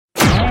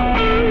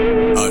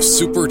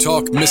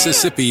SuperTalk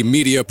Mississippi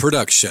media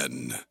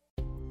production.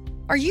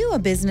 Are you a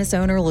business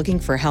owner looking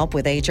for help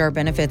with HR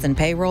benefits and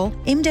payroll?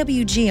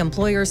 MWG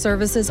Employer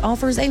Services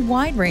offers a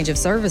wide range of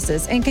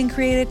services and can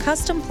create a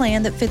custom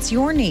plan that fits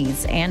your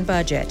needs and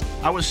budget.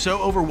 I was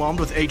so overwhelmed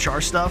with HR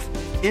stuff.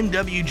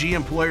 MWG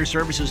Employer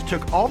Services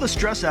took all the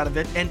stress out of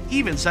it and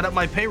even set up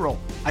my payroll.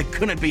 I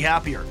couldn't be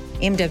happier.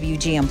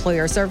 MWG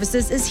Employer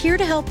Services is here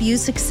to help you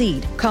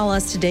succeed. Call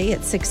us today at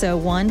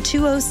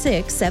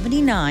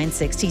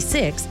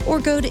 601-206-7966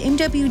 or go to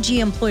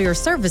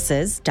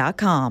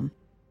MWGEmployerServices.com.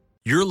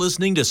 You're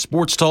listening to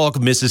Sports Talk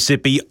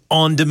Mississippi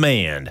On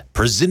Demand,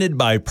 presented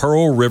by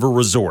Pearl River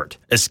Resort.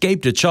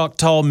 Escape to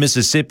Choctaw,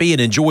 Mississippi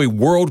and enjoy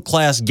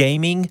world-class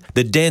gaming,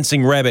 the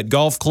Dancing Rabbit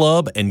Golf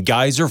Club, and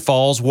Geyser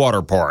Falls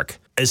Water Park.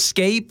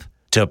 Escape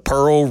to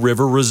Pearl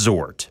River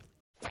Resort.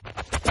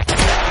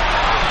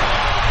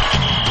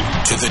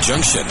 To the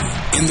junction,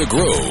 in the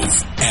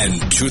Grove,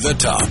 and to the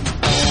top.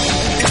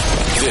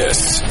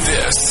 This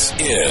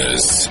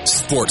is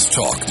Sports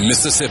Talk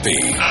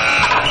Mississippi.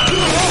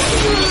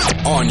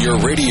 On your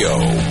radio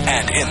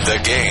and in the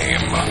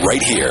game,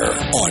 right here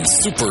on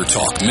Super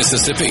Talk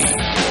Mississippi.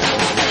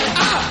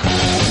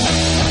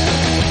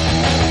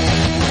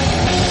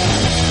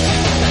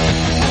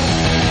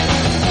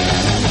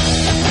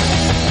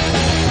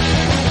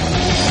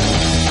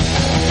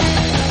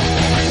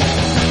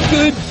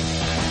 Good.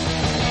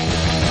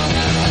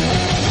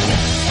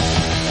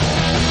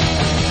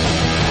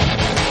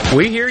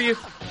 We hear you.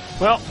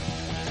 Well,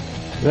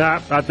 yeah,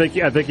 I think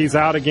he's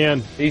out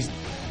again. This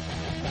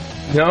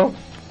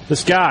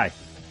guy.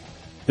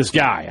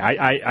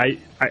 I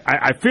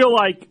feel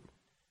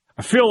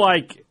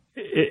like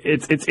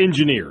it's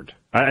engineered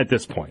at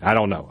this point. I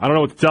don't know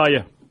what to tell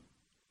you.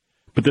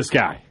 But this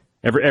guy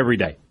every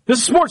day. This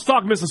is Sports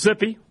Talk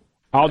Mississippi.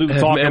 I'll do the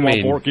talking while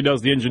Borky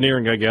does the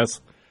engineering, I guess.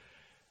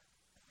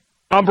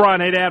 I'm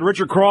Brian Haydad,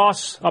 Richard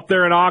Cross up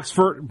there in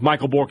Oxford.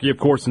 Michael Borky, of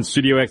course, in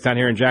Studio X down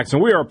here in Jackson.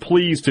 We are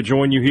pleased to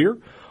join you here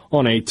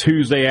on a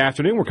Tuesday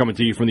afternoon. We're coming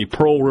to you from the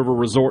Pearl River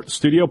Resort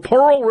studio.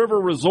 Pearl River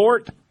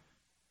Resort.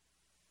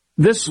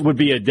 This would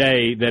be a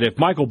day that if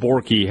Michael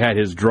Borky had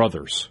his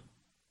druthers,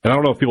 and I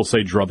don't know if people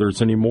say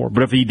druthers anymore,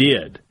 but if he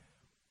did,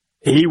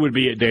 he would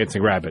be at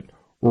Dancing Rabbit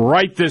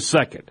right this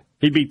second.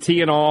 He'd be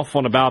teeing off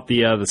on about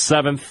the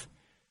 7th,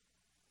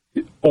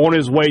 on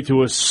his way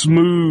to a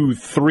smooth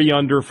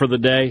 3-under for the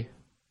day.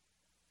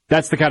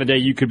 That's the kind of day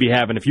you could be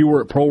having if you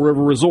were at Pearl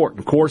River Resort.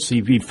 Of course,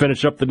 he'd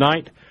finish up the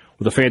night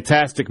with a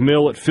fantastic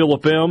meal at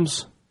Philip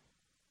M's.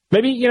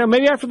 Maybe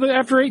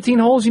after 18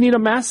 holes you need a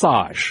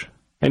massage,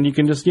 and you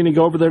can just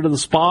go over there to the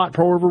spa at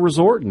Pearl River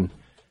Resort and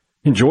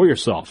enjoy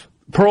yourself.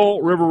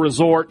 Pearl River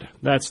Resort.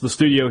 That's the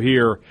studio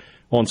here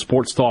on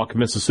Sports Talk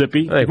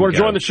Mississippi. If you want to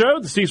join the show,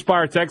 the Steve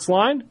Spire text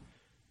line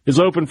is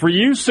open for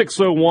you,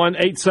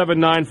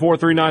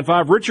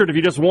 601-879-4395. Richard, if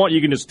you just want, you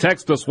can just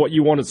text us what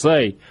you want to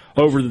say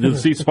over the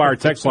C Spire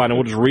text line, and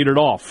we'll just read it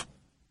off.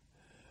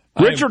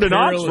 Richard in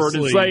Oxford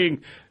is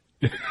saying...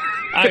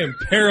 I am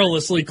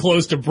perilously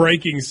close to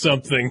breaking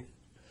something.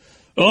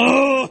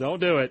 Oh!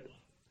 Don't do it.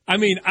 I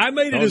mean, I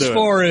made it as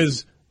far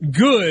as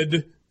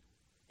good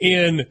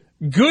in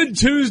Good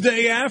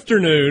Tuesday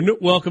afternoon.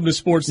 Welcome to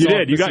Sports Talk. You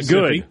did. You got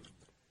good.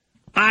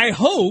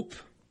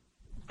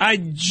 I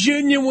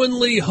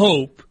genuinely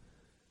hope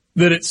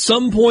that at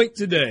some point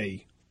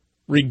today,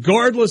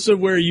 regardless of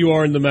where you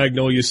are in the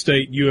Magnolia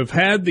State, you have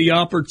had the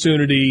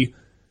opportunity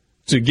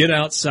to get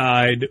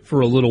outside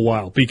for a little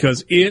while,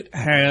 because it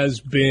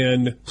has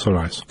been so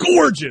nice,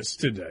 gorgeous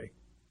today.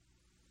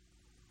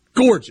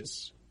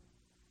 Gorgeous.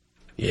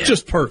 Yeah.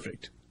 Just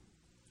perfect.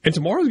 And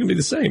tomorrow's going to be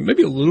the same.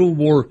 Maybe a little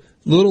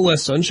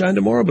less sunshine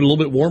tomorrow, but a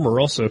little bit warmer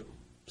also.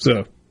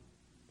 So,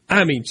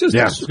 I mean, it's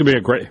going to be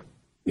a great...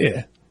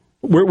 Yeah.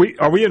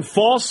 Are we in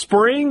fall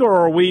spring,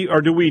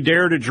 or do we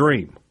dare to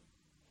dream?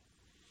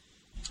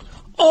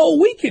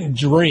 Oh, we can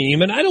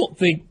dream, and I don't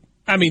think.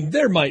 I mean,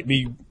 there might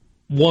be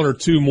one or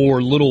two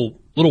more little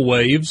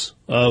waves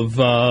of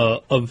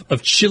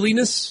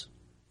chilliness.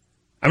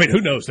 I mean,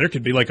 who knows? There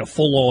could be like a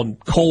full on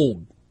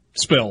cold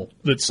spell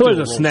that's still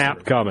there's a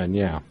snap coming.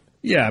 Yeah.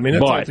 Yeah, I mean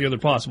that's altogether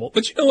possible.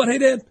 But you know what, hey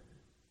Dad?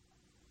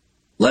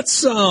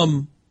 Let's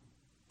live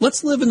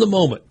in the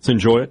moment. Let's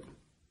enjoy it.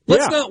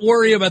 Let's not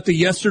worry about the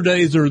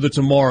yesterdays or the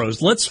tomorrows.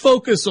 Let's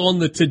focus on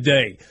the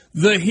today,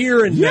 the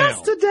here and now.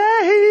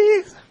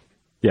 Yesterday.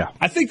 Yeah,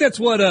 I think that's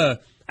what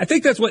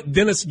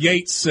Dennis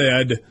Gates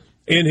said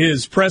in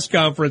his press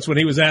conference when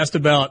he was asked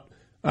about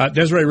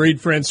Desiree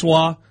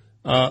Reed-Francois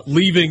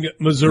leaving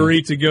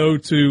Missouri to go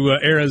to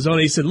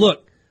Arizona. He said,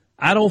 "Look,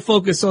 I don't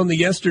focus on the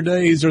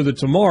yesterdays or the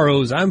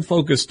tomorrows. I'm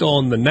focused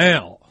on the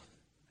now."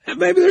 And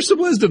maybe there's some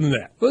wisdom in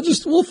that.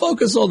 We'll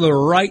focus on the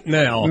right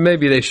now.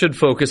 Maybe they should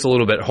focus a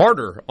little bit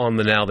harder on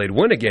the now. They'd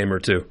win a game or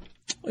two.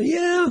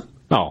 Yeah.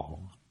 Oh.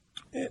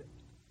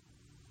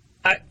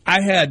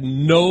 I had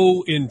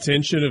no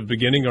intention of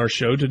beginning our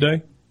show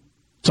today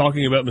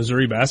talking about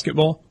Missouri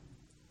basketball.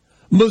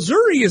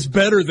 Missouri is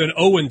better than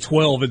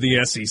 0-12 in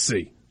the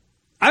SEC.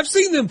 I've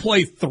seen them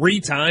play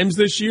 3 times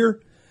this year.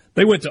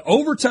 They went to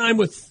overtime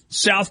with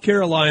South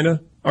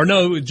Carolina,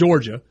 with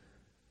Georgia.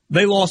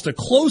 They lost a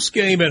close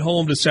game at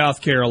home to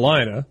South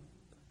Carolina,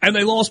 and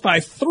they lost by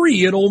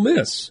 3 at Ole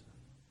Miss.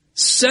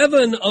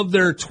 7 of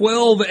their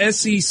 12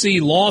 SEC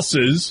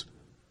losses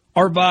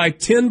are by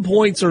 10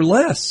 points or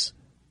less.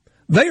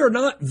 They are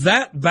not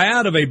that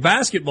bad of a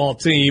basketball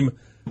team,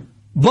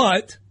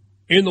 but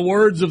in the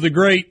words of the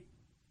great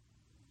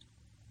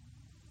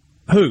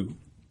who?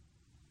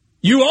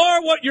 You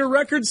are what your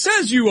record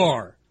says you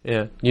are.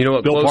 Yeah. You know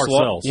what Bill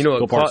Parcells.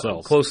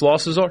 Parcells. Close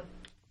losses are?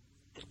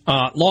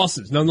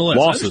 Losses, nonetheless.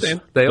 Losses.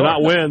 They're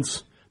not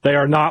wins. They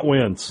are not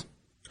wins.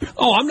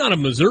 Oh, I'm not a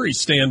Missouri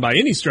stan by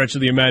any stretch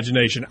of the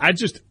imagination. I'm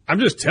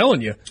just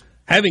telling you,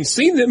 having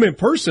seen them in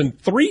person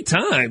 3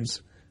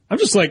 times, I'm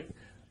just like,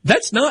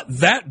 that's not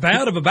that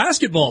bad of a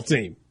basketball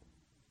team.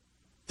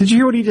 Did you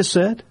hear what he just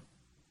said?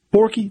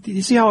 Borky, did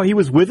you see how he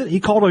was with it? He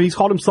called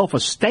himself a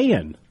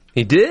stan.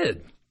 He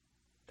did.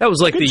 That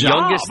was like Good the job.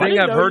 youngest thing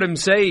I've heard him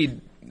say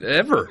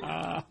ever.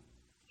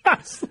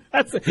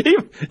 That's a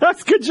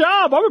good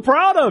job. I'm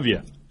proud of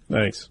you.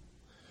 Thanks.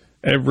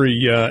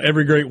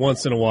 Every great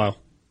once in a while.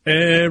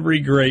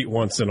 Every great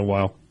once in a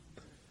while.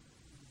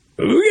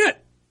 We got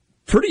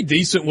pretty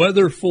decent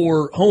weather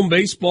for home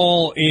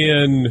baseball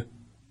in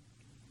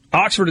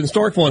Oxford and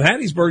Starkville and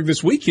Hattiesburg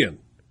this weekend.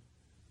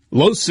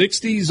 Low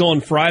 60s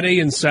on Friday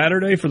and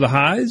Saturday for the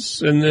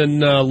highs, and then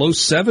low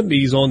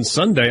 70s on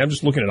Sunday. I'm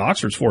just looking at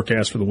Oxford's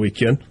forecast for the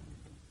weekend.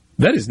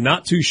 That is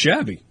not too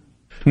shabby.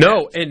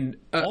 No, and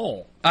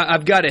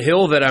I've got a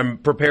hill that I'm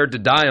prepared to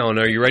die on.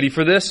 Are you ready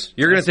for this?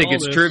 You're going to think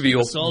it's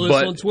trivial. I saw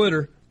this on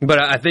Twitter. But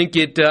I think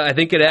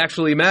it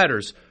actually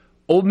matters.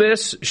 Ole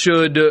Miss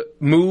should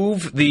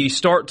move the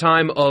start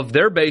time of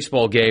their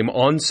baseball game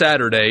on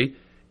Saturday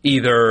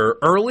either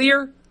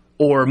earlier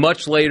or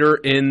much later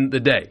in the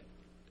day.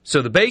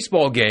 So the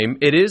baseball game,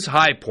 it is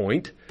High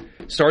Point,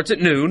 starts at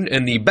noon,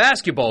 and the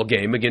basketball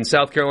game against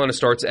South Carolina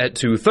starts at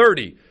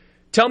 2:30.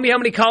 Tell me how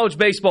many college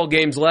baseball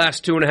games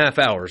last 2.5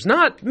 hours.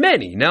 Not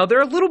many. Now,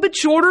 they're a little bit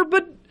shorter,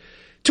 but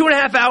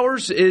 2.5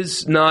 hours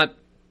is not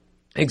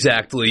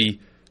exactly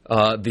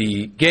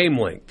the game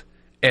length.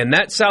 And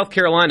that South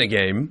Carolina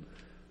game,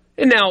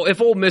 and now if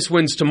Ole Miss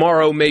wins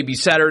tomorrow, maybe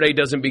Saturday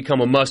doesn't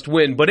become a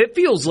must-win, but it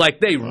feels like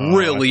they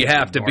really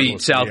have to beat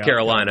South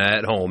Carolina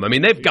at home. I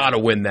mean, they've got to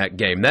win that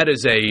game. That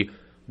is a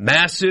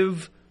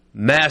massive,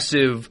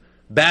 massive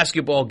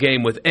basketball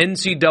game with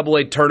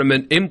NCAA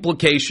tournament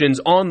implications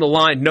on the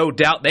line. No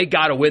doubt they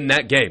got to win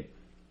that game.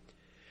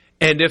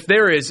 And if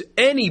there is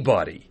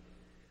anybody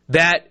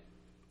that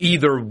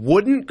either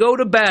wouldn't go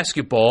to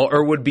basketball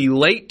or would be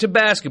late to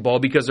basketball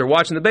because they're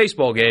watching the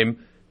baseball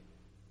game,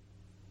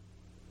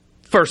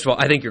 first of all,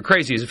 I think you're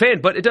crazy as a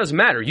fan, but it doesn't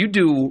matter. You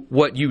do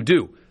what you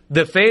do.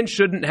 The fans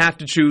shouldn't have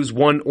to choose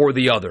one or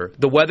the other.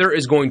 The weather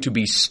is going to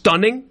be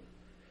stunning.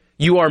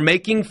 You are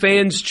making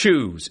fans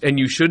choose, and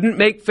you shouldn't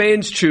make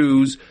fans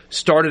choose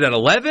started at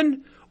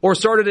 11 or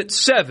started at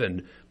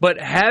 7. But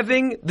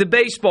having the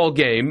baseball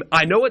game,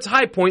 I know it's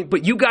High Point,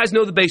 but you guys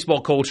know the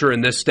baseball culture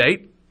in this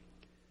state.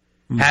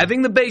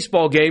 Having the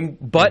baseball game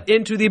butt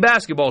into the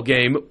basketball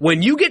game,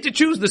 when you get to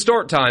choose the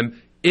start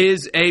time,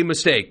 is a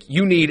mistake.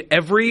 You need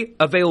every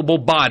available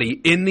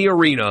body in the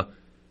arena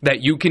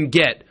that you can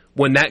get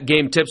when that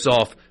game tips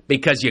off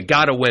because you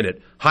got to win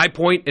it. High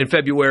Point in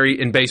February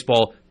in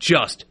baseball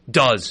just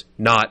does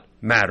not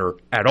matter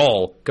at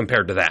all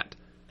compared to that.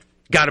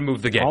 Got to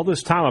move the game. All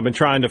this time I've been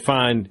trying to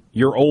find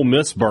your Ole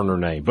Miss burner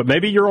name, but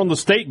maybe you're on the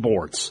state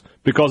boards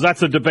because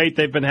that's a debate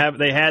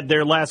they had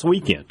there last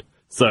weekend.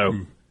 So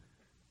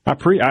I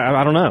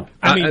don't know.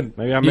 I mean,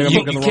 maybe I'm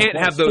you can't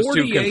have those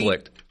two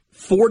conflict.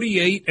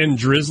 48 and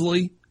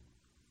drizzly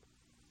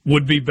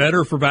would be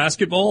better for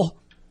basketball.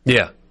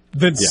 Yeah.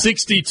 Than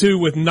 62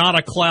 with not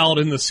a cloud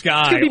in the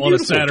sky on a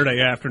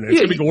Saturday afternoon. It's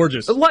going to be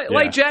gorgeous.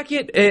 Light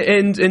jacket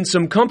and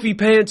some comfy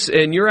pants,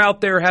 and you're out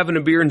there having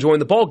a beer enjoying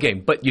the ball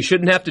game. But you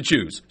shouldn't have to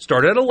choose.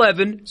 Start at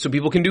 11 so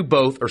people can do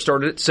both, or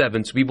start at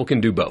 7 so people can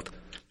do both.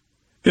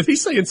 Did he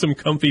say in some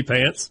comfy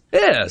pants?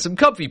 Yeah, some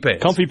comfy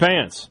pants. Comfy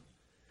pants.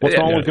 What's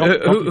wrong with comfy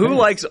pants? Who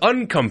likes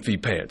uncomfy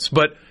pants?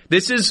 But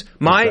this is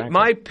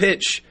my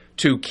pitch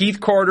to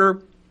Keith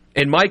Carter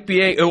and Mike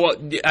Bianco. Well,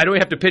 I don't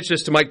have to pitch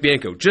this to Mike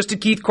Bianco. Just to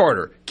Keith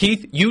Carter.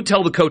 Keith, you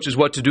tell the coaches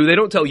what to do. They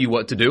don't tell you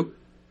what to do.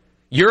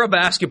 You're a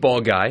basketball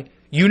guy.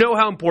 You know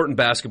how important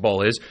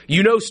basketball is.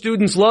 You know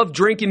students love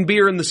drinking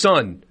beer in the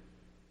sun.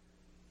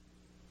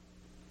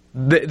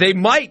 They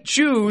might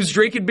choose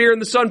drinking beer in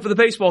the sun for the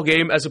baseball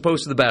game as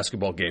opposed to the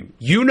basketball game.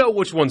 You know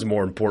which one's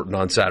more important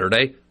on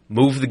Saturday.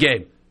 Move the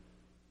game.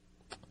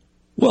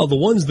 Well, the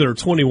ones that are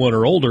 21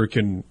 or older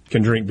can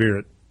drink beer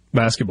at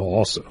basketball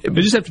also.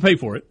 They just have to pay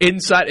for it.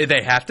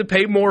 They have to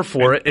pay more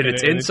for it, and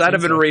it's inside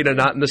of an arena,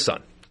 not in the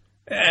sun.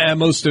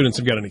 Most students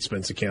have got an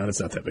expense account. It's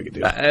not that big a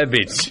deal. I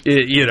mean,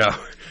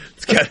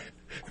 it's got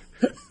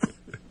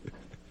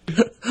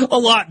a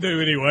lot do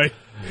anyway.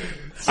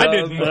 I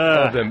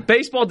didn't.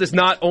 Baseball does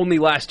not only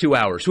last 2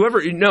 hours.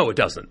 No, it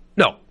doesn't.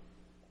 No.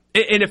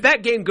 And if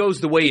that game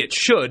goes the way it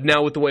should,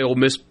 now with the way Ole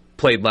Miss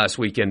played last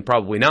weekend?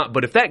 Probably not.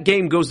 But if that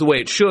game goes the way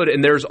it should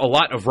and there's a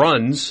lot of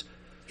runs...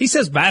 He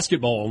says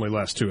basketball only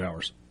lasts 2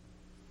 hours.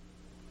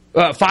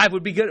 5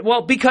 would be good.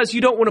 Well, because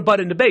you don't want to butt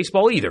into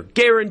baseball either.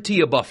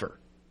 Guarantee a buffer.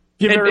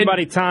 Give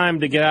everybody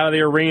time to get out of the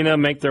arena,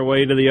 make their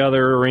way to the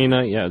other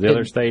arena, the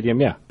other stadium.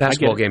 Yeah,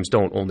 basketball games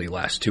don't only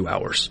last 2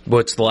 hours.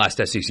 What's the last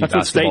SEC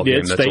basketball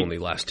game that's only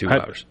last 2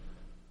 hours?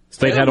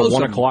 State had a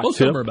 1 o'clock tip.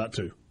 Most of them are about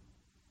 2.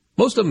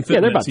 Most of them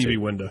fit in that TV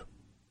window.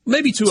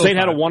 Maybe 2:05. State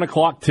had a 1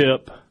 o'clock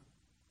tip.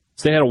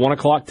 State had a 1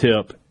 o'clock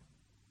tip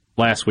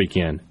last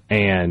weekend,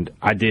 and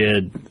I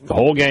did the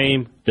whole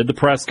game, did the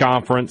press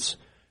conference,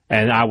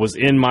 and I was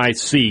in my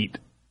seat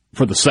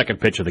for the second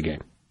pitch of the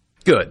game.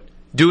 Good.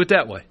 Do it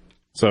that way.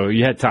 So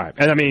you had time.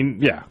 And I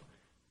mean,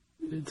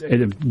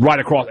 right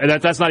across, and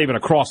that's not even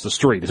across the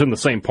street. It's in the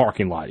same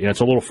parking lot. It's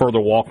a little further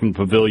walk from the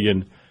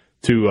pavilion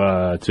to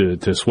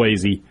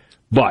Swayze.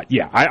 But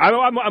yeah,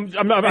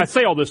 I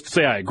say all this to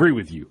say I agree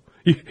with you.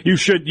 You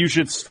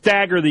should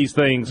stagger these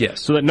things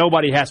so that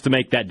nobody has to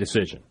make that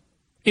decision.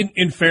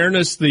 In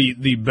fairness,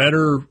 the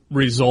better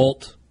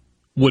result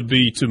would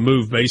be to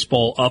move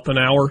baseball up an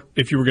hour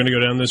if you were going to go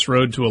down this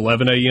road to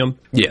 11 a.m.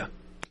 Yeah.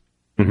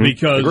 Mm-hmm.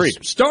 Because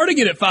starting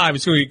it at 5,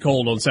 it's going to get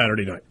cold on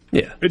Saturday night.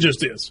 Yeah. It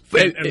just is.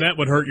 And that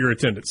would hurt your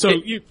attendance. So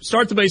you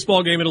start the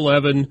baseball game at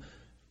 11,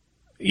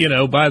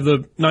 by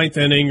the 9th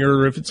inning,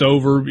 or if it's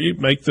over, you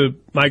make the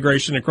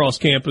migration across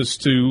campus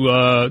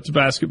to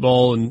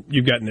basketball, and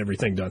you've gotten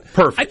everything done.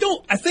 Perfect.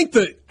 I think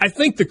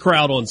the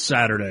crowd on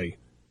Saturday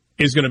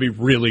is going to be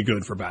really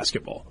good for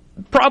basketball.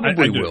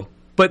 Probably will.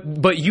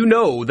 But you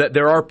know that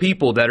there are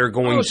people that are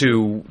going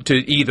to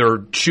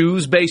either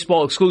choose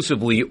baseball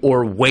exclusively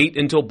or wait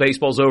until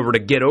baseball's over to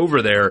get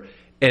over there.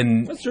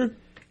 And that's true.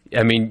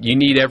 I mean, you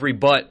need every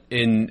butt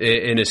in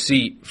a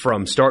seat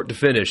from start to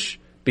finish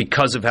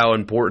because of how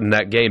important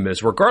that game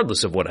is,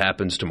 regardless of what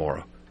happens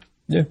tomorrow.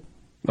 Yeah,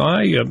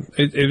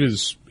 it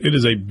is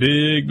a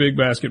big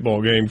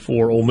basketball game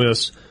for Ole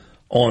Miss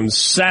on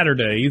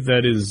Saturday.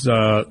 That is,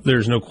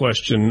 there's no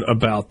question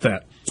about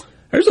that.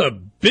 There's a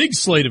big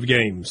slate of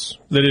games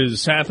that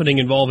is happening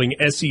involving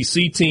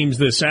SEC teams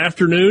this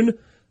afternoon.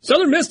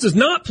 Southern Miss does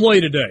not play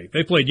today.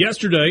 They played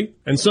yesterday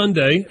and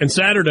Sunday and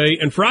Saturday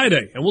and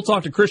Friday. And we'll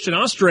talk to Christian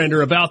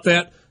Ostrander about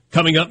that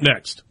coming up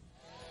next.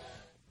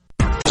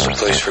 It's a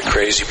place for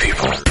crazy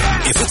people.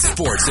 If it's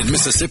sports in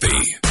Mississippi,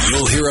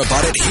 you'll hear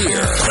about it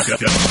here.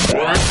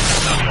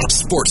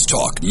 Sports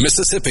Talk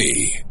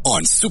Mississippi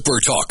on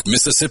SuperTalk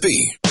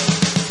Mississippi.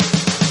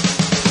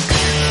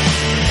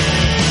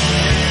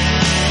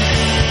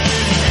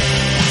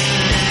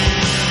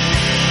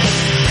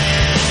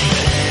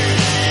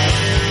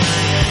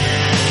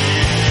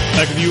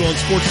 Back with you on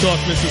Sports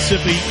Talk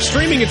Mississippi,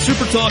 streaming at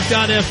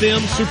supertalk.fm,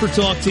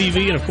 Supertalk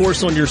TV, and of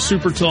course on your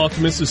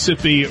Supertalk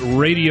Mississippi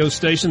radio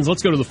stations.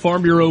 Let's go to the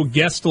Farm Bureau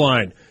guest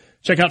line.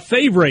 Check out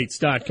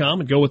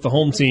favorites.com and go with the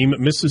home team,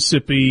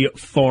 Mississippi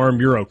Farm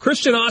Bureau.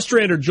 Christian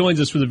Ostrander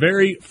joins us for the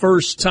very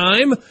first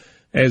time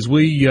as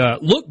we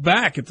look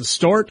back at the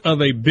start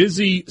of a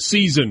busy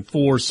season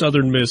for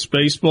Southern Miss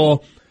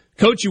baseball.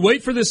 Coach, you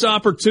wait for this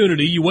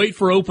opportunity, you wait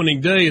for opening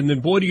day, and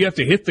then, boy, do you have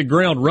to hit the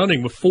ground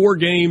running with 4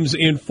 games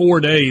in 4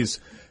 days.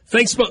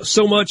 Thanks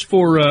so much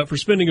for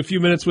spending a few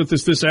minutes with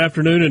us this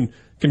afternoon, and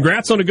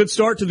congrats on a good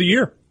start to the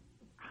year.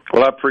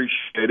 Well, I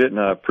appreciate it, and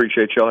I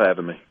appreciate y'all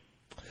having me.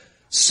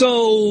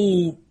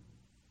 So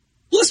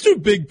let's do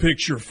big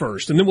picture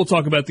first, and then we'll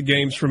talk about the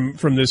games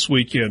from this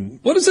weekend.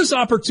 What does this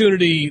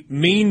opportunity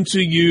mean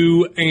to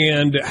you,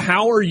 and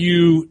how are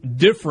you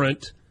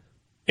different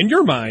in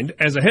your mind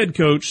as a head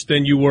coach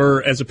than you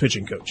were as a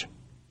pitching coach?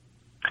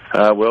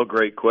 Well,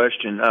 great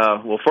question.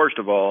 Well, first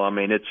of all, I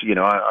mean, it's,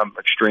 I'm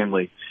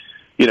extremely,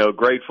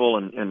 grateful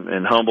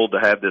and humbled to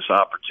have this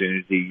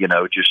opportunity.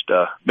 Just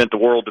meant the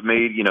world to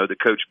me, that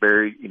Coach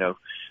Barry,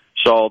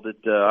 saw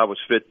that I was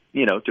fit,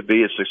 to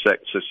be a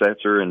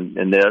successor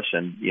in this.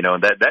 And,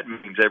 that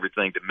means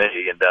everything to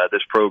me. And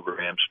this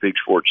program speaks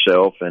for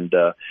itself. And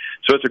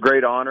so it's a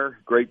great honor,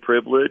 great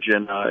privilege.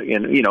 And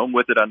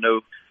with it, I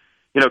know,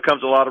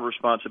 comes a lot of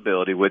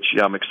responsibility, which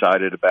I'm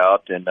excited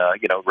about and,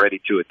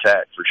 ready to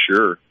attack for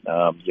sure.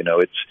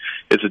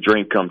 It's a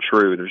dream come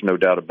true. There's no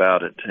doubt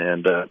about it.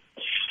 And,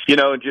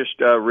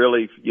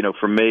 really,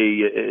 for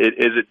me,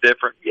 is it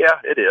different? Yeah,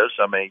 it is.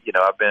 I mean,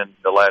 I've been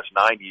the last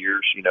 9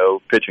 years,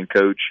 pitching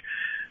coach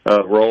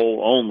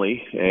role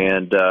only.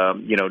 And,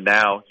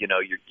 now,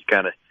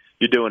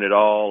 you're doing it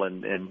all.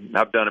 And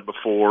I've done it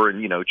before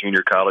in,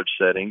 junior college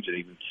settings and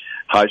even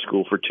high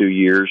school for 2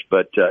 years.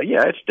 But,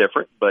 it's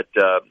different. But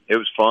it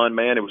was fun,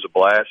 man. It was a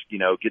blast,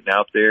 getting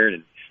out there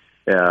and,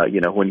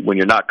 when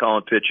you're not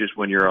calling pitches,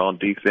 when you're on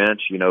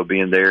defense,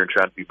 being there and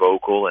trying to be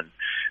vocal and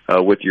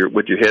with your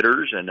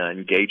hitters and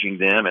engaging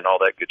them and all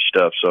that good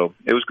stuff. So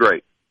it was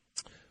great.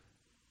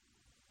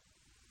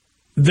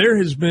 There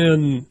has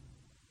been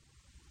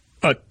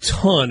a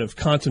ton of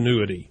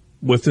continuity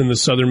within the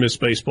Southern Miss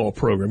baseball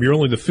program. You're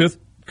only the 5th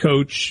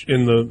coach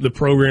in the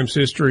program's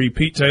history.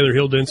 Pete Taylor,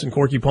 Hill Denson,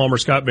 Corky Palmer,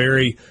 Scott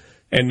Berry,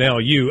 and now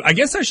you. I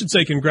guess I should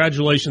say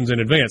congratulations in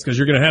advance, because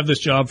you're going to have this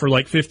job for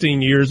like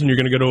 15 years, and you're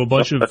going to go to a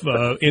bunch of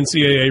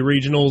NCAA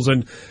regionals,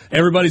 and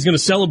everybody's going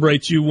to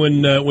celebrate you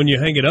when you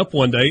hang it up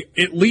one day.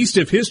 At least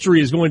if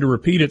history is going to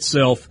repeat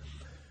itself,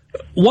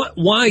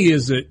 why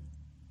is it,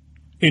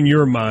 in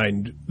your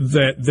mind,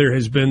 that there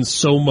has been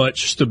so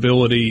much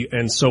stability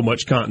and so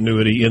much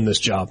continuity in this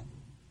job?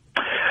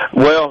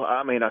 Well,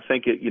 I mean, I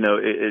think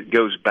it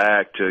goes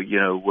back to,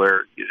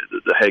 where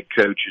the head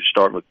coaches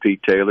start with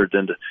Pete Taylor,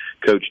 then to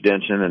Coach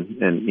Denson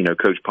and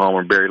Coach Palmer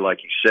and Barry,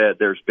 like you said.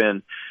 There's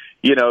been,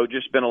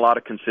 just been a lot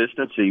of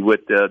consistency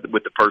with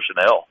the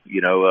personnel.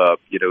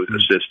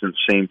 Assistants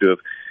seem to have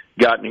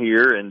gotten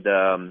here and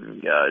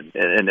did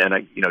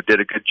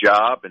a good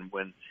job. And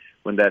when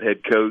that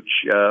head coach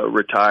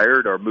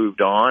retired or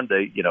moved on,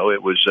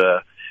 it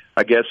was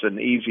I guess an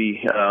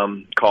easy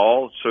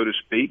call, so to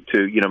speak,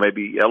 to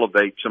maybe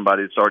elevate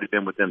somebody that's already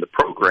been within the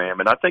program,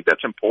 and I think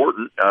that's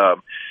important. I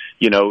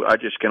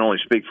just can only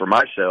speak for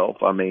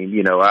myself. I mean,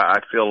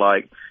 I feel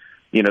like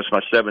it's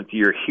my 7th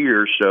year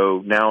here,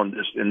 so now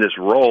in this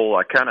role,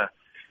 I kind of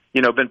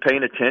been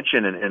paying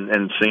attention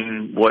and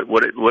seeing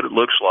what it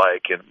looks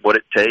like and what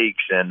it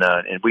takes, and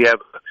we have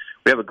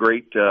a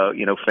great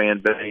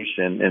fan base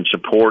and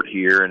support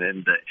here,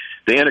 and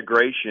the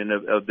integration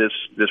of this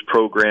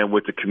program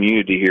with the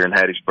community here in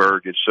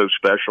Hattiesburg is so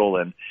special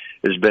and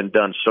has been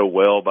done so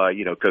well by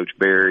Coach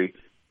Barry,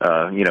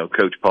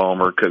 Coach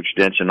Palmer, Coach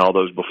Denson, all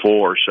those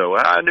before. So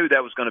I knew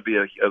that was going to be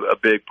a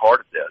big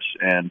part of this,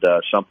 and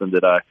something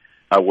that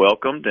I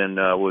welcomed and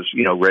was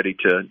ready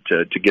to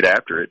get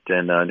after it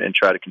and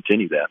try to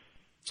continue that.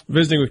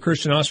 Visiting with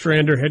Christian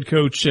Ostrander, head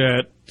coach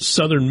at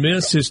Southern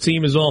Miss. His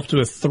team is off to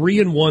a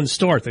 3-1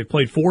 start. They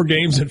played 4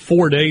 games in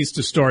 4 days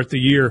to start the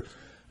year.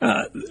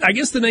 I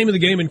guess the name of the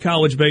game in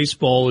college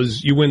baseball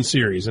is you win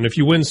series. And if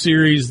you win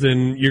series,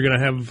 then you're going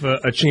to have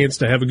a chance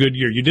to have a good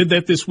year. You did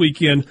that this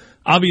weekend.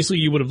 Obviously,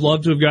 you would have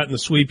loved to have gotten the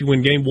sweep. You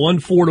win game 1,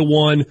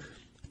 4-1,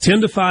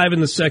 10-5 in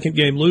the second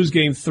game, lose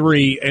game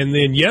 3. And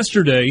then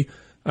yesterday,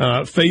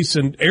 face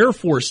an Air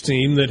Force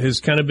team that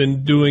has kind of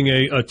been doing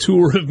a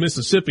tour of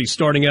Mississippi,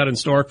 starting out in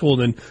Starkville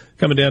and then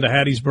coming down to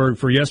Hattiesburg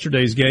for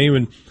yesterday's game,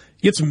 and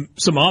get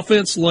some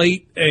offense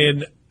late.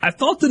 And I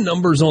thought the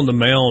numbers on the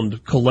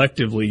mound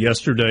collectively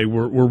yesterday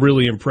were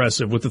really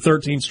impressive, with the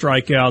 13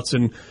 strikeouts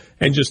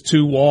and just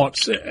 2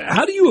 walks.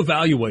 How do you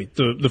evaluate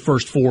the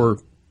first 4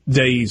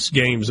 days,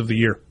 games of the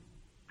year?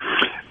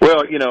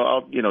 Well,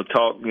 I'll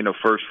talk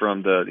first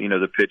from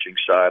the pitching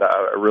side.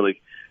 I really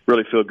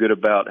feel good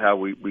about how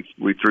we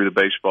threw the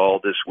baseball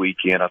this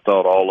weekend. I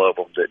thought all of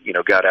them that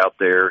got out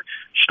there,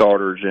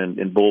 starters and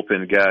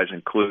bullpen guys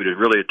included,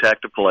 really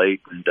attacked the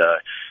plate and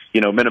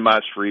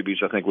minimized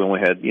freebies. I think we only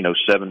had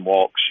 7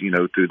 walks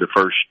through the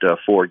first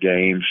 4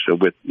 games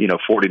with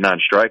 49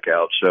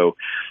 strikeouts. So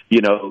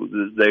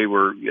they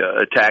were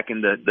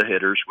attacking the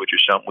hitters, which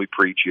is something we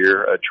preach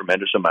here a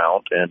tremendous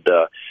amount. And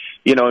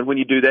and when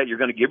you do that, you're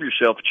going to give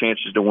yourself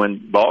chances to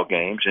win ball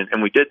games,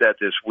 and we did that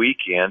this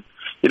weekend.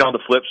 On the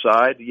flip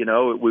side,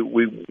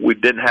 we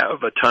didn't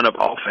have a ton of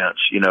offense,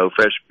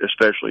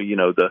 especially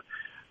the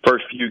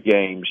first few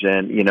games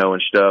and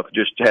stuff.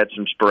 Just had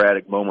some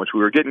sporadic moments.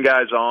 We were getting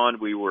guys on,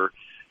 we were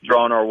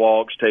drawing our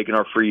walks, taking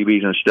our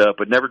freebies and stuff,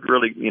 but never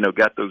really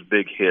got those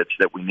big hits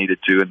that we needed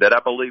to, and that I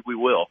believe we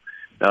will,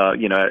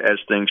 as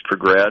things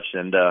progress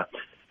and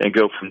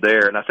go from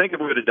there. And I think if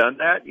we would have done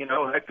that,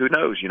 heck, who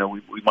knows?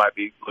 We might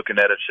be looking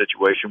at a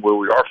situation where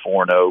we are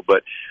 4-0,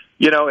 but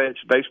it's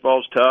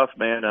baseball's tough,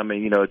 man. I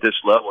mean, at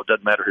this level, it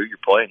doesn't matter who you're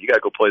playing. You got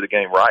to go play the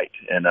game right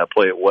and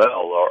play it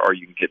well, or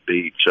you can get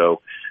beat.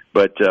 So,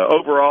 but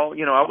overall,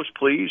 I was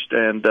pleased,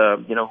 and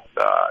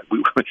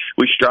we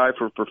strive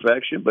for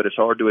perfection, but it's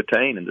hard to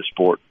attain in the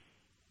sport.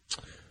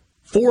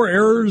 4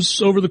 errors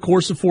over the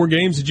course of 4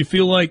 games. Did you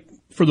feel like,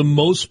 for the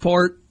most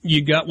part,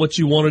 you got what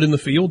you wanted in the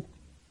field?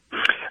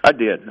 I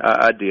did.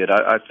 I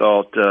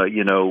thought,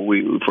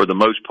 we, for the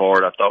most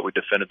part, I thought we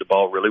defended the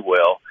ball really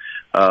well.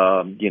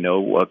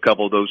 A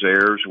couple of those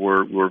errors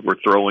were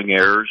throwing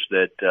errors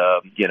that,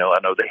 I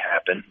know they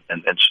happen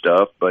and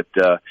stuff, but,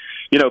 for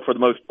the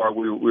most part,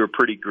 we were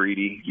pretty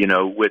greedy,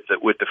 with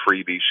the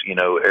freebies,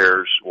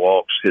 errors,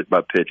 walks, hit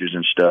by pitches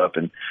and stuff,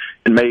 and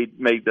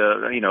made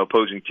the,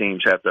 opposing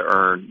teams have to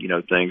earn,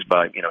 things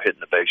by, hitting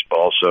the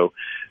baseball. So,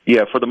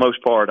 yeah, for the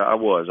most part, I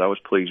was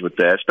pleased with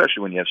that,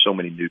 especially when you have so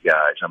many new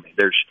guys. I mean,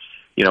 there's,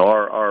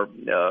 our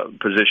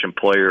position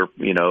player,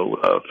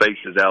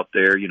 faces out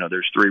there.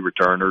 There's 3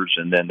 returners,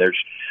 and then there's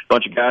a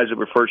bunch of guys that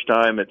were first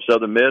time at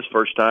Southern Miss,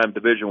 first time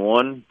Division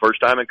I,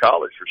 first time in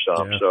college for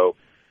some. Yeah. So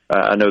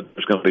I know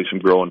there's going to be some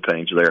growing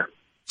pains there.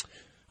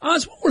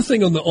 Oz, one more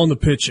thing on the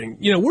pitching.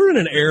 We're in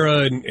an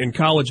era in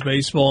college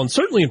baseball and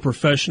certainly in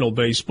professional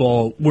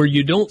baseball where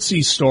you don't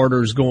see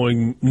starters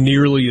going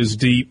nearly as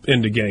deep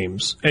into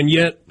games, and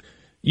yet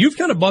you've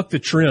kind of bucked the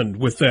trend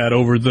with that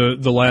over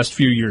the last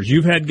few years.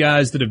 You've had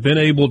guys that have been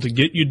able to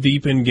get you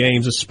deep in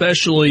games,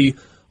 especially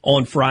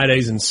on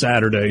Fridays and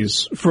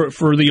Saturdays.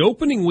 For the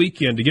opening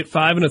weekend, to get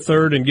 5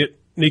 1/3 and get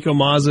Nico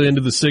Mazza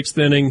into the 6th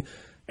inning,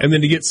 and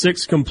then to get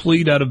 6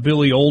 complete out of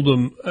Billy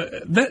Oldham,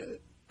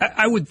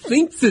 I would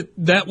think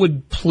that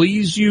would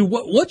please you.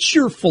 What's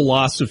your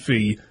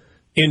philosophy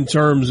in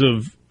terms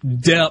of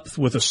depth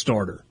with a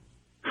starter?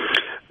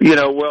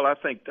 Well, I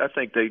think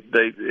the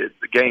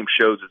game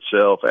shows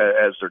itself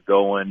as they're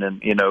going,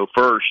 and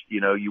first,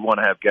 you want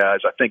to have guys.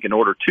 I think in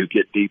order to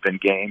get deep in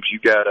games, you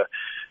got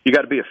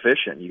to be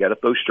efficient. You got to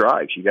throw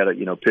strikes. You got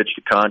to pitch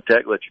to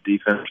contact, let your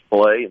defense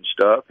play and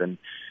stuff. And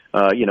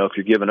if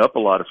you're giving up a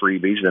lot of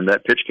freebies, then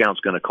that pitch count's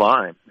going to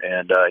climb,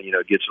 and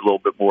it gets a little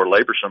bit more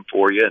laborsome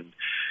for you, and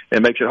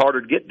it makes it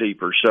harder to get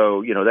deeper.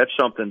 So that's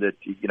something that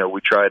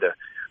we try to,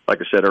 like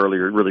I said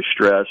earlier, really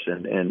stress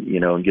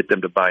and get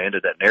them to buy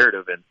into that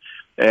narrative.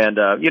 And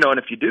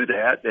if you do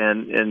that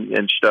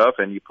and stuff,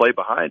 and you play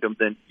behind them,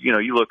 then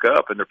you look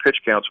up and their pitch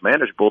count's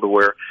manageable to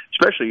where,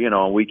 especially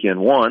on weekend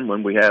one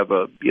when we have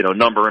a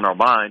number in our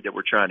mind that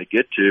we're trying to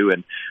get to.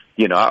 And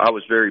I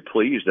was very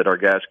pleased that our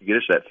guys could get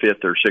us that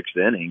 5th or 6th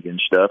inning and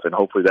stuff, and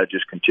hopefully that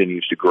just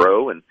continues to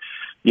grow. And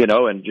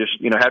and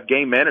just have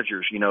game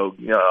managers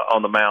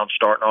on the mound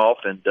starting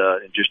off and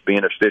just being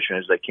as efficient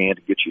as they can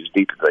to get you as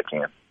deep as they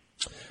can.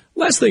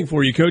 Last thing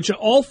for you, Coach.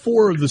 All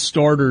 4 of the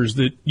starters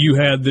that you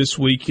had this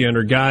weekend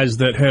are guys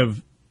that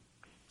have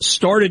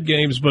started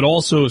games but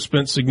also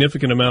spent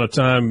significant amount of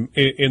time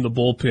in the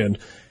bullpen.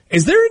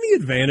 Is there any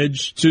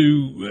advantage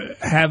to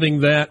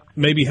having that,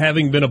 maybe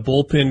having been a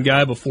bullpen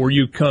guy before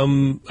you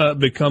become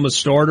a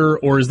starter,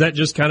 or is that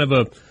just kind of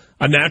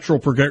a natural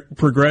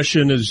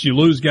progression as you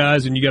lose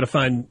guys and you got to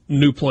find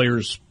new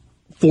players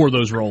for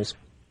those roles?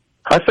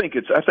 I think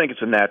it's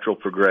a natural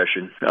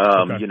progression.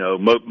 Okay.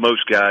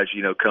 Most guys,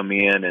 come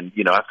in and,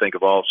 I think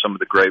of some of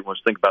the great ones.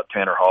 Think about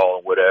Tanner Hall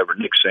and whatever,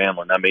 Nick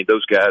Sandlin. I mean,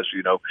 those guys,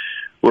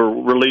 were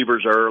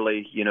relievers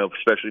early,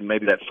 especially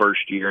maybe that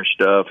first year and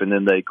stuff, and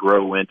then they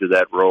grow into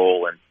that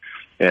role.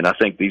 And I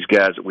think these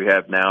guys that we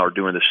have now are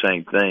doing the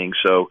same thing.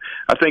 So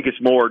I think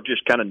it's more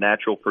just kind of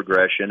natural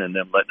progression and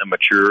then letting them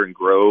mature and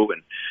grow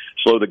and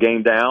slow the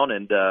game down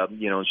and,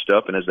 and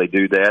stuff. And as they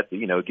do that,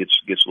 it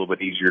gets a little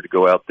bit easier to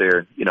go out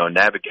there, and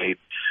navigate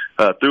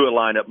through a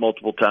lineup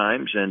multiple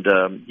times and,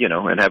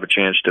 and have a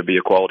chance to be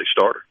a quality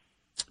starter.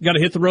 Got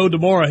to hit the road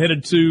tomorrow,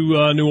 headed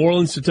to New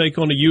Orleans to take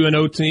on a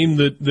UNO team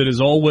that is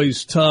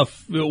always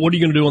tough. What are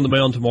you going to do on the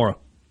mound tomorrow?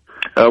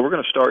 We're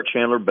going to start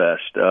Chandler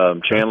Best.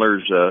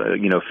 Chandler's,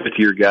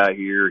 5th-year guy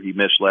here. He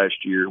missed last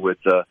year with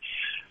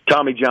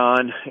Tommy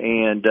John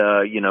and,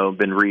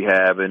 been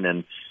rehabbing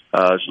and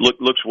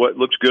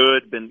looks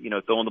good. Been,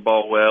 throwing the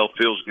ball well,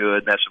 feels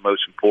good. That's the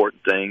most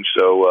important thing.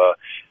 So,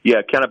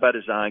 kind of by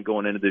design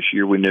going into this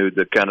year, we knew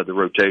the kind of the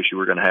rotation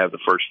we're going to have the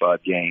first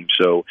 5 games.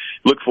 So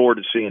look forward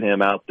to seeing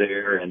him out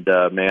there. And,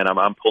 man,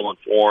 I'm pulling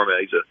for him.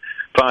 He's a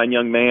fine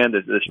young man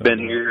that's been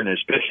here and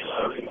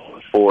especially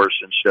for us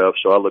and stuff.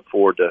 So I look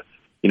forward to,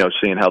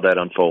 seeing how that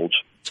unfolds.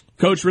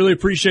 Coach, really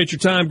appreciate your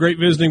time. Great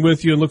visiting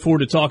with you and look forward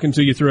to talking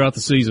to you throughout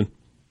the season.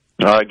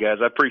 All right, guys.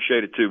 I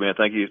appreciate it too, man.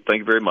 Thank you. Thank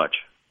you very much.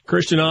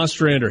 Christian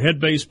Ostrander,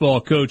 head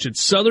baseball coach at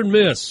Southern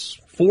Miss.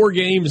 4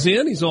 games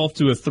in, he's off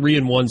to a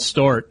 3-1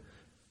 start.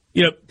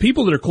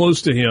 People that are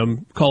close to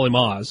him call him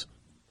Oz.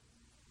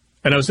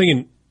 And I was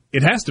thinking,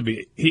 it has to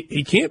be.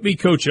 He can't be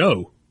Coach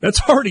O.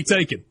 That's already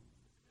taken.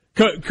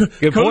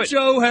 Coach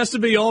O has to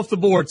be off the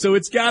board. So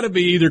it's got to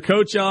be either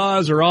Coach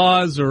Oz or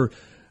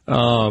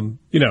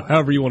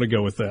however you want to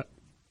go with that.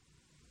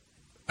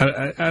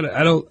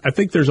 I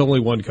think there's only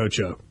one Coach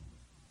O.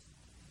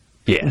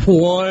 Yeah.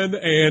 One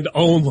and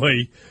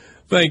only,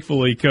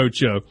 thankfully,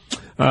 Coach O.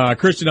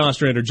 Christian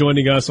Ostrander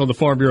joining us on the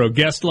Farm Bureau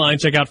guest line.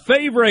 Check out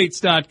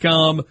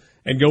favorites.com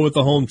and go with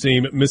the home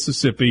team at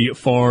Mississippi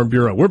Farm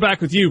Bureau. We're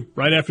back with you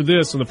right after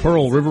this in the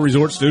Pearl River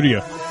Resort Studio.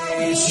 Your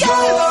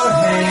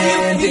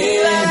hand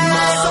in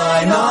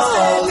mine,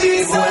 I'll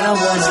leave when I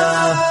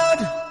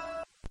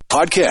wanna.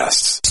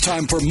 Podcasts. It's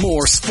time for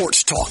more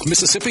Sports Talk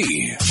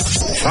Mississippi.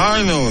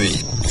 Finally.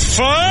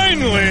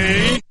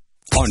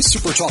 On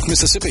SuperTalk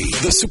Mississippi,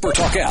 the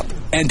SuperTalk app,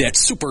 and at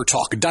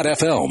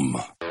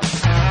supertalk.fm.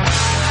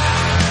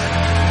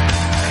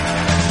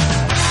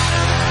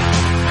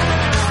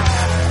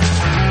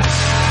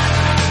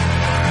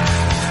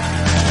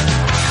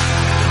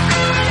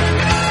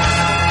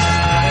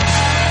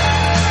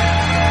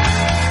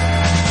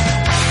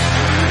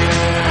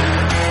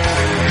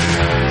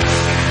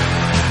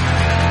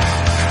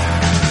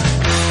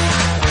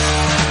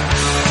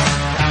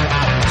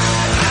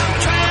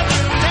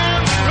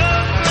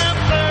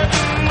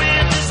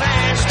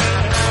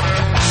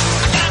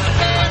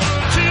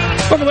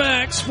 Welcome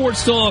back,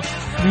 Sports Talk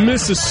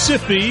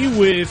Mississippi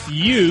with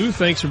you.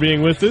 Thanks for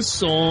being with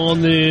us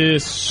on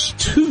this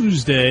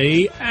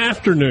Tuesday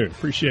afternoon.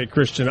 Appreciate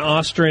Christian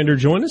Ostrander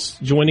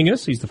joining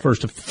us. He's the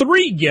first of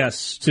 3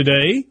 guests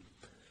today.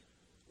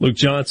 Luke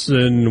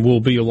Johnson will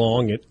be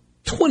along at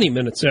 20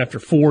 minutes after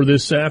 4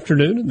 this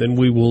afternoon, and then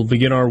we will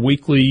begin our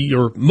weekly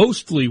or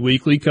mostly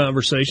weekly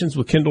conversations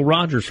with Kendall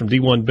Rogers from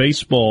D1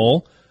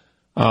 Baseball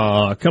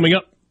coming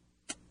up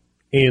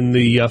in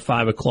the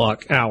 5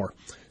 o'clock hour.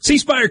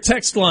 C-Spire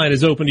text line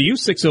is open to you,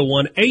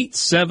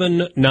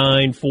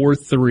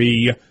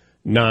 601-879-4395.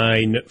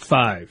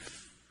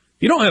 If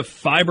you don't have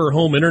fiber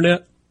home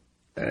internet,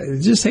 I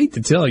just hate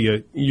to tell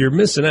you, you're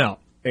missing out.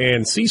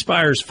 And C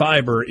Spire's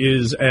fiber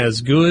is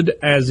as good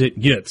as it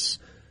gets.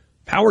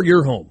 Power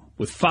your home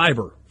with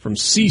fiber from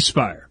C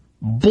Spire.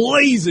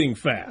 Blazing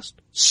fast.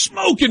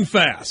 Smoking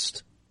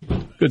fast.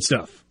 Good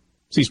stuff.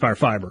 C Spire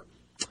fiber.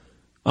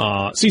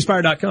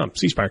 cspire.com.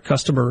 C Spire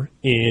customer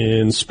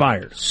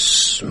inspired.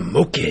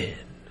 Smoking.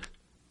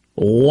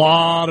 A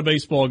lot of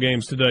baseball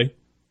games today.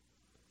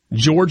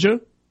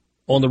 Georgia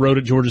on the road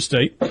at Georgia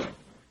State.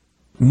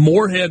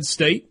 Morehead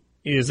State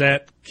is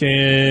at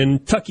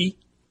Kentucky.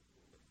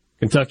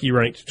 Kentucky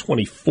ranked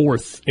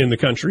 24th in the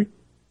country.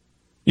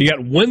 You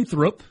got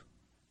Winthrop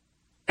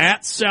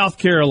at South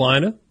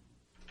Carolina.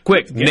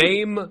 Quick,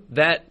 name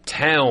that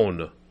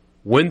town.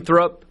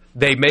 Winthrop.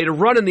 They made a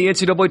run in the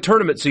NCAA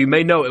tournament, so you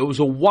may know it was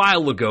a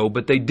while ago,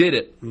 but they did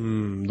it.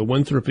 The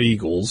Winthrop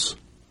Eagles.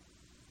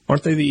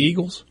 Aren't they the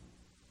Eagles?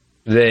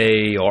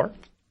 They are.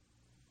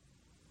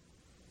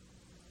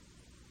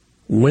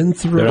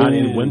 Winthrop. They're not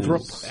in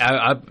Winthrop?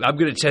 I'm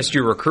going to test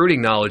your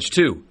recruiting knowledge,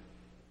 too.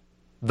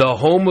 The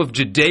home of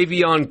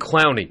Jadeveon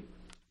Clowney.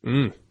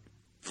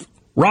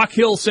 Rock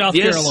Hill, South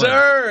Carolina. Yes,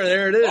 sir.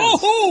 There it is.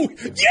 Oh,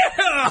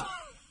 yeah!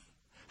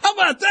 How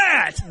about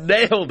that?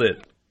 Nailed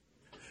it.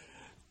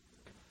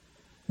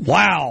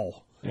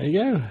 Wow. There you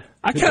go.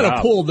 I kind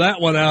of pulled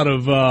that one out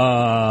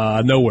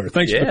of nowhere.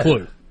 Thanks for the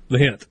clue, the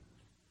hint.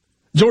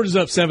 Georgia's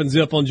up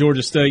 7-0 on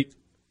Georgia State.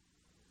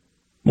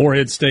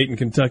 Morehead State and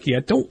Kentucky. I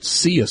don't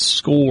see a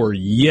score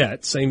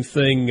yet. Same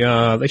thing.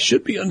 They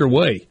should be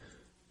underway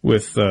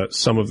with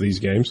some of these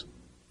games.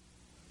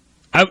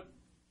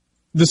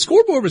 The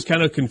scoreboard was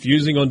kind of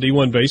confusing on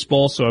D1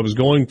 baseball, so I was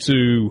going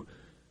to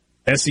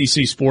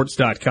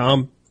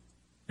SECSports.com,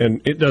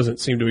 and it doesn't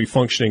seem to be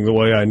functioning the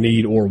way I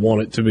need or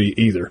want it to be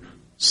either.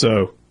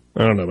 So,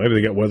 I don't know. Maybe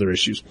they got weather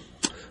issues.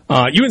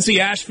 UNC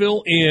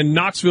Asheville and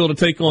Knoxville to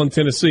take on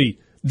Tennessee.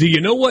 Do you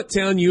know what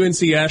town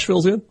UNC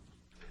Asheville's in?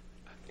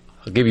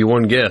 I'll give you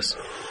one guess.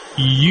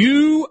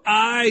 UIW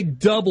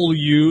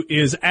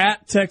is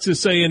at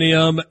Texas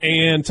A&M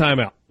and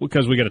timeout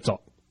because we got to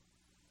talk.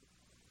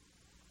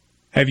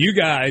 Have you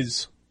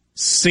guys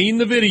seen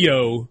the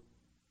video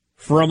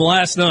from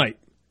last night?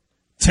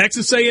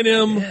 Texas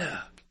A&M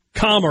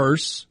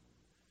Commerce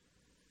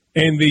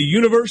and the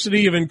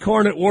University of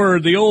Incarnate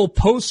Word, the old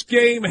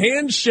post-game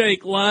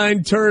handshake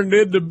line turned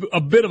into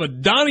a bit of a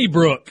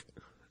Donnybrook.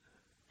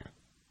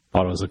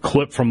 Thought it was a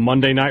clip from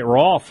Monday Night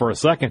Raw for a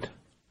second.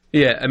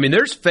 Yeah, I mean,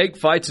 there's fake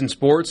fights in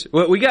sports.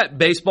 We got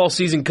baseball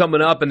season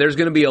coming up, and there's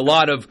going to be a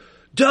lot of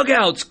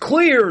dugouts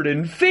cleared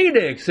in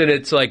Phoenix, and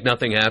it's like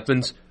nothing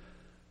happens.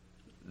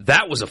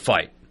 That was a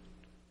fight.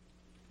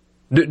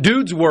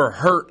 Dudes were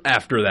hurt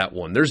after that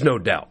one. There's no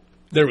doubt.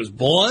 There was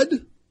blood.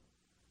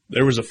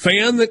 There was a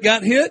fan that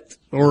got hit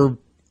or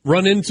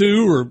run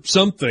into or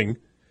something.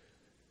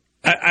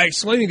 I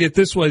explained it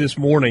this way this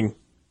morning.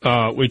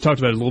 We talked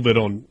about it a little bit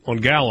on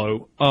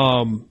Gallo.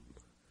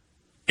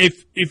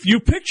 If you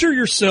picture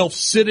yourself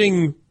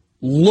sitting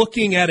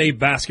looking at a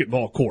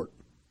basketball court,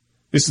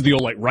 this is the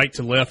old like right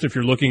to left if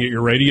you're looking at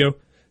your radio.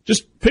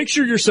 Just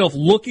picture yourself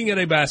looking at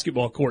a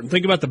basketball court and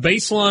think about the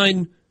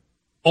baseline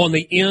on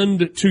the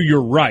end to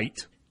your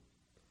right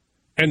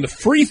and the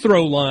free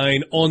throw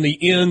line on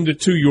the end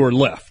to your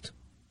left.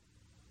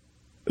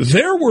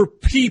 There were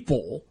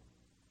people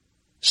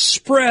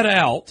spread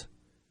out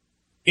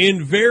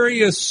in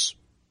various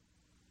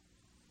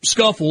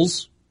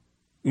scuffles,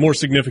 more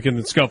significant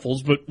than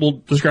scuffles, but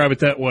we'll describe it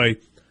that way,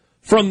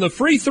 from the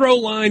free throw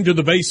line to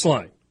the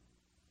baseline.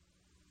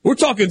 We're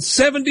talking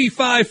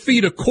 75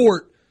 feet of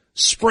court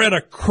spread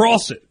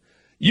across it.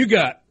 You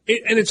got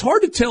it, and it's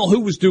hard to tell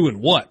who was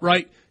doing what,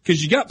 right?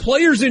 Because you got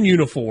players in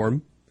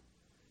uniform,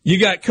 you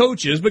got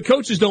coaches, but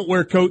coaches don't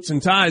wear coats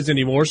and ties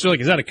anymore. So, like,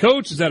 is that a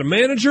coach? Is that a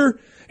manager?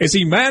 Is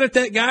he mad at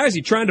that guy? Is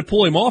he trying to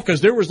pull him off?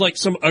 Because there was, like,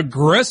 some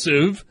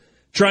aggressive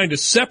trying to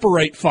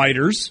separate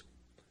fighters.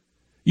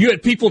 You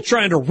had people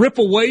trying to rip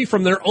away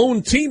from their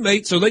own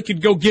teammates so they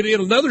could go get in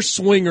another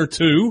swing or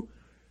two.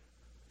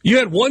 You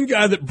had one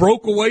guy that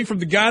broke away from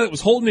the guy that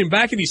was holding him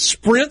back, and he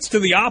sprints to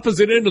the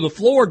opposite end of the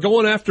floor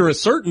going after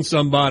asserting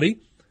somebody.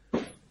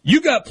 You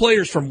got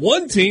players from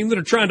one team that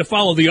are trying to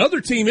follow the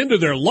other team into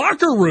their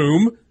locker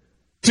room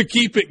to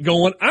keep it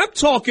going. I'm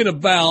talking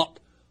about,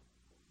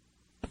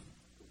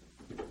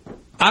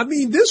 I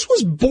mean, this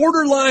was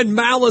borderline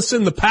Malice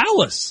in the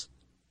Palace.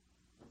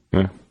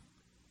 Yeah.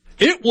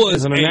 It was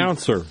As an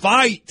announcer.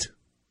 Fight.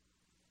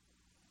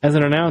 As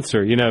an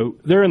announcer, you know,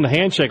 they're in the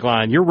handshake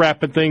line. You're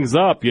wrapping things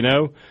up, you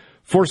know.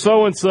 For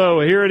so-and-so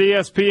here at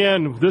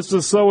ESPN, this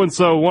is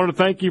so-and-so. Wanted to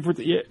thank you for...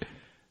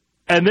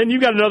 And then you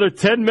got another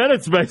 10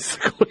 minutes,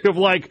 basically, of,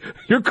 like,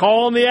 you're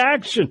calling the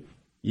action.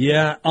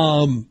 Yeah,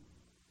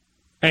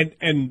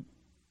 and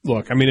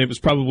look, I mean, it was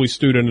probably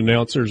student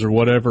announcers or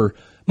whatever,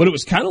 but it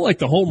was kind of like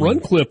the home run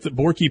clip that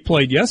Borky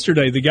played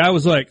yesterday. The guy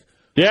was like,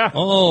 yeah,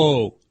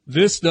 oh,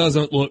 this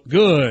doesn't look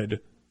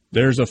good.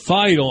 There's a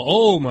fight on.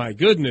 Oh, my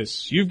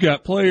goodness. You've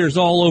got players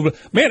all over.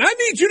 Man, I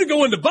need you to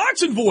go into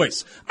boxing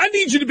voice. I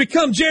need you to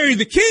become Jerry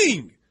the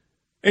King.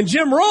 And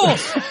Jim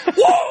Ross,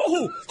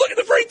 whoa, look at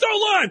the free throw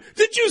line.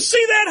 Did you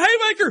see that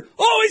haymaker?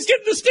 Oh, he's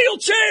getting the steel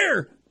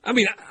chair. I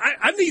mean,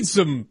 I need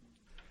some.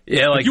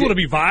 Yeah, like if you want to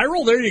be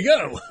viral, there you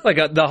go. Like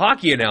the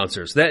hockey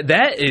announcers.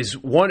 That is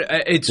one.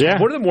 It's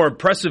one of the more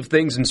impressive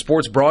things in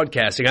sports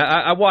broadcasting.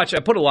 I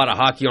put a lot of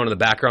hockey on in the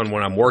background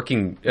when I'm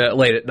working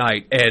late at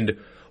night, and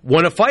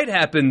when a fight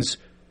happens,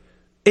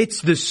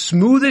 it's the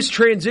smoothest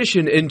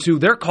transition into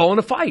they're calling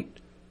a fight.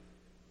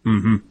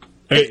 Mm-hmm.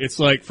 It's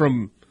like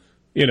from,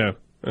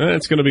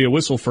 it's going to be a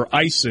whistle for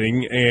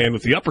icing, and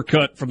with the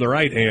uppercut from the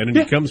right hand, and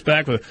he comes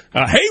back with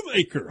a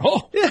haymaker.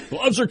 Oh,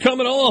 gloves are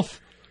coming off.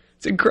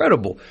 It's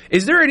incredible.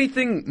 Is there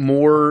anything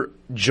more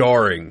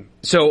jarring?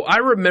 So I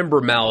remember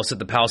Malice at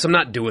the Palace. I'm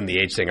not doing the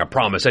age thing, I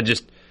promise. I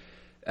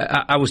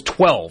was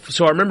 12,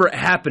 so I remember it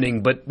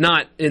happening, but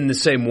not in the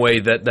same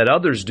way that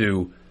others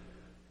do.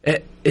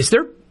 Is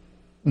there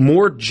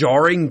more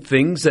jarring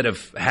things that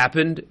have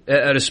happened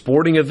at a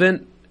sporting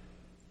event,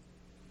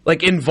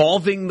 like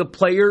involving the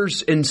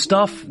players and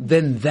stuff,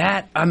 than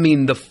that? I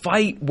mean, the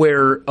fight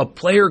where a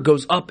player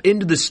goes up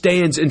into the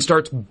stands and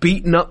starts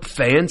beating up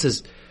fans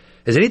is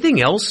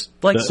anything else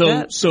like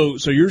that? So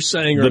you're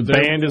saying the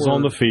band is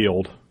on the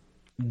field.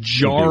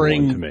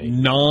 Jarring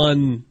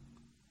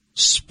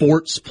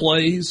non-sports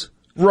plays?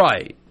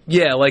 Right.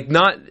 Yeah, like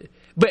not.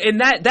 But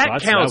and that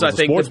counts, I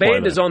think. The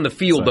band is on the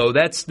field, though.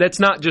 That's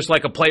not just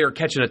like a player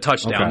catching a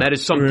touchdown. Okay. That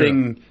is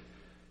something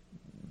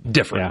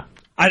different. Yeah.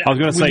 I was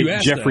going to say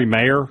Jeffrey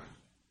Mayer,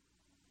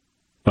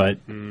 but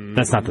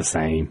that's not the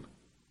same.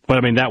 But,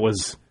 I mean, that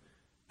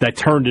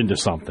turned into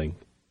something.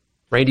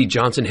 Randy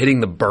Johnson hitting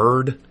the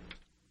bird.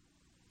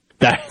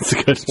 That's a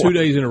good one. 2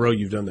 days in a row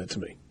you've done that to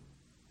me.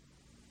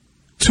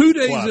 2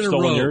 days in a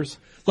row. Yours?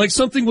 Like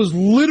something was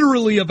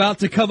literally about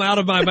to come out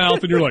of my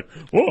mouth, and you're like,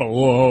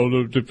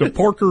 whoa, the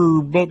Parker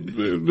Bird.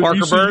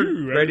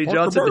 Randy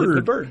Johnson hit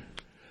the bird.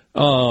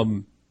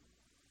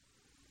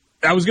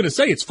 I was going to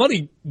say, it's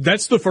funny,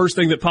 that's the first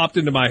thing that popped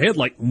into my head,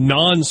 like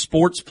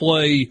non-sports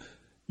play,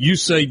 you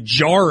say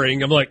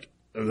jarring. I'm like,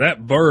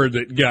 that bird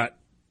that got,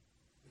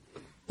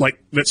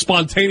 like, that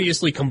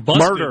spontaneously combusted.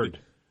 Murdered.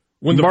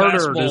 When the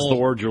murdered is the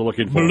word you're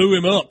looking for. Blew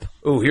him up.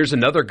 Oh, here's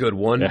another good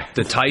one. Yeah.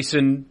 The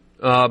Tyson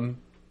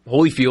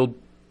Holyfield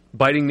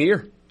biting the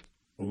ear.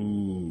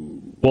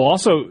 Ooh. Well,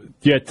 also,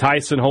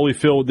 Tyson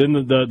Holyfield,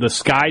 didn't the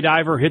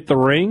skydiver hit the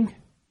ring?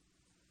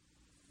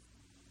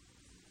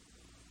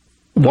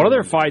 One of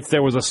their fights,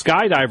 there was a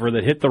skydiver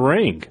that hit the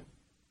ring.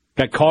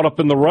 Got caught up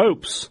in the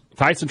ropes.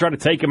 Tyson tried to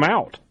take him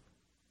out.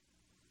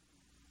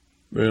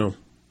 Yeah.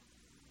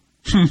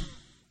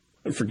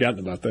 I'd forgotten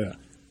about that.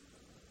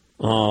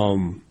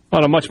 On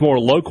a much more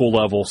local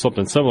level,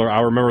 something similar.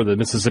 I remember the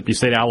Mississippi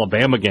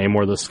State-Alabama game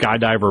where the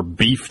skydiver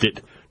beefed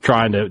it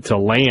trying to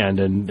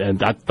land,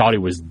 and I thought he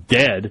was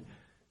dead.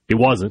 He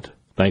wasn't,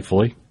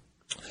 thankfully.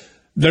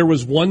 There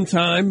was one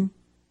time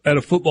at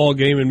a football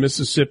game in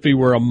Mississippi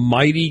where a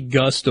mighty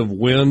gust of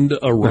wind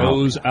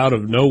arose out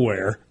of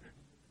nowhere.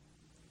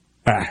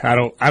 I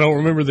don't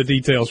remember the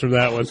details from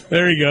that one.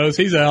 There he goes.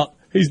 He's out.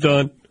 He's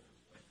done.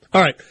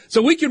 All right,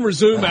 so we can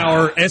resume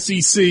our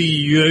SEC.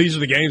 These are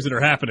the games that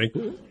are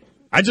happening.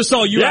 I just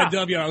saw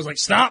UIW. I was like,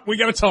 stop. We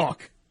got to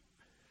talk.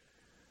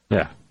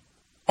 Yeah.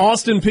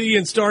 Austin Peay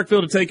and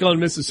Starkville to take on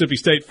Mississippi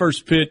State.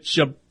 First pitch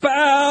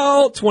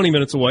about 20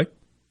 minutes away.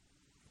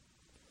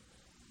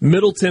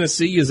 Middle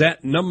Tennessee is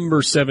at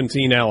number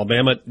 17,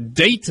 Alabama.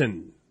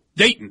 Dayton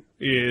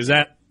is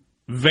at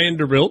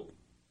Vanderbilt.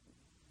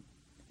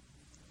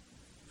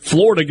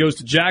 Florida goes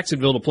to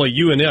Jacksonville to play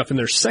UNF in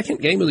their second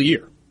game of the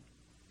year.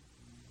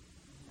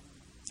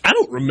 I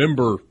don't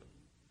remember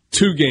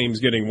two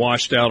games getting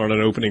washed out on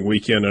an opening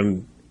weekend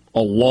in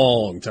a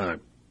long time.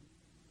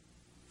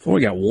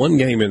 We got one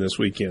game in this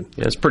weekend.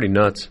 Yeah, it's pretty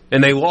nuts.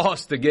 And they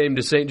lost the game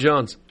to St.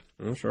 John's.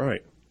 That's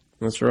right.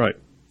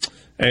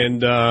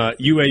 And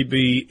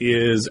UAB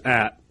is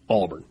at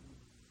Auburn.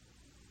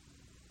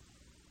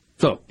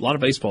 So, a lot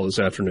of baseball this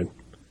afternoon.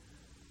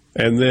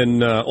 And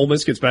then Ole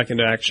Miss gets back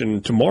into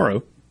action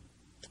tomorrow.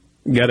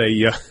 Got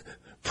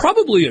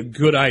probably a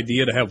good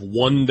idea to have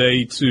one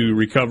day to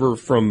recover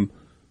from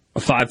a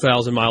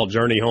 5,000-mile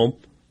journey home.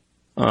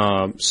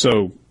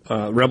 So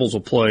Rebels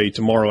will play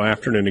tomorrow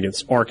afternoon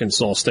against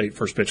Arkansas State,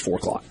 first pitch 4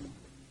 o'clock.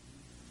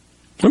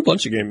 A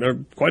bunch of games. There are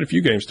quite a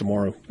few games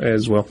tomorrow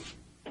as well.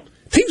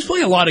 Teams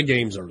play a lot of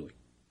games early.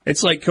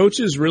 It's like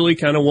coaches really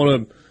kind of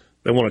want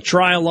to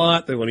try a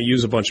lot. They want to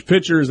use a bunch of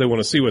pitchers. They want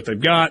to see what they've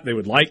got. They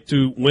would like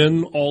to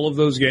win all of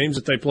those games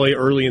that they play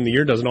early in the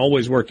year. Doesn't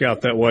always work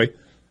out that way.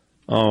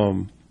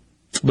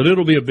 But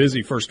it'll be a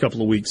busy first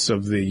couple of weeks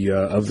of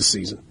the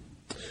season.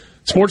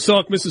 Sports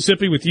Talk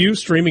Mississippi with you,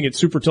 streaming at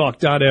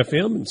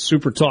supertalk.fm and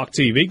SuperTalk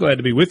TV. Glad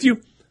to be with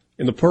you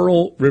in the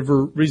Pearl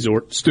River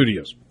Resort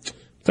Studios.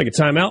 Take a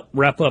time out,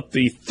 wrap up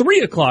the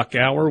 3 o'clock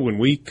hour when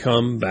we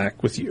come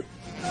back with you.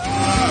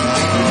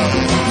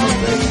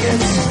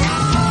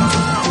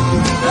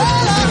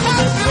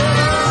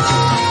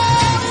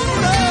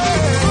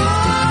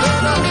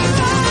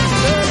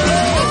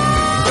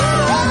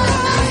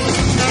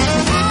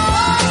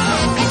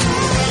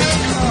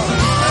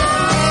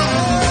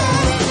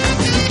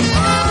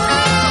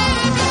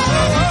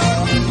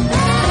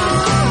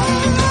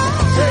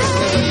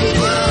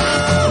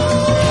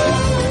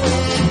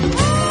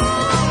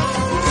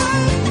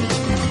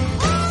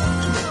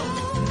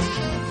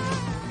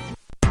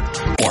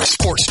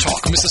 Sports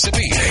Talk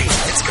Mississippi. Hey,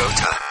 it's go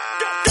time.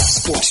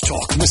 Sports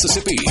Talk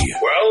Mississippi.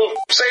 Well,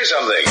 say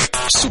something.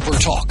 Super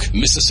Talk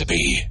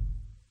Mississippi.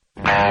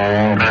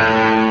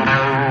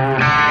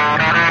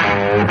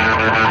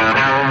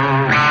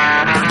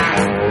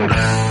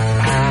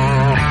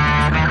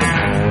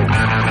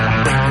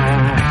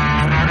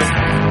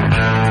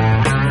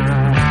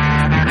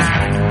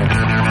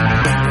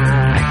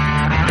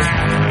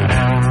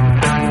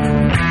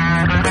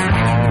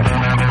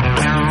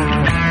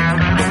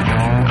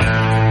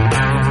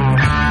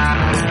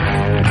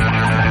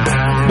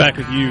 Back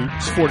with you,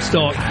 Sports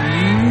Talk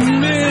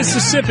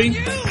Mississippi.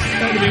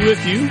 Glad to be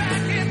with you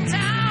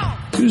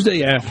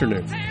Tuesday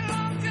afternoon.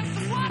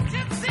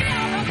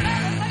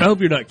 I hope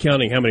you're not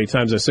counting how many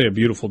times I say a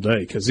beautiful day,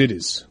 because it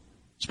is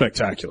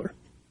spectacular.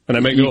 And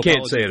I make no apology. You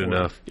can't say it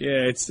enough.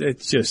 Yeah, it's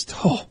just,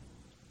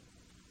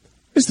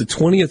 it's the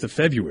 20th of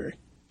February.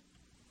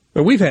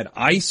 Now, we've had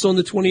ice on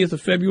the 20th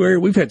of February.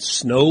 We've had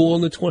snow on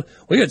the 20th.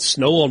 We had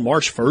snow on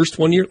March 1st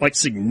one year, like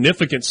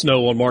significant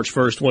snow on March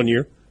 1st one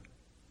year.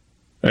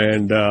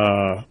 And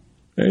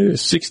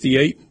it's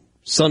 68,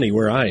 sunny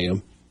where I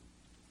am.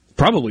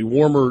 Probably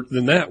warmer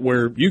than that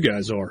where you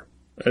guys are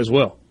as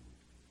well.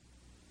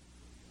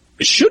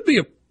 It should be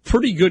a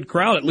pretty good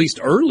crowd, at least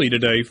early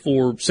today,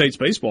 for State's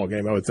baseball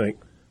game, I would think.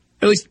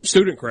 At least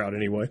student crowd,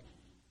 anyway.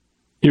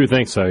 You would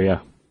think so,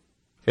 yeah.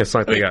 It's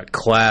like they got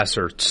class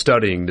or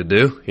studying to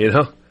do, you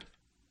know?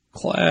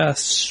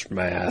 Class,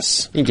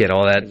 mass. You get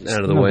all that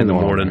out of the way in the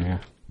morning.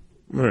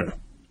 Yeah.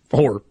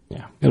 Or,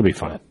 yeah, it'll be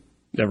fine.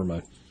 Never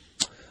mind.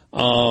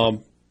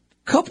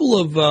 Couple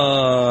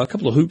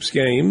of hoops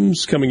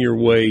games coming your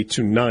way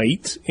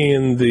tonight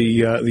in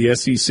the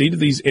SEC. Do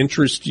these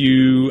interest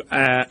you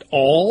at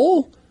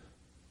all?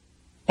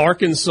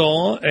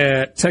 Arkansas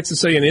at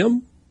Texas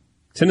A&M,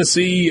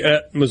 Tennessee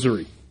at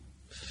Missouri.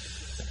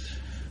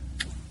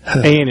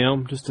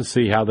 A&M, just to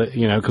see how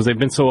because they've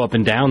been so up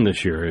and down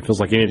this year. It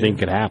feels like anything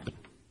could happen.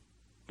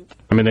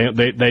 I mean,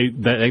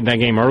 that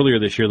game earlier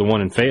this year, the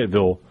one in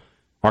Fayetteville,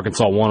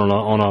 Arkansas won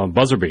on a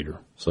buzzer beater.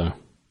 So.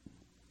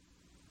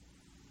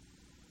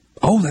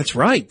 Oh, that's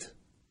right.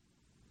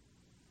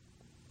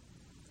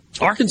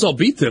 Arkansas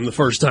beat them the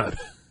first time.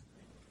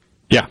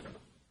 Yeah.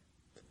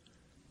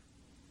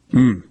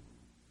 That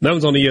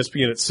one's on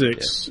ESPN at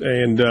 6,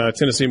 and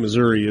Tennessee,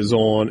 Missouri is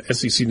on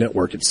SEC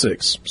Network at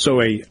 6.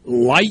 So a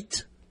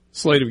light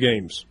slate of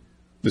games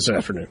this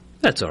afternoon.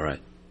 That's all right.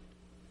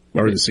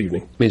 Or this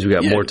evening. Means we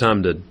got more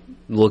time to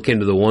look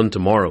into the one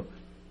tomorrow.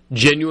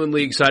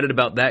 Genuinely excited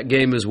about that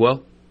game as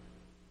well?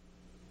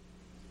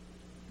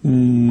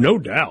 No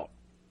doubt.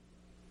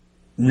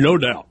 No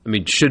doubt. I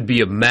mean, should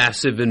be a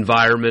massive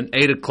environment.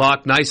 8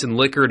 o'clock, nice and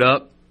liquored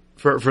up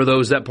for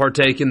those that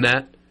partake in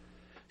that.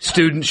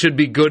 Students should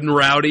be good and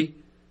rowdy.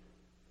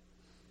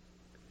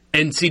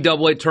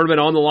 NCAA tournament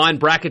on the line.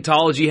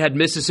 Bracketology had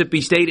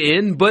Mississippi State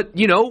in, but,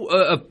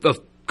 a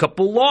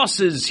couple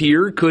losses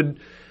here could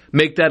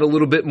make that a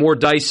little bit more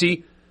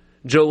dicey.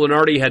 Joe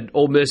Lunardi had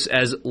Ole Miss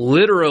as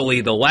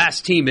literally the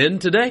last team in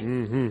today.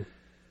 Mm-hmm.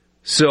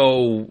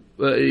 So,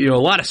 a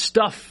lot of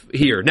stuff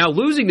here. Now,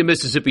 losing to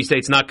Mississippi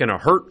State's not going to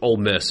hurt Ole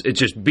Miss. It's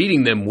just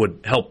beating them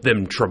would help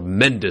them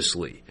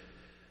tremendously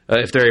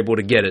if they're able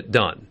to get it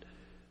done.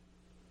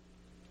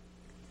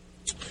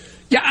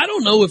 Yeah, I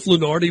don't know if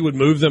Lunardi would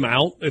move them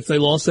out if they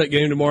lost that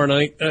game tomorrow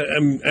night.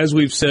 As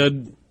we've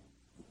said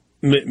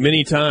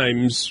many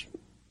times,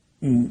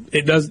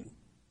 it does.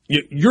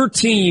 Your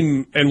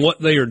team and what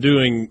they are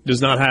doing does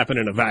not happen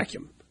in a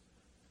vacuum.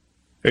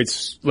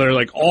 They're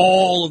like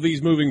all of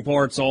these moving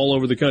parts all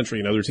over the country,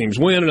 and other teams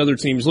win and other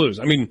teams lose.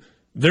 I mean,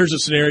 there's a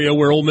scenario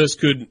where Ole Miss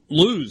could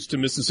lose to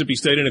Mississippi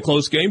State in a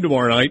close game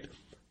tomorrow night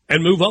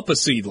and move up a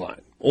seed line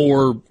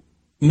or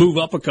move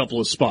up a couple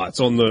of spots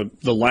on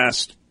the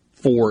last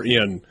 4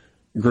 in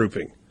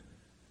grouping.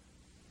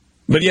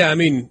 But yeah, I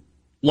mean,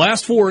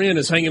 last 4 in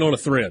is hanging on a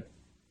thread.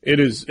 It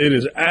is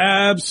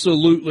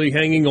absolutely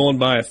hanging on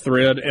by a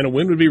thread, and a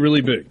win would be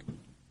really big.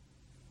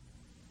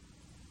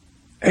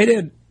 Hey,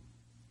 Dad.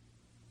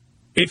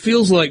 It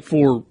feels like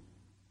for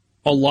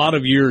a lot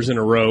of years in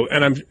a row,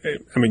 and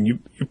you're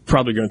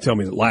probably going to tell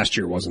me that last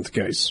year wasn't the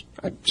case.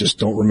 I just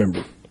don't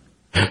remember.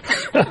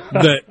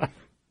 That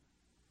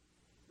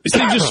this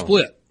thing just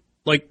split.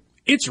 Like,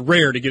 it's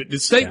rare to get it.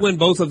 Did State win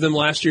both of them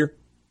last year?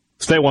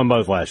 State won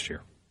both last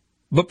year.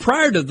 But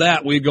prior to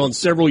that, we had gone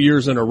several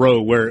years in a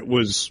row where it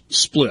was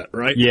split,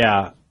 right?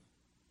 Yeah.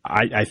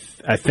 I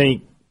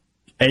think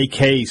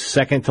AK's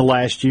second to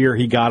last year,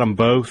 he got them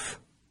both.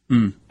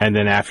 And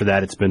then after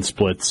that, it's been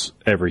splits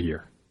every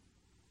year.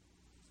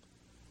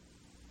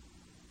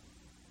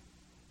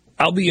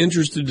 I'll be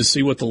interested to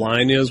see what the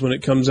line is when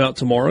it comes out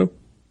tomorrow.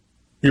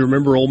 You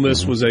remember Ole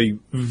Miss was a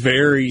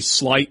very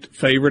slight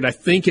favorite. I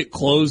think it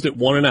closed at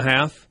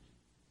 1.5.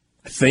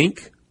 I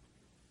think.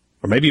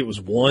 Or maybe it was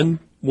 1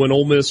 when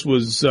Ole Miss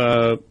was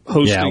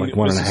hosting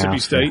Mississippi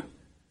State.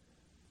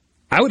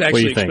 I would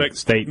actually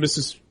expect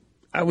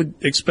I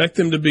would expect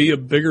them to be a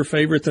bigger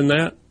favorite than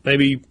that.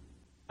 Maybe.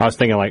 I was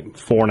thinking like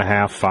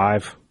 4.5,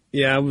 5.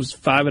 Yeah, it was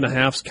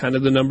 5.5 is kind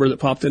of the number that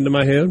popped into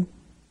my head.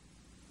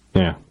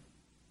 Yeah.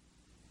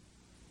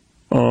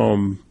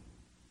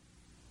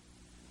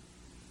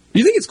 Do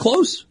you think it's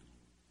close?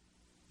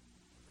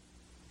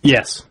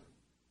 Yes.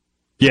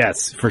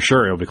 Yes, for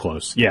sure it'll be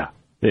close. Yeah.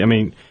 I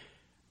mean,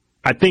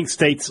 I think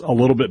State's a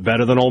little bit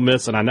better than Ole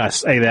Miss, and I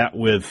say that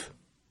with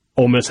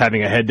Ole Miss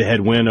having a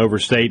head-to-head win over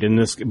State in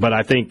this. But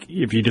I think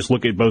if you just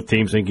look at both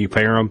teams and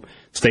compare them,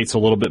 State's a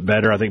little bit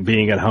better. I think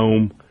being at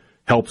home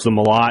helps them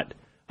a lot.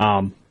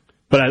 But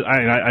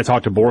I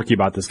talked to Borky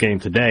about this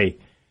game today.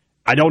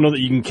 I don't know that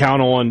you can count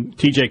on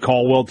T.J.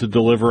 Caldwell to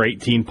deliver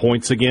 18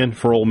 points again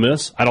for Ole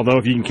Miss. I don't know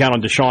if you can count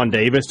on Deshaun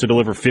Davis to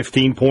deliver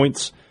 15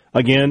 points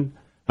again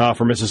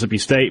for Mississippi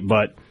State.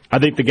 But I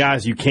think the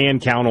guys you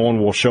can count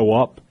on will show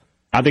up.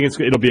 I think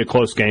it'll be a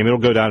close game. It'll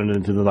go down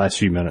into the last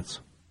few minutes.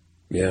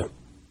 Yeah.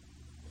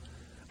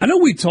 I know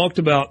we talked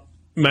about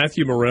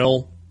Matthew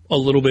Morrell a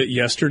little bit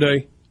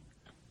yesterday.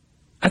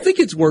 I think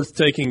it's worth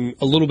taking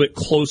a little bit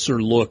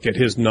closer look at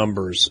his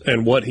numbers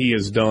and what he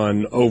has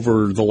done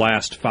over the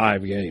last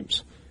 5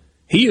 games.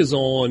 He is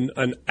on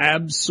an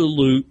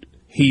absolute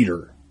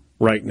heater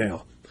right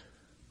now.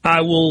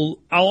 I'll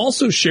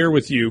also share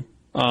with you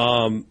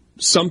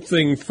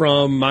something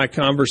from my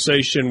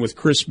conversation with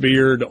Chris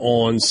Beard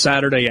on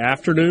Saturday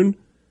afternoon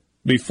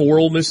before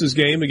Ole Miss's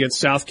game against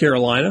South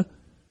Carolina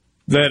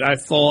that I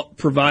thought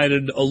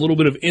provided a little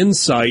bit of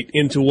insight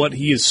into what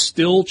he is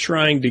still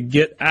trying to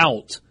get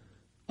out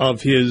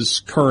of his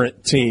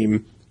current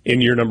team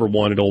in year number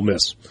 1 at Ole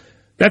Miss.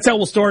 That's how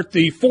we'll start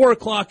the 4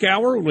 o'clock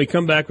hour when we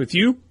come back with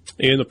you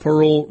in the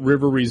Pearl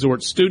River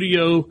Resort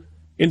studio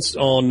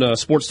on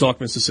Sports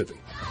Talk Mississippi.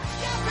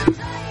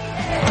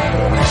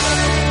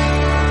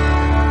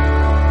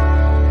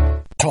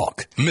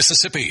 Talk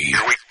Mississippi. Here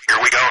we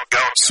go.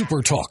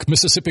 Super Talk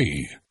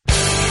Mississippi.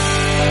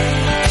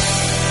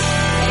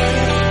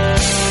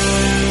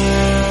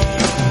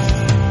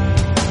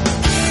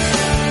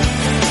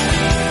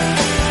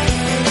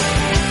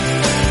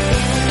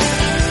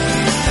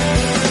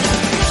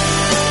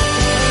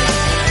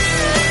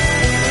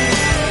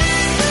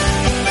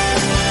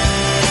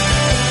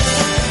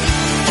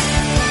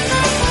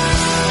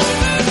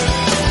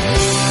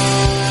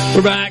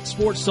 We're back.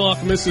 Sports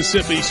Talk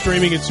Mississippi,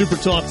 streaming at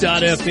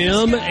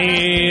SuperTalk.fm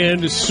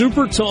and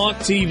SuperTalk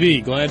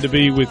TV. Glad to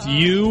be with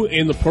you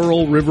in the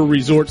Pearl River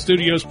Resort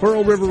studios.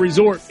 Pearl River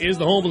Resort is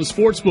the home of the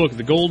sportsbook,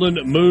 the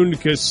Golden Moon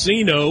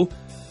Casino.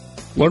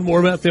 Learn more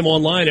about them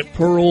online at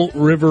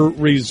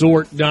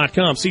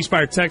pearlriverresort.com. C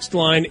Spire text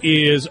line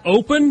is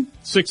open,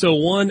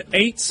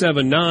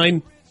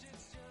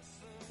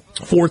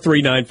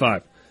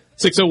 601-879-4395.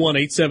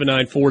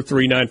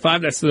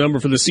 601-879-4395. That's the number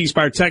for the C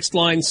Spire text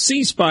line.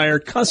 C Spire,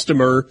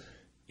 customer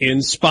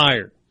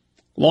inspired.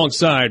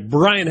 Alongside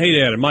Brian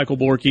Haydad and Michael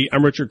Borky,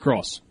 I'm Richard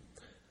Cross.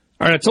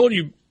 All right, I told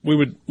you we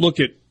would look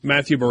at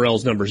Matthew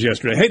Morrell's numbers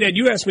yesterday. Hey, Dad,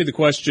 you asked me the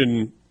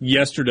question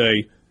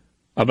yesterday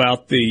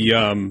about the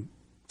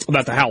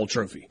Howell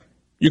Trophy.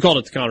 You called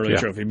it the Conrad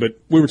Trophy, but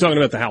we were talking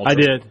about the Howell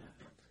Trophy. I did.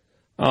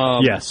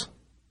 Yes.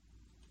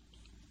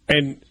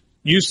 And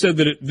you said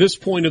that at this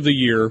point of the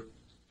year,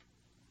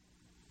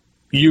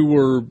 you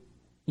were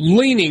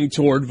leaning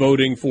toward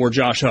voting for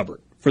Josh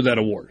Hubbard for that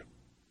award.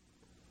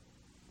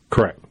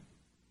 Correct.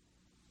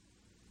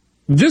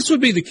 This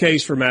would be the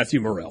case for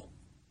Matthew Morrell.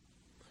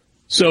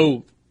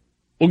 So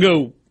we'll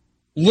go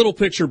little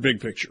picture,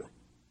 big picture,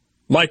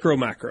 micro,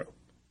 macro.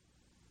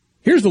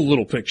 Here's the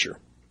little picture.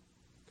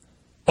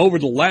 Over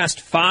the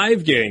last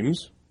 5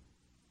 games,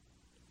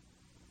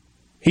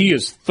 he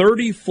is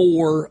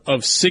 34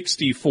 of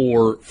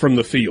 64 from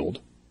the field.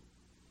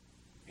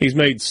 He's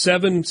made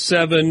 7,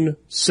 7,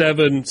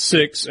 7,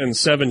 6, and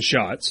 7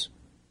 shots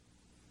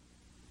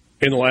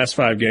in the last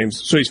 5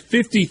 games. So he's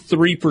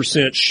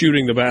 53%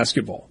 shooting the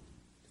basketball.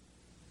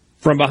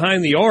 From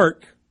behind the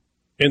arc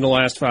in the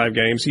last 5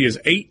 games, he is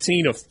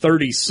 18 of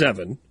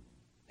 37.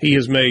 He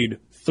has made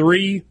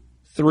 3,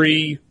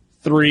 3,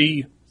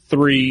 3,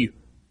 3,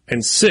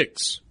 and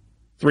 6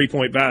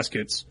 3-point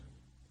baskets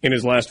in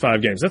his last 5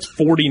 games. That's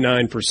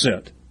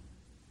 49%.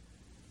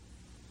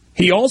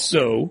 He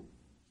also,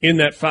 in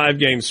that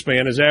 5-game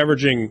span, is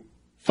averaging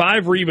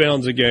 5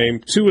 rebounds a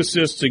game, 2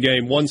 assists a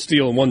game, 1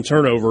 steal, and 1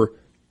 turnover,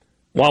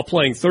 while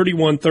playing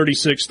 31,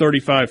 36,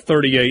 35,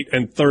 38,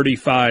 and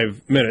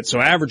 35 minutes.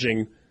 So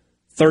averaging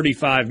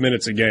 35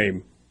 minutes a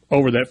game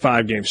over that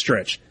 5-game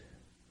stretch.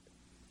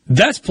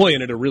 That's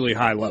playing at a really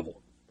high level.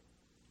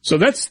 So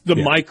that's the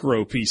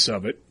micro piece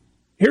of it.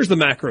 Here's the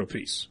macro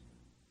piece.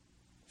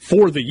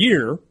 For the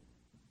year,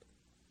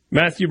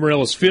 Matthew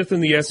Morrell is 5th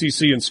in the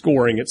SEC in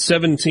scoring at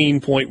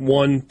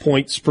 17.1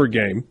 points per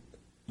game.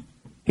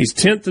 He's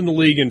 10th in the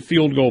league in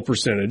field goal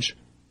percentage,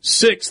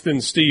 6th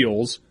in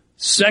steals,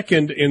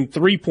 2nd in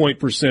 3-point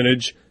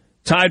percentage,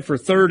 tied for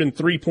 3rd in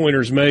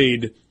 3-pointers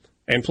made,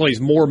 and plays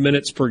more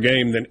minutes per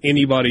game than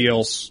anybody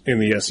else in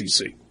the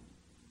SEC.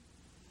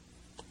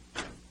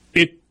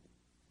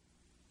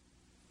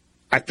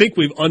 I think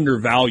we've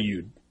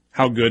undervalued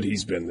how good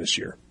he's been this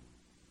year.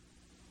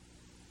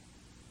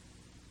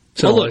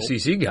 It's an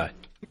SEC guy.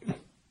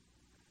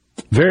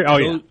 Very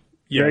good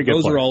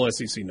those player. are all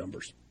SEC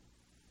numbers.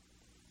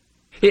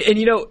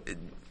 And,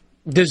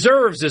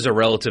 deserves is a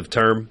relative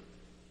term.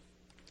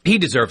 He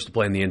deserves to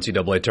play in the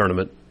NCAA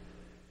tournament.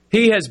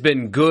 He has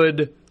been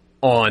good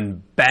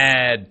on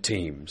bad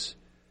teams.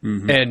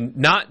 Mm-hmm. And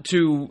not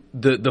to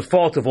the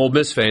fault of Ole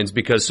Miss fans,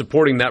 because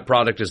supporting that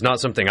product is not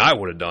something I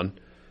would have done.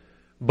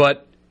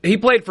 But he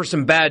played for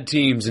some bad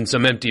teams in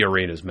some empty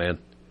arenas, man.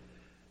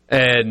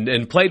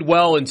 And played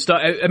well and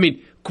stuff. I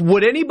mean,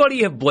 would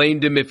anybody have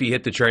blamed him if he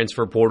hit the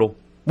transfer portal?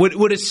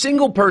 Would a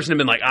single person have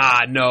been like,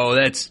 no,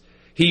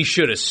 he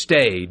should have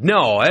stayed?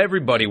 No,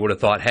 everybody would have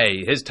thought,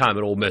 hey, his time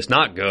at Ole Miss,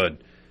 not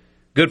good.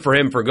 Good for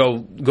him for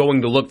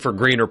going to look for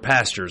greener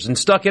pastures, and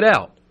stuck it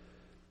out.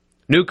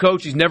 New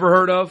coach he's never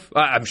heard of.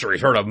 I'm sure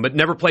he's heard of him, but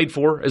never played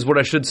for, is what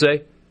I should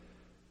say.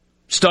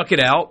 Stuck it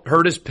out,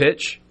 heard his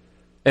pitch,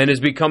 and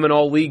has become an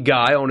all-league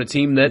guy on a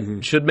team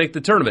that should make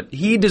the tournament.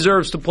 He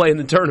deserves to play in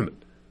the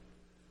tournament.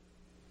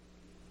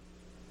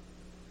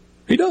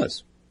 He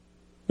does.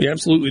 He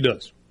absolutely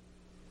does.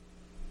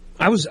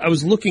 I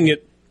was looking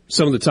at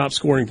some of the top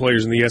scoring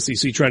players in the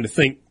SEC, trying to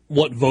think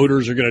what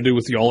voters are going to do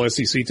with the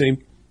All-SEC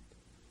team.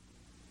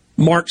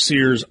 Mark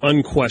Sears,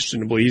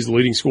 unquestionably, he's the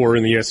leading scorer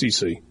in the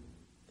SEC.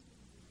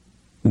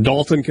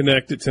 Dalton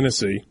Knecht at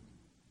Tennessee.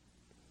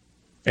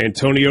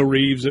 Antonio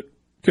Reeves at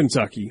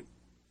Kentucky.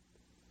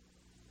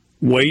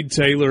 Wade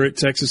Taylor at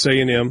Texas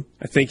A&M.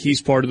 I think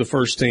he's part of the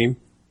first team.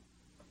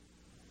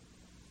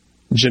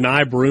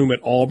 Janai Broome at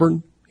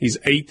Auburn. He's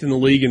 8th in the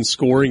league in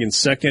scoring and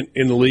 2nd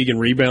in the league in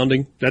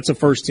rebounding. That's a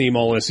first-team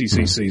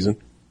All-SEC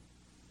season.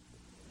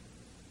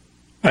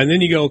 And then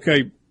you go,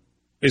 okay,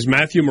 is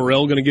Matthew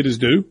Morrell going to get his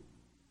due?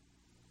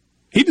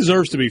 He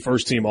deserves to be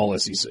first-team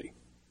All-SEC.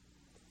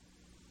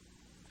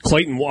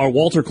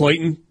 Walter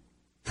Clayton,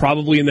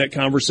 probably in that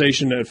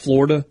conversation at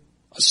Florida,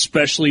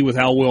 especially with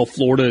how well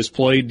Florida has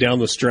played down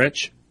the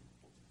stretch.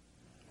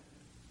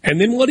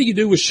 And then what do you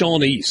do with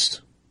Sean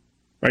East?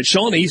 Right,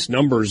 Sean East's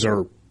numbers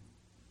are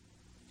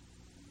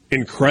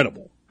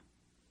incredible.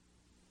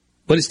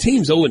 But his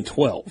team's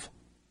 0-12.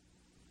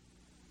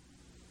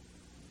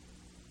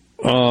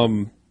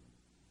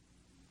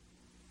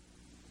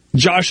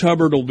 Josh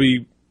Hubbard will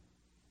be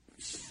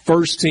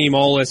first-team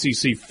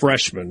All-SEC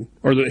freshman,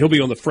 or he'll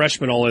be on the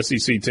freshman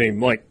All-SEC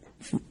team,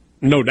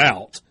 no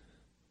doubt.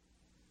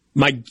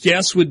 My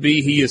guess would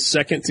be he is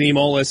second-team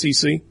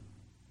All-SEC.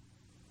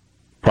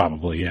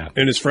 Probably, yeah.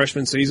 In his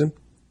freshman season.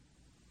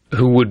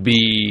 Who would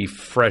be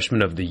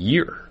freshman of the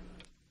year?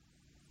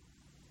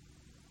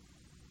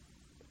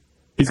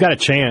 He's got a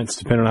chance,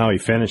 depending on how he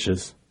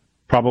finishes.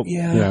 Probably,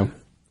 yeah.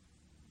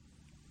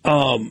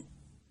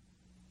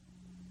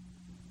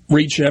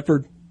 Reed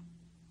Sheppard,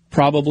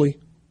 probably.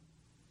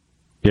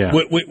 Yeah.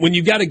 When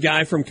you've got a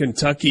guy from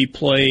Kentucky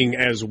playing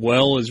as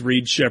well as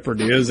Reed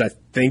Sheppard is, I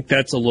think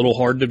that's a little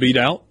hard to beat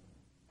out.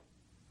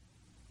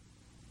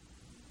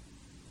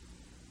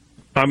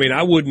 I mean,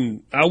 I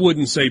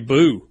wouldn't say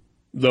boo,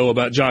 though,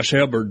 about Josh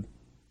Hubbard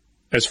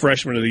as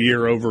freshman of the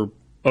year over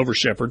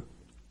Sheppard. I'm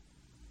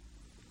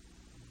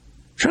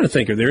trying to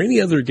think, are there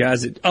any other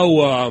guys that...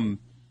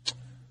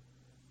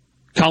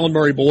 Colin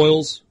Murray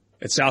Boyles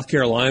at South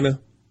Carolina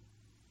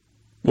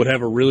would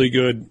have a really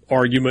good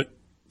argument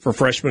for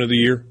freshman of the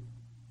year.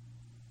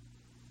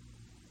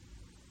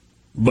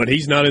 But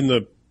he's not in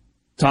the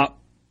top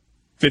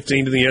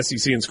 15 to the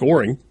SEC in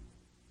scoring.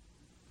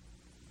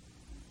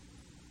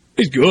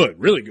 He's good,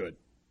 really good.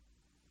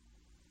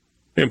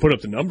 And put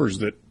up the numbers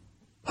that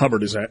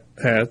Hubbard has had.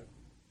 Are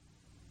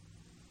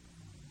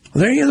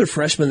there any other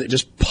freshmen that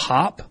just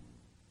pop?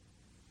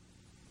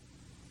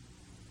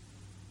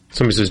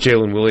 Somebody says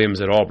Jalen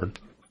Williams at Auburn.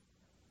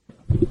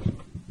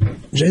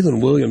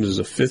 Jalen Williams is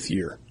a fifth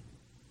year.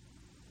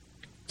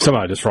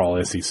 Somebody just for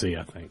all SEC,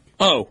 I think.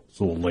 Oh.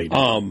 It's a little late.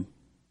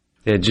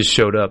 It just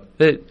showed up.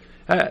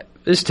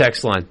 This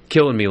text line,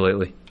 killing me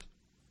lately.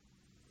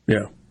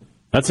 Yeah.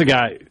 That's a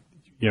guy,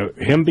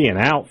 him being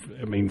out,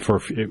 I mean,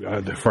 for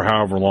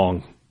however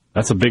long,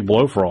 that's a big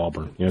blow for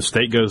Auburn.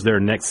 State goes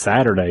there next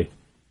Saturday.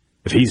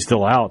 If he's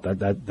still out,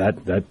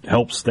 that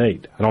helps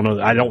State. I don't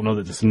know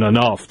that it's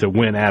enough to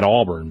win at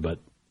Auburn, but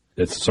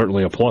it's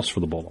certainly a plus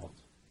for the Bulldogs.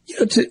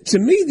 To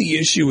me, the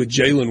issue with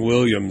Jalen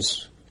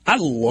Williams, I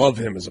love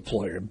him as a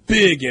player,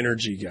 big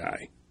energy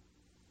guy.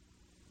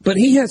 But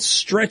he has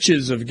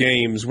stretches of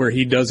games where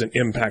he doesn't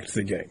impact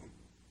the game.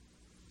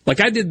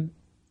 Like I did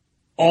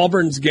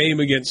Auburn's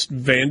game against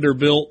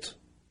Vanderbilt.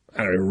 I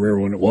don't even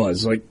remember when it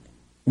was, like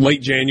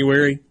late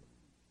January.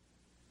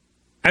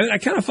 I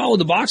kind of followed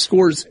the box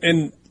scores,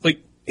 and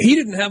he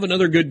didn't have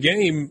another good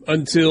game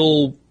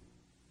until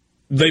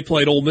they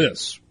played Ole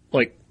Miss,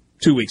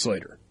 2 weeks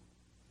later.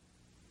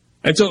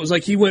 And so it was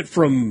like he went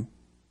from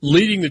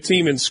leading the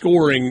team in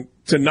scoring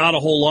to not a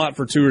whole lot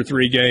for 2 or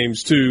 3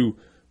 games to,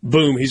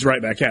 boom, he's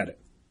right back at it.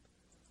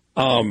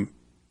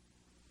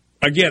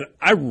 Again,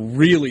 I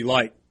really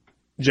like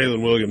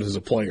Jalen Williams as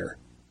a player.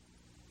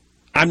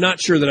 I'm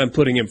not sure that I'm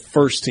putting him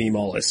first team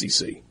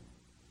All-SEC.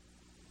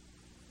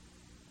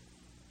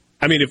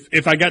 I mean,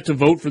 if I got to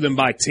vote for them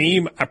by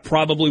team, I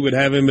probably would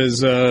have him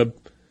as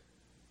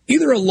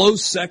either a low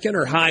second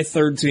or high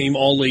third team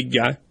all-league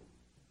guy.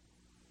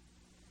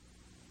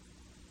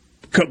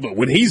 But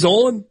when he's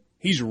on,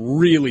 he's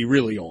really,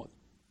 really on.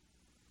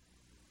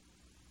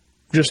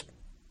 Just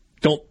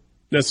don't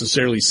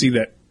necessarily see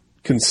that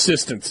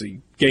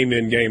consistency, game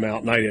in, game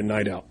out, night in,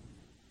 night out.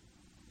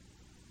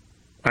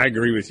 I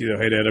agree with you, though,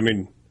 hey, Dad. I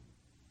mean,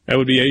 that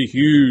would be a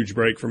huge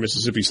break for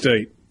Mississippi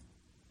State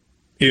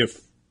if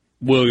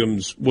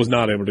Williams was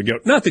not able to go.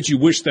 Not that you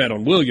wish that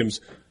on Williams,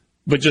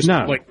 but just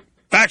like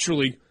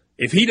factually,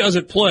 if he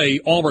doesn't play,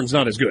 Auburn's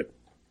not as good.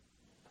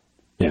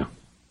 Yeah.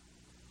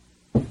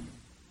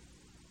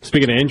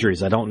 Speaking of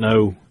injuries, I don't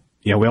know.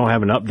 We don't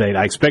have an update.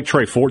 I expect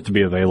Trey Fort to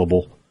be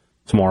available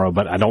tomorrow,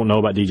 but I don't know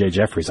about DJ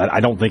Jeffries.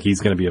 I don't think he's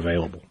going to be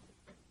available.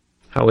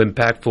 How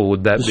impactful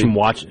would that be? From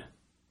watching.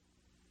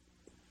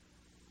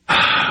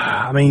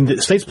 I mean,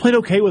 the State's played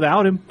okay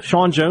without him.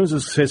 Sean Jones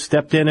has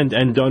stepped in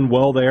and done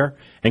well there.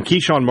 And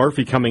Keyshawn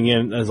Murphy coming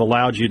in has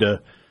allowed you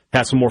to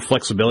have some more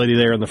flexibility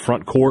there in the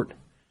front court.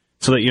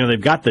 So that,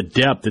 they've got the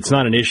depth. It's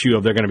not an issue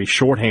of they're going to be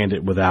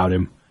shorthanded without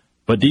him.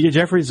 But DJ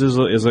Jeffries is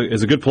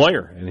a good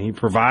player, and he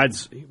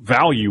provides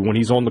value when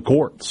he's on the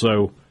court.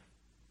 So,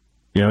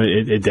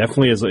 it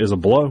definitely is a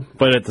blow.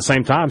 But at the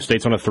same time,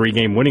 State's on a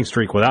 3-game winning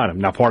streak without him.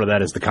 Now, part of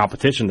that is the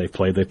competition they've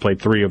played. They've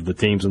played 3 of the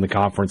teams in the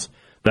conference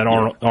that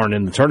aren't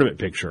in the tournament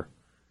picture.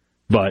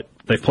 But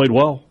they've played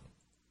well.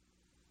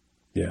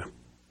 Yeah.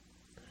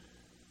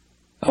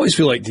 I always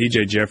feel like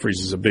DJ Jeffries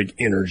is a big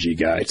energy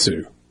guy,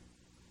 too.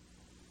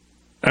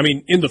 I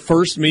mean, in the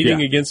first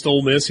meeting against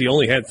Ole Miss, he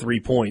only had 3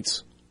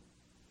 points.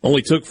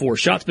 Only took 4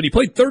 shots, but he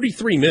played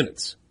 33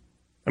 minutes.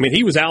 I mean,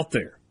 he was out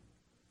there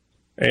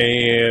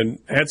and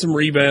had some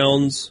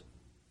rebounds.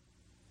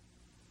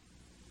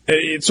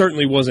 It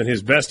certainly wasn't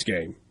his best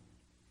game.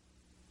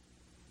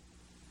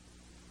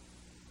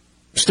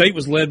 State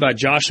was led by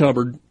Josh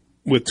Hubbard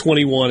with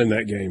 21 in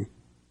that game.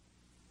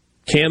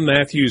 Cam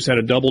Matthews had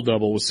a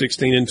double-double with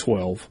 16 and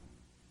 12.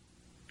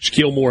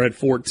 Shaquille Moore had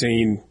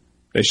 14.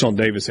 Deshaun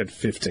Davis had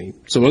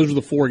 15. So those are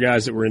the 4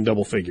 guys that were in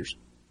double figures.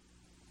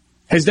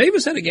 Has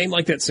Davis had a game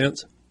like that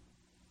since?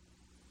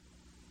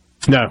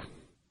 No,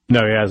 he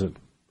hasn't.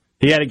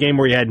 He had a game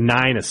where he had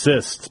 9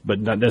 assists, but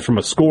not, from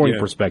a scoring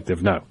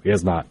perspective, no, he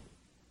has not.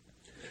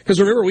 Because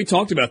remember, we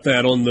talked about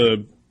that on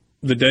the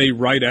day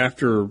right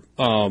after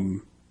the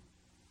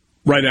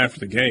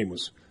game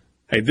was,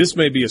 hey, this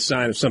may be a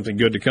sign of something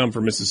good to come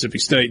for Mississippi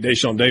State.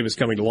 Deshaun Davis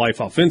coming to life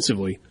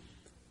offensively.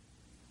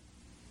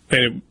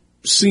 And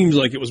it seems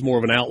like it was more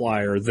of an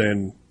outlier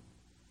than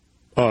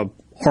a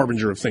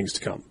harbinger of things to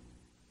come.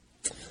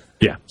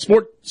 Yeah.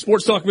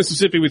 Sports Talk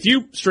Mississippi with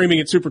you, streaming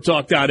at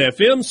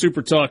supertalk.fm,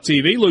 Supertalk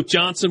TV. Luke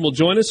Johnson will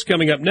join us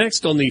coming up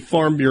next on the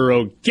Farm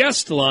Bureau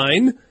guest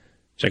line.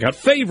 Check out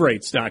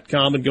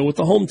favorites.com and go with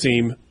the home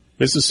team,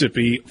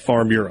 Mississippi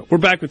Farm Bureau. We're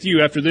back with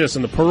you after this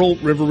in the Pearl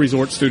River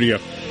Resort Studio.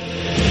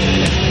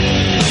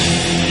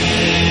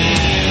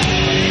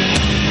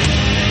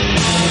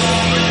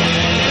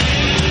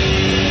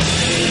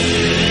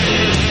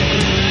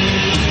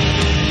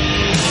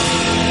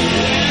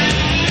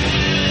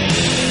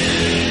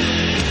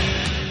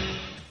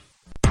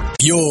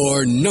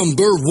 Your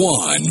number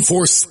 1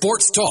 for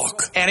Sports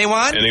Talk.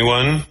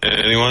 Anyone?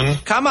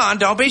 Come on,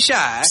 don't be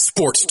shy.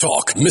 Sports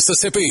Talk,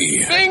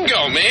 Mississippi.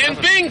 Bingo, man,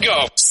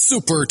 bingo.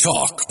 Super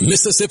Talk,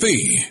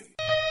 Mississippi.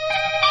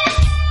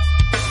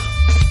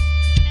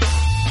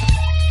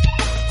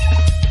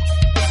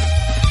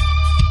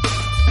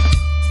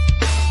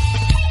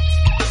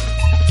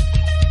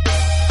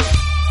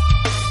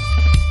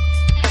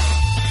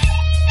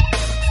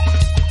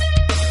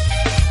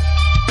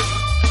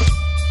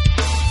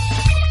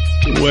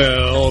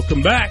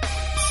 Welcome back.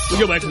 We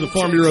go back to the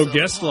Farm Bureau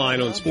guest line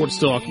on Sports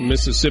Talk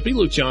Mississippi.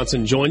 Luke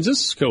Johnson joins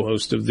us,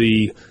 co-host of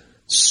the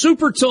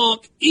Super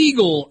Talk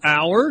Eagle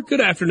Hour.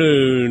 Good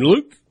afternoon,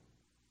 Luke.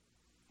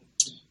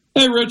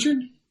 Hey, Richard.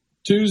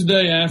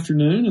 Tuesday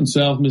afternoon in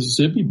South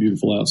Mississippi.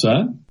 Beautiful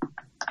outside.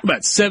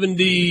 About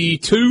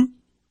 72,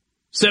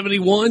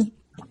 71.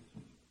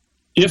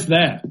 If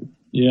that.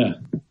 Yeah.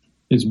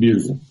 It's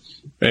beautiful.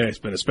 Yeah, it's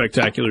been a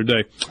spectacular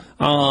day.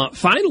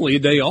 Finally, a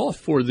day off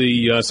for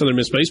the Southern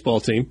Miss baseball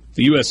team.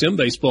 The USM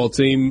baseball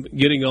team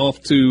getting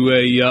off to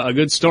a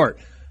good start.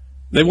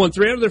 They won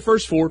 3 out of their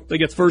first 4. They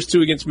got the first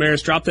 2 against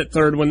Marist, dropped that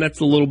third one. That's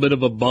a little bit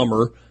of a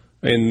bummer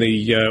in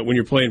the when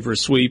you're playing for a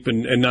sweep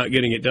and not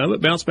getting it done. But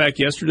bounced back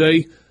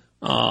yesterday.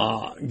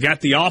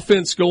 Got the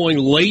offense going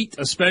late,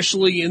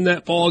 especially in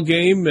that ball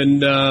game, and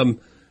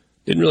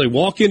didn't really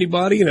walk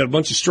anybody and had a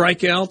bunch of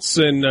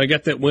strikeouts, and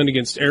got that win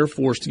against Air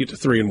Force to get to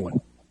 3-1.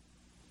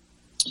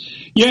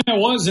 Yeah, it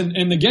was.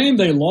 And the game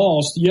they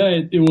lost,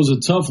 it was a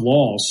tough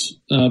loss.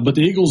 But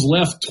the Eagles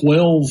left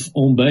 12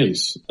 on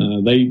base.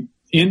 They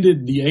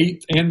ended the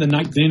 8th and the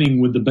 9th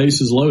inning with the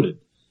bases loaded.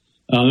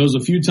 There was a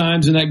few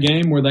times in that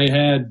game where they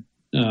had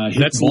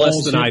that's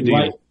less than ideal.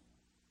 Right.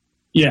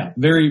 Yeah,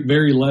 very,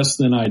 very less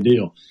than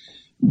ideal.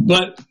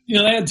 But, they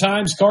had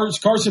times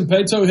Carson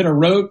Pato hit a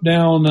rope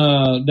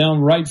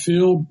down right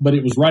field, but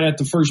it was right at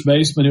the first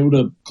baseman. It would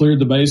have cleared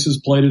the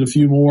bases, played it a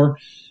few more.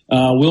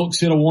 Wilkes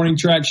hit a warning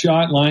track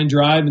shot, line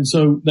drive, and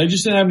so they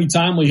just didn't have any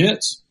timely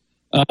hits.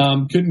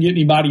 Couldn't get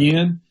anybody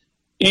in.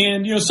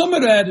 And, some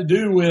of it had to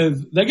do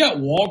with they got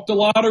walked a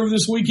lot over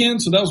this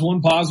weekend, so that was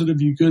one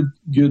positive you could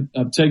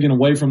have taken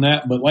away from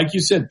that. But like you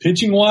said,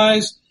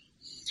 pitching-wise,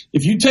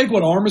 if you take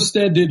what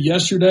Armistead did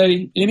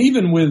yesterday, and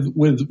even with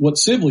what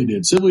Sibley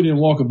didn't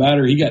walk a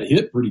batter. He got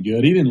hit pretty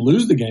good. He didn't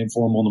lose the game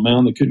for him on the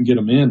mound. They couldn't get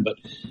him in. But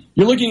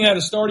you're looking at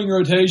a starting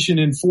rotation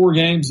in 4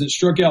 games that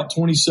struck out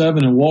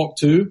 27 and walked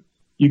 2.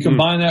 You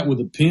combine that with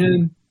a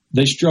pin,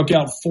 they struck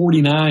out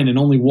 49 and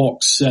only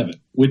walked 7,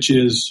 which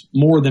is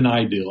more than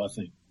ideal, I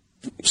think.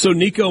 So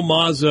Nico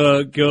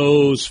Mazza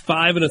goes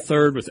 5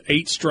 1/3 with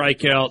 8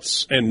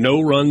 strikeouts and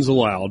no runs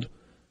allowed.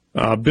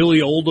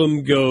 Billy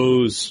Oldham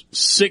goes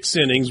 6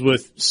 innings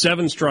with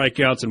 7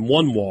 strikeouts and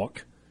 1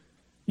 walk.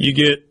 You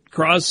get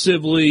Cross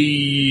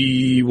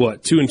Sibley, 2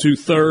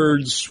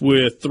 2/3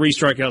 with 3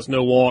 strikeouts,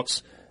 no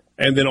walks.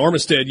 And then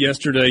Armistead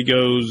yesterday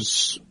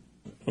goes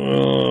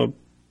 5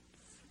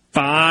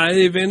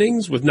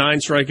 innings with 9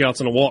 strikeouts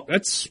and a walk.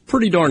 That's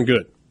pretty darn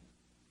good.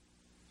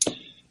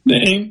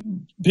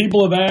 And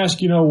people have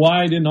asked,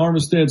 why didn't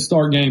Armistead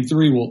start game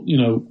 3? Well,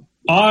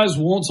 Oz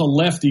wants a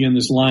lefty in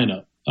this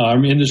lineup.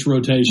 In this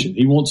rotation.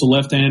 He wants a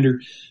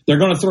left-hander. They're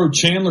going to throw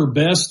Chandler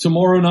Best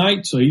tomorrow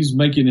night, so he's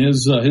making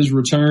his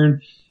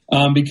return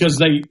because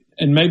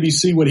and maybe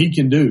see what he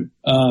can do.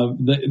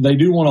 They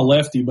do want a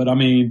lefty, but,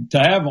 to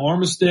have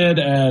Armistead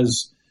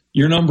as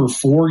your number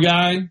 4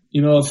 guy,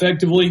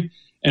 effectively.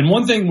 And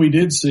one thing we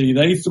did see,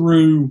 they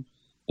threw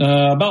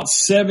about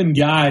 7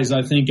 guys,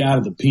 I think, out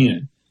of the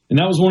pen. And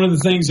that was one of the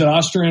things that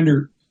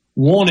Ostrander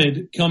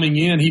wanted coming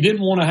in. He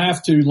didn't want to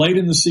have to, late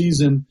in the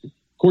season,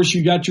 of course,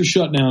 you got your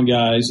shutdown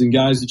guys and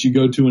guys that you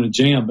go to in a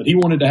jam, but he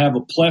wanted to have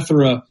a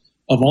plethora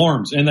of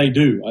arms, and they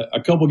do.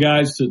 A couple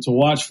guys to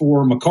watch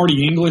for.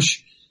 McCarty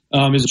English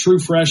is a true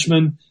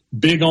freshman,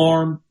 big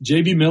arm.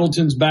 J.B.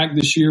 Middleton's back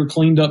this year,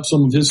 cleaned up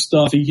some of his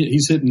stuff.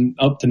 He's hitting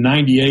up to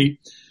 98.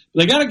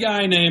 They got a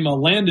guy named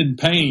Landon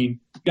Payne,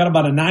 got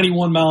about a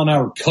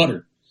 91-mile-an-hour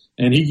cutter,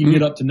 and he can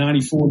get up to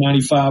 94,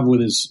 95 with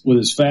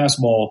his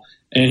fastball.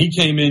 And he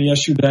came in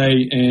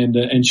yesterday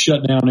and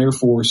shut down Air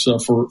Force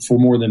for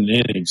more than an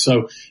inning.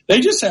 So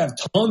they just have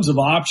tons of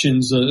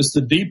options. It's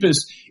the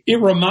deepest.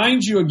 It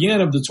reminds you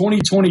again of the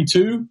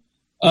 2022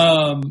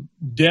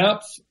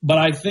 depth, but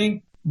I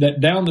think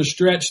that down the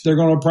stretch they're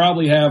going to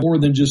probably have more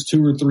than just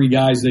 2 or 3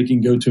 guys they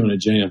can go to in a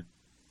jam.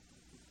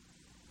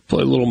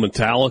 Play a little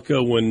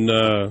Metallica when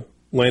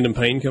Landon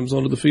Payne comes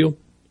onto the field?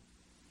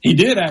 He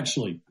did,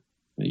 actually.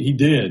 He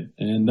did,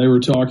 and they were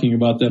talking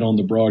about that on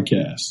the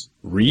broadcast.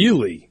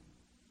 Really?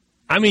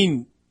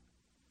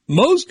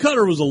 Moe's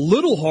cutter was a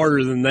little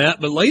harder than that,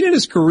 but late in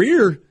his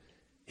career,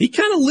 he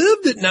kind of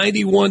lived at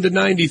 91 to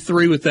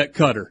 93 with that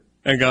cutter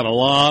and got a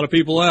lot of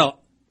people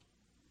out.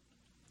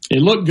 It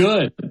looked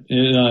good.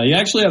 He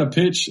actually had a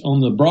pitch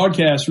on the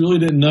broadcast, really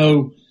didn't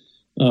know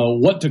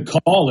what to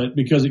call it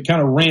because it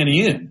kind of ran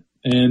in.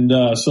 And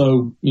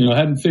so,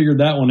 hadn't figured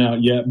that one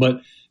out yet.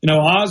 But,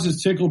 Oz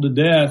is tickled to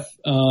death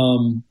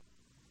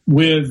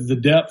with the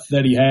depth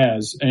that he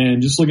has.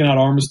 And just looking at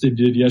what Armistead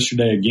did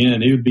yesterday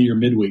again, he would be your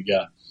midweek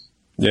guy.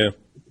 Yeah.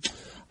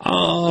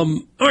 All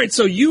right,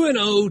 so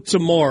UNO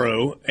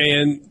tomorrow,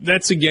 and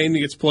that's a game that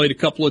gets played a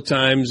couple of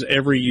times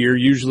every year,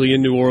 usually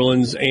in New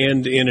Orleans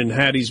and in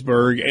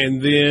Hattiesburg.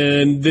 And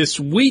then this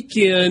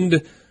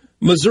weekend,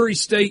 Missouri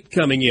State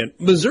coming in.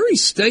 Missouri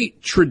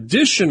State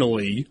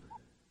traditionally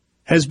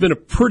has been a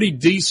pretty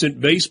decent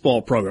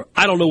baseball program.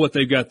 I don't know what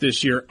they've got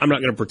this year. I'm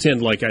not going to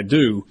pretend like I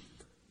do.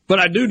 But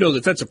I do know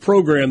that that's a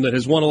program that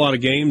has won a lot of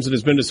games and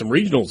has been to some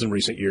regionals in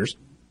recent years.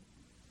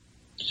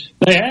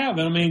 They have.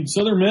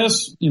 Southern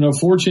Miss,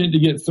 fortunate to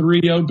get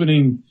 3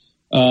 opening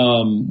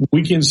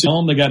weekends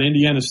home. They got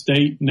Indiana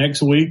State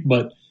next week.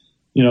 But,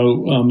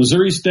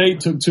 Missouri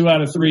State took 2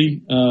 out of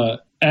 3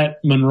 at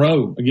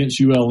Monroe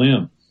against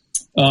ULM.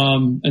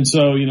 And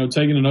so,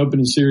 taking an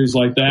opening series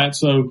like that.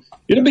 So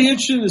it'll be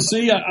interesting to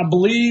see. I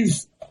believe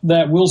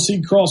that we'll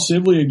see Cross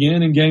Sibley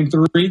again in game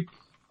 3.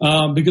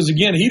 Because,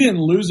 again, he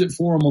didn't lose it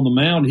for him on the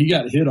mound. He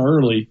got hit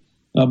early,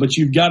 but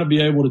you've got to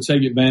be able to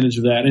take advantage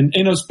of that.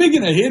 And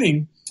speaking of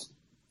hitting,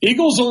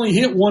 Eagles only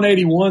hit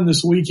 181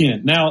 this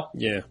weekend. Now,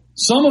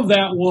 some of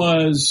that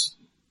was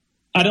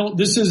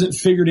this isn't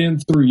figured in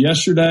through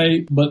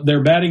yesterday, but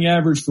their batting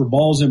average for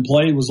balls in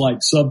play was like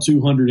sub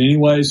 200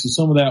 anyway, so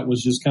some of that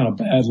was just kind of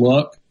bad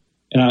luck.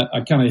 And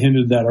I kind of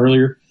hinted at that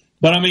earlier.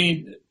 But,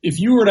 if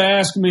you were to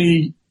ask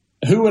me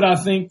who would I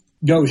think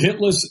go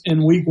hitless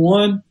in week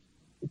 1,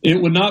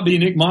 it would not be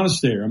Nick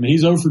Monasterio.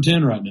 He's 0 for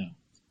 10 right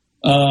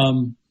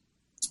now.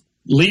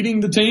 Leading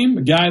the team,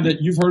 a guy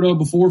that you've heard of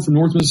before from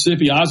North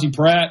Mississippi, Ozzie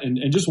Pratt, and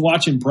just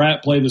watching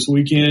Pratt play this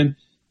weekend,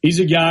 he's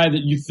a guy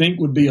that you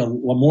think would be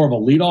more of a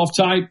leadoff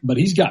type, but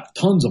he's got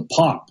tons of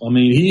pop.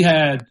 He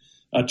had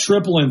a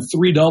triple and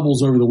 3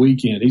 doubles over the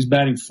weekend. He's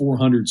batting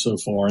 400 so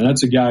far, and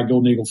that's a guy,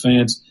 Golden Eagle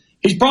fans.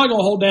 He's probably going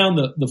to hold down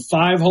the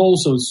 5 hole,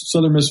 so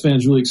Southern Miss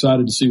fans really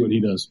excited to see what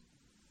he does.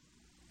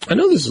 I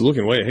know this is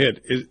looking way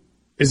ahead.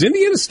 Is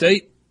Indiana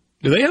State,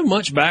 do they have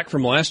much back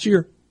from last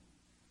year?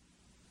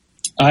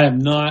 I have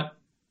not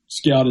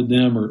scouted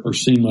them or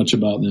seen much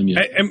about them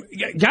yet.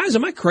 Guys,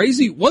 am I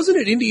crazy? Wasn't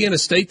it Indiana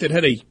State that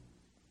had a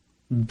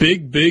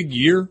big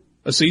year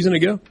a season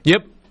ago?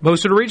 Yep.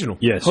 Hosted a regional.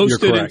 Yes,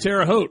 hosted in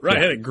Terre Haute. Right.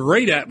 Yeah. Had a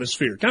great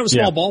atmosphere. Kind of a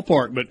small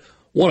ballpark, but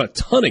won a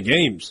ton of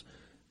games.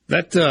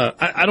 That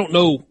I don't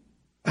know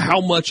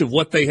how much of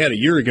what they had a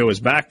year ago is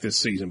back this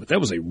season, but that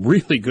was a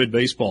really good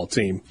baseball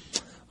team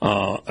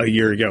a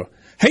year ago.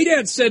 Hey,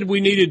 Dad said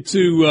we needed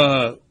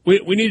to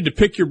we needed to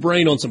pick your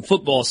brain on some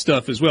football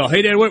stuff as well.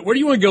 Hey, Dad, where do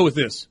you want to go with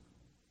this?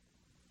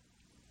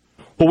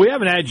 Well, we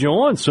haven't had you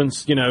on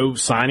since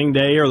signing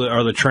day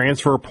or the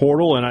transfer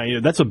portal,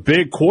 and that's a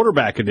big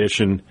quarterback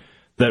addition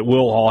that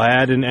Will Hall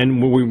had,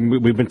 and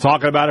we've been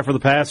talking about it for the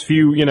past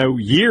few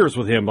years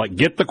with him. Like,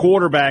 get the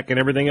quarterback, and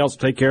everything else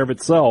will take care of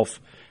itself.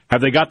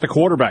 Have they got the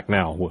quarterback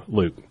now,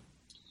 Luke?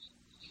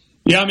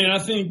 Yeah, I mean, I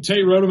think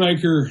Tate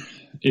Rodemaker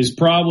is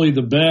probably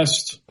the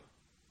best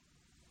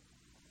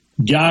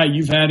guy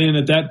you've had in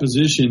at that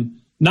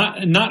position.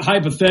 Not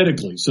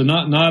hypothetically, so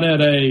not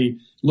at a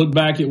look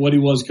back at what he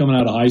was coming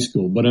out of high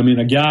school, but I mean,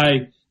 a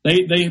guy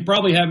they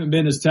probably haven't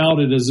been as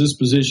touted as this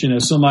position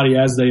as somebody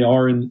as they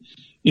are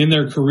in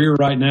their career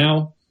right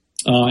now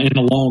in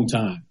a long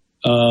time.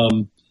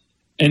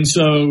 And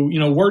so,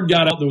 word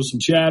got out, there was some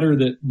chatter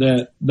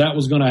that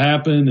was going to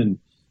happen.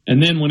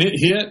 And then when it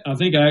hit, I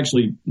think I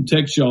actually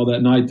texted y'all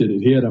that night that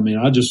it hit. I mean,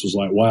 I just was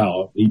like,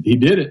 wow, he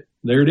did it.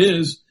 There it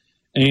is.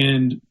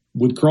 And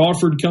with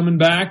Crawford coming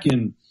back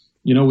and,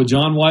 with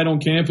John White on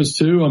campus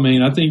too, I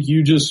mean, I think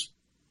you just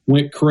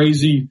went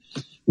crazy.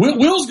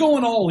 Will's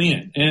going all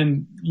in.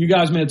 And you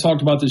guys may have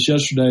talked about this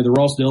yesterday, the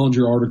Ross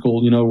Dellinger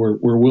article,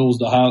 where Will's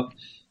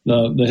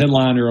the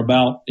headliner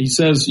about, he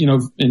says, in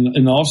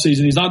the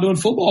offseason, he's not doing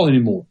football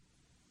anymore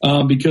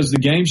because the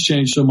game's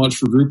changed so much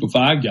for Group of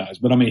 5 guys.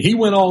 But, I mean, he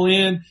went all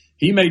in.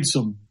 He made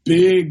some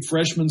big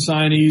freshman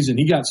signees, and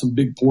he got some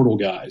big portal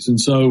guys. And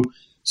so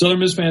Southern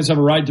Miss fans have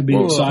a right to be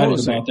excited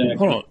about that.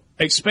 Hold on.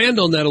 Expand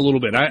on that a little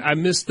bit. I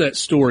missed that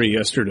story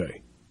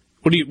yesterday.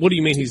 What do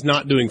you mean he's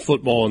not doing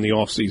football in the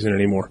offseason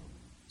anymore?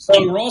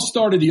 So Ross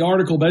started the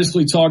article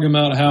basically talking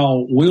about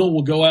how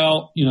Will go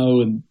out,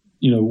 and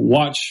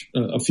watch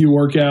a few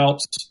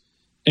workouts,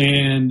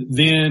 and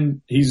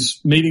then he's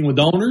meeting with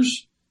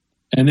donors,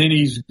 and then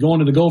he's going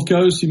to the Gulf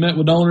Coast. He met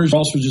with donors.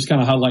 Ross was just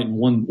kind of highlighting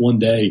one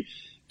day.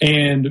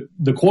 And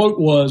the quote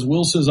was,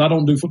 Will says, I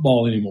don't do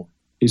football anymore.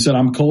 He said,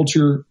 I'm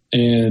culture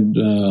and,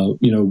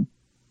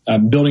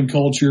 I'm building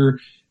culture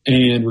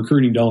and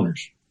recruiting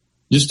donors.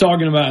 Just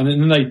talking about,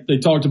 and then they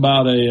talked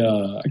about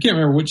I can't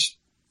remember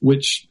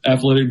which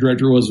athletic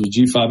director it was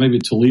G5, maybe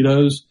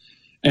Toledo's.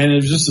 And it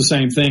was just the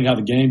same thing, how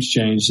the game's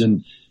changed.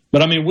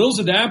 But I mean, Will's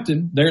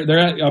adapting. They're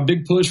at a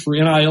big push for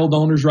NIL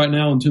donors right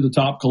now into the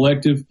Top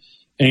Collective.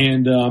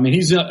 And I mean,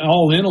 he's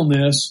all in on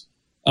this,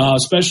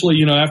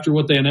 especially, after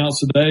what they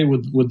announced today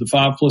with the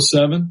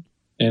 5+7,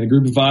 and a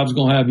Group of 5 is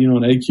going to have,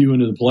 an AQ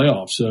into the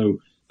playoffs. So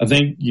I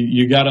think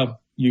you gotta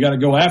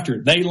go after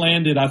it. They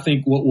landed, I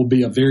think, what will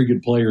be a very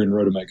good player in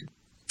Rodemaker.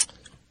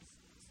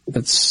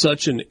 That's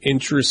such an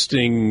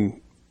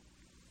interesting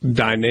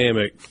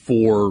dynamic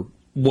for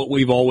what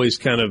we've always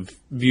kind of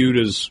viewed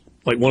as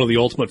like one of the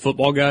ultimate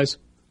football guys.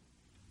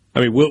 I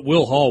mean,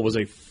 Will Hall was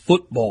a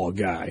football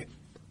guy,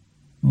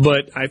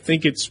 but I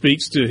think it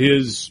speaks to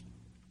his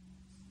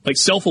like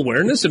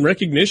self-awareness and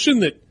recognition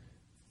that,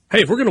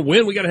 hey, if we're going to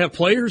win, we got to have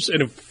players,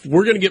 and if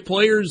we're going to get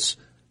players,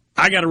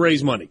 I got to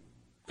raise money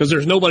because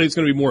there's nobody that's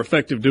going to be more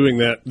effective doing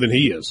that than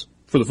he is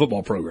for the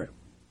football program.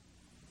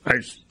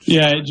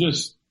 It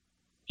just,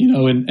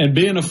 and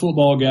being a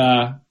football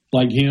guy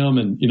like him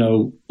and,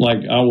 like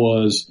I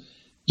was,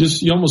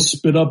 just you almost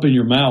spit up in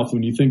your mouth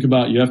when you think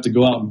about you have to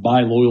go out and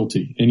buy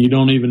loyalty, and you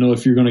don't even know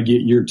if you're going to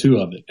get year 2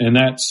 of it. And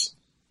that's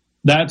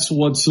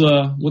what's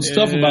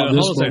tough about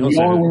this. We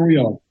are where we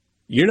are.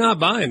 You're not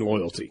buying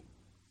loyalty.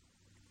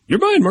 You're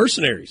buying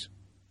mercenaries.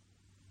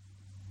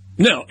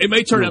 No, it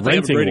may turn out they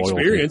have a great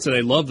experience and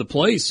they love the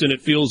place and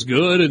it feels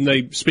good and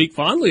they speak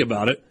fondly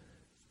about it,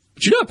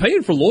 but you're not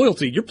paying for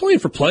loyalty. You're playing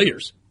for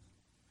players.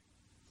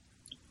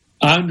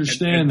 I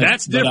understand that.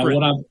 That's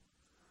different.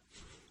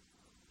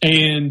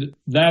 And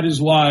that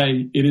is why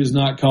it is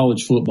not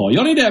college football.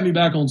 Y'all need to have me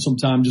back on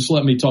sometime. Just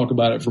let me talk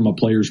about it from a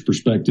player's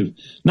perspective.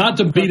 Not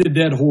to beat a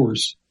dead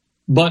horse,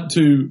 but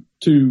to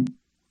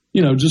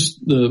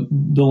just the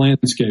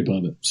landscape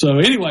of it. So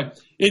anyway,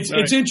 it's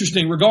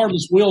interesting.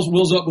 Regardless,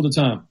 Will's up with the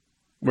time.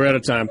 We're out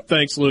of time.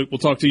 Thanks, Luke. We'll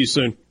talk to you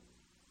soon.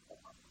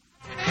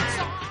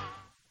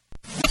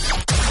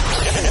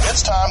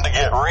 It's time to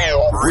get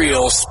real.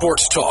 Real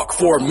sports talk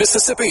for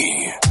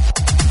Mississippi.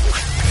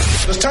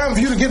 It's time for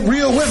you to get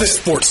real with it.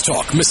 Sports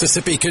Talk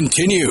Mississippi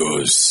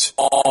continues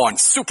on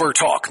Super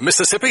Talk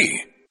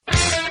Mississippi.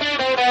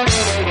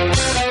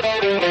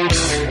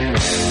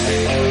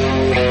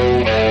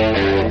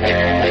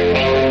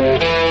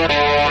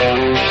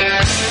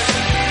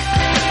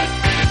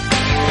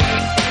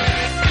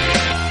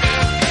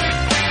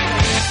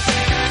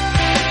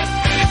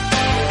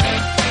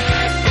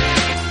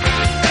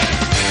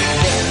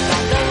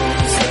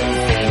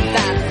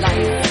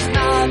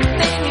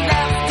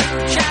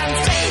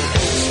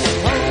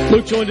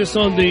 joined us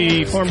on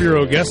the Farm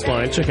Bureau guest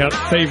line. Check out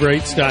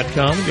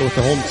favorites.com. Go with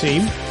the home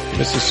team,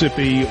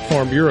 Mississippi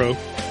Farm Bureau.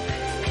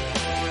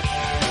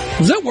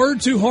 Was that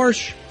word too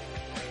harsh?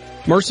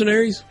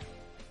 Mercenaries?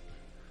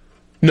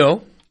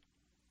 No.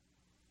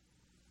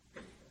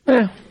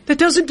 That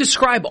doesn't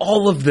describe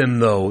all of them,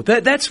 though.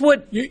 That's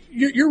what...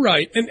 You're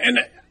right. And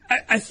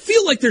I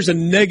feel like there's a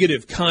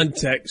negative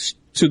context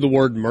to the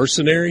word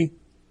mercenary.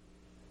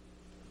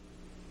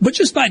 But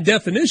just by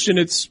definition,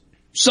 it's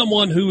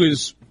someone who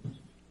is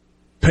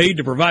paid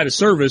to provide a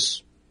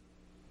service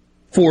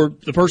for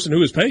the person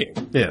who is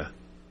paying. Yeah.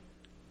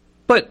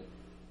 But...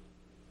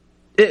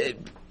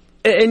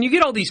 and you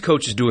get all these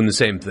coaches doing the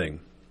same thing.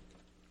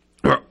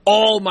 Where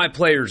all my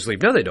players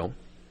leave. No, they don't.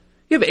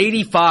 You have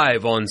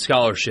 85 on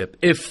scholarship.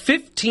 If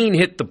 15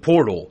 hit the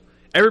portal,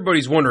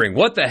 everybody's wondering,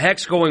 what the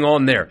heck's going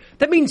on there?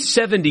 That means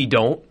 70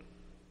 don't.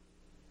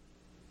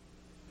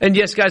 And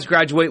yes, guys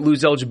graduate,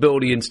 lose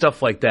eligibility and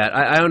stuff like that.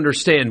 I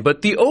understand.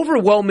 But the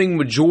overwhelming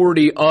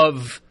majority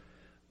of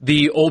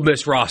the Ole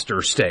Miss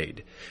roster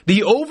stayed.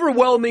 The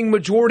overwhelming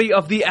majority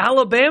of the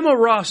Alabama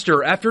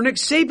roster after Nick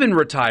Saban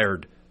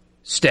retired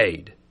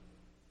stayed.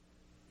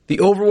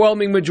 The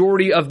overwhelming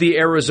majority of the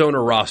Arizona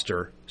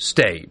roster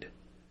stayed.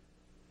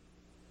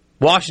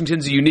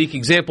 Washington's a unique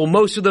example.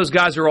 Most of those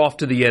guys are off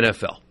to the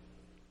NFL.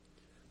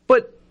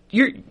 But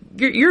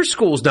your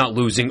school's not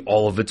losing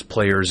all of its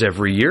players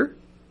every year.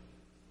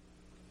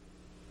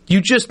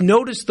 You just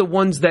notice the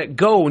ones that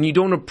go and you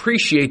don't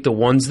appreciate the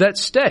ones that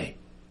stay.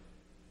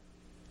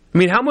 I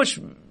mean, how much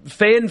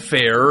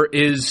fanfare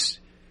is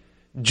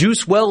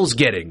Juice Wells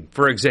getting,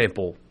 for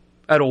example,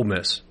 at Ole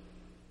Miss?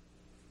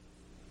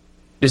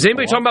 Is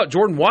anybody talking about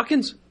Jordan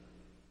Watkins?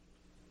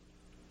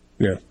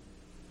 Yeah.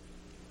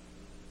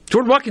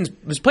 Jordan Watkins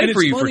has played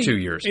for you for 2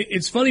 years.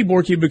 It's funny,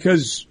 Borky,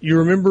 because you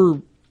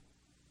remember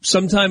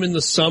sometime in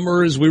the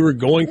summer as we were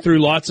going through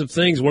lots of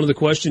things, one of the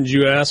questions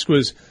you asked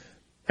was,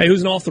 hey,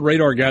 who's an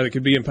off-the-radar guy that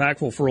could be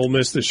impactful for Ole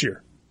Miss this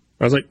year?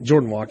 I was like,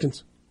 Jordan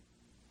Watkins.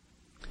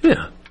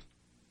 Yeah.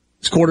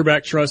 His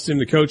quarterback trusts him.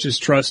 The coaches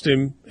trust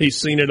him. He's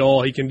seen it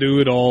all. He can do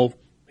it all.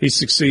 He's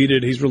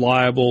succeeded. He's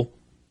reliable.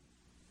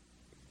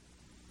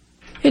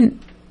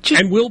 And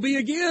will be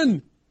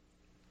again.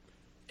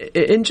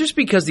 And just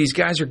because these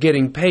guys are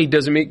getting paid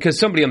doesn't mean, because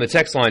somebody on the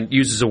text line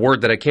uses a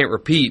word that I can't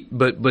repeat,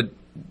 but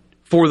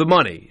for the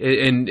money,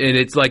 and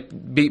it's like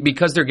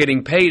because they're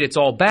getting paid, it's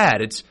all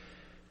bad. It's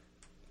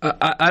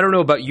I don't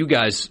know about you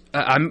guys.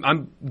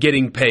 I'm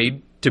getting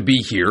paid to be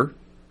here.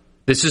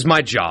 This is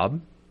my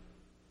job.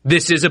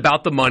 This is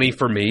about the money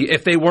for me.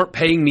 If they weren't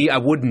paying me, I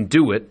wouldn't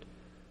do it.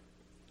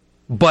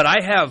 But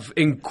I have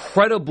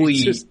incredibly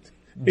just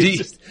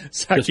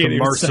a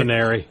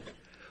mercenary.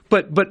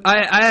 But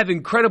I have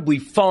incredibly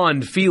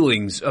fond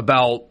feelings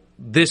about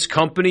this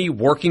company,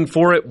 working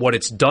for it, what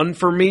it's done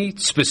for me,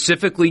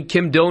 specifically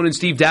Kim Dillon and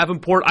Steve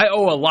Davenport. I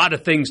owe a lot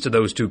of things to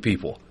those two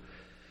people.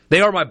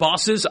 They are my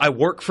bosses. I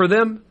work for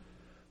them.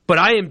 But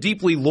I am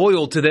deeply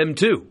loyal to them,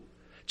 too.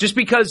 Just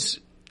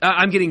because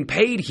I'm getting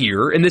paid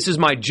here, and this is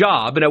my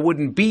job, and I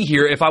wouldn't be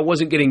here if I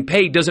wasn't getting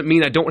paid, doesn't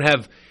mean I don't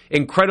have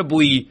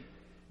incredibly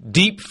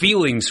deep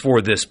feelings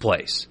for this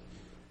place.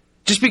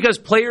 Just because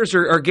players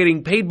are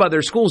getting paid by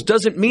their schools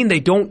doesn't mean they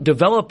don't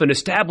develop and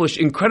establish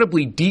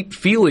incredibly deep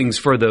feelings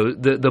for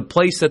the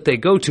place that they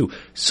go to.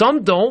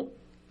 Some don't.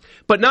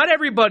 But not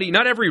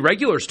every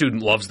regular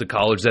student loves the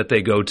college that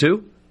they go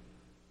to.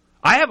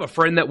 I have a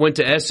friend that went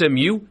to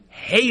SMU,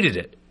 hated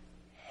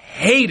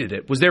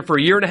it, was there for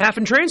a year and a half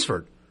and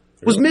transferred,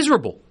 was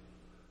miserable,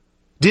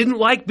 didn't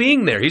like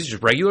being there. He's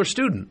just a regular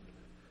student.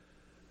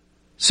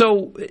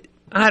 So,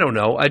 I don't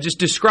know.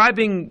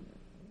 Describing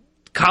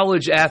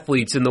college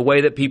athletes in the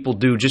way that people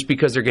do just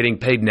because they're getting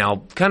paid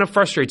now kind of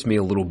frustrates me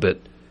a little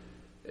bit.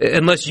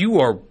 Unless you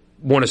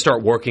want to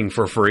start working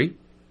for free.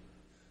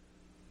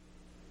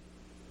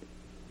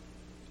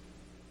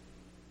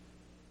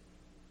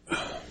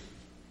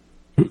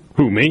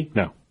 Who, me?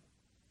 No.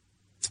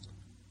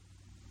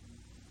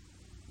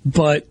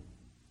 But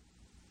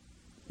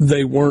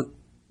they weren't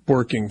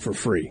working for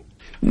free.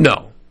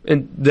 No.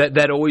 And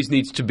that always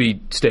needs to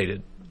be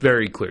stated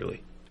very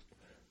clearly.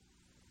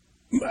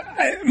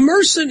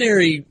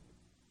 Mercenary,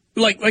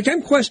 like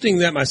I'm questioning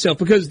that myself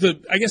because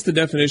I guess the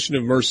definition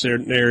of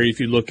mercenary, if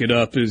you look it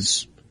up,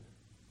 is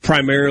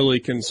primarily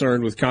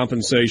concerned with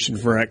compensation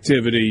for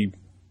activity,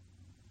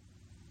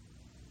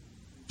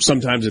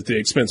 sometimes at the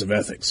expense of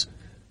ethics.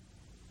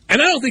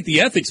 And I don't think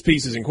the ethics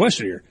piece is in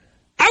question here.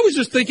 I was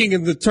just thinking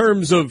in the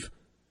terms of,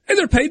 hey,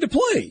 they're paid to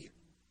play.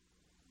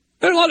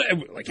 There are a lot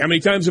of, like, how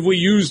many times have we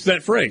used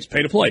that phrase?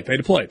 Pay to play, pay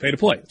to play, pay to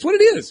play. That's what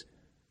it is.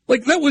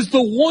 Like, that was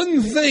the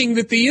one thing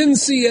that the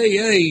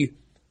NCAA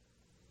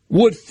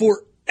would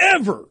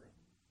forever,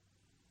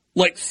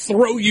 like,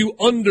 throw you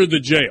under the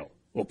jail.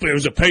 Well, it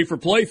was a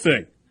pay-for-play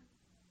thing.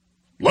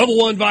 Level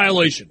 1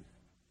 violation.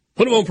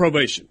 Put them on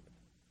probation.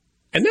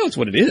 And now it's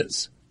what it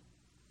is.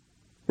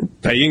 We're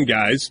paying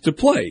guys to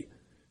play.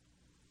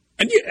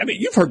 And,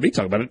 you've heard me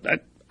talk about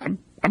it.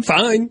 I'm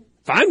fine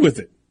with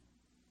it.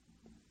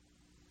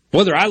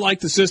 Whether I like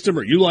the system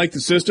or you like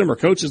the system or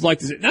coaches like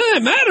the system,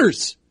 it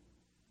matters.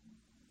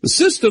 The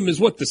system is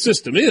what the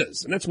system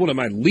is. And that's one of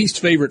my least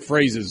favorite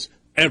phrases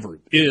ever,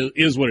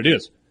 is what it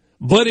is.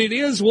 But it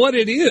is what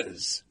it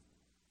is.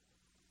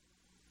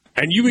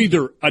 And you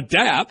either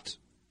adapt,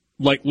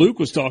 like Luke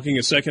was talking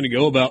a second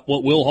ago about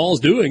what Will Hall's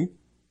doing,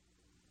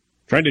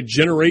 trying to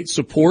generate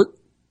support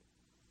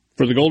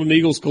for the Golden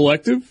Eagles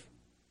collective,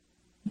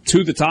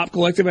 to the top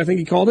collective, I think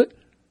he called it.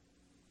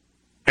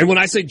 And when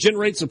I say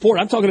generate support,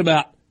 I'm talking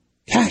about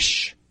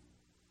cash.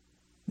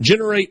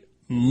 Generate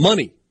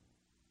money.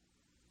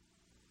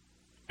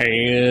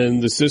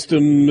 And the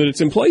system that it's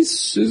in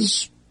place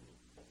is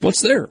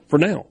what's there for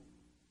now.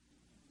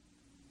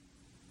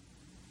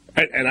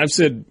 And I've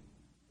said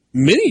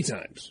many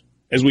times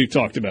as we've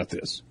talked about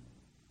this,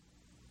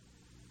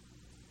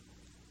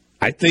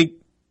 I think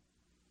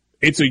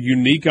it's a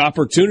unique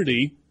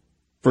opportunity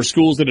for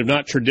schools that have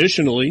not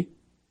traditionally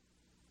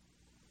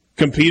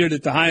competed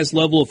at the highest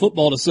level of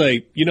football to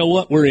say, you know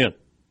what, we're in.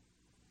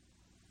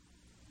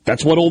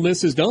 That's what Ole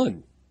Miss has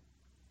done.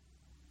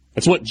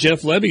 That's what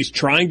Jeff Levy's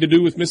trying to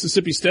do with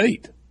Mississippi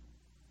State.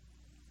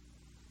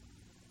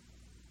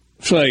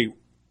 Say,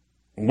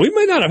 we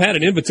may not have had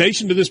an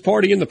invitation to this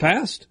party in the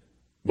past,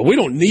 but we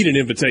don't need an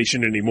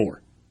invitation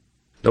anymore.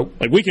 Nope.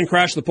 Like, we can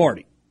crash the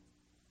party.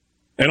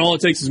 And all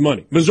it takes is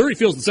money. Missouri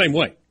feels the same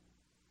way.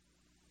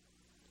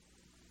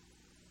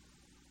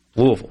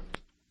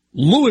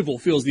 Louisville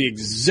feels the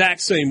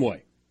exact same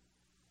way.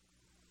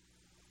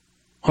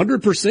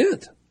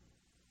 100%.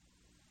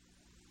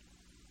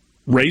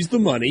 Raise the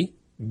money,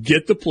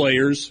 get the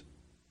players,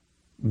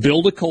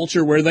 build a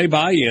culture where they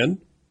buy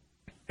in,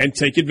 and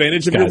take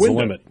advantage of your window. Sky's the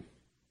limit.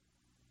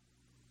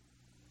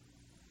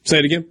 Say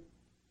it again.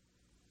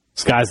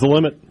 Sky's the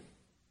limit.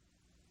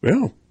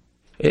 Yeah.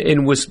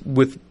 And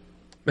with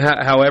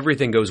how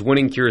everything goes,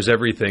 winning cures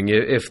everything.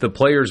 If the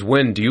players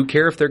win, do you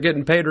care if they're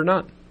getting paid or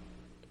not?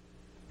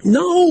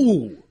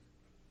 No.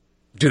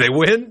 Do they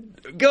win?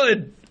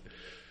 Good.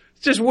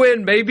 Just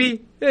win,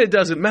 baby. It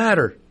doesn't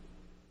matter.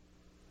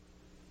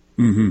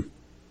 Mm-hmm.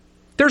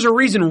 There's a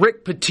reason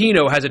Rick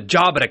Pitino has a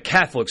job at a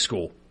Catholic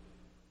school.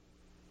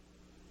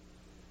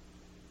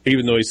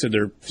 Even though he said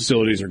their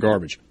facilities are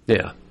garbage.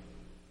 Yeah.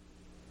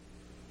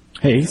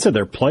 Hey, he said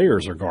their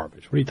players are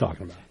garbage. What are you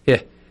talking about?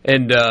 Yeah.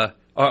 And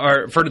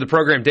our friend of the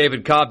program,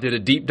 David Cobb, did a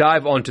deep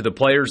dive onto the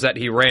players that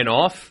he ran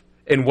off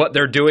and what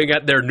they're doing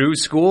at their new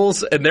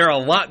schools, and they're a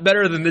lot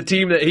better than the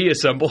team that he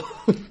assembled.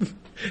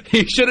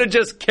 He should have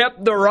just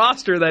kept the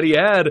roster that he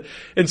had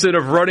instead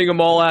of running them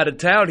all out of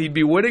town. He'd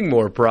be winning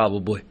more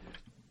probably.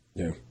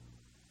 Yeah.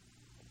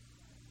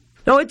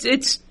 No,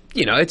 it's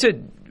a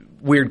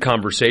weird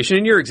conversation,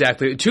 and you're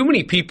exactly too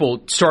many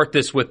people start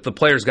this with the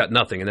players got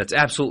nothing, and that's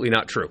absolutely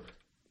not true.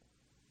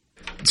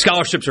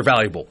 Scholarships are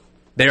valuable.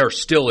 They are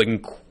still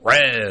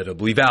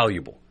incredibly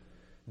valuable.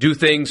 Do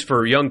things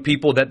for young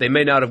people that they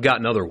may not have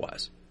gotten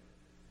otherwise.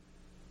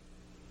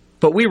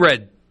 But we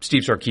read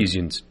Steve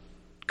Sarkisian's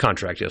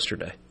contract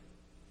yesterday.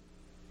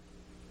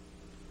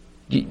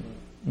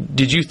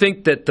 Did you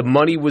think that the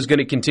money was going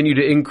to continue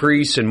to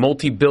increase and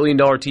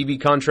multi-billion-dollar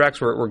TV contracts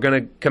were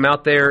going to come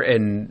out there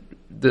and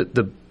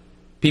the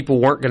people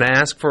weren't going to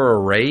ask for a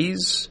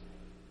raise?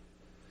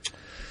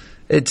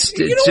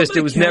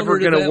 It was never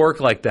going to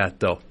work like that,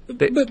 though.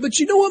 But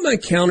you know what my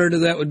counter to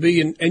that would be?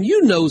 And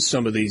you know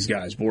some of these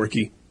guys,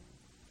 Borky.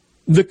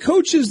 The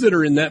coaches that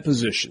are in that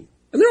position,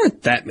 and there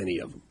aren't that many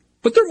of them,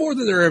 but they're more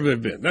than there ever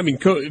have been. I mean,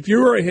 if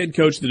you are a head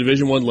coach at the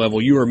Division I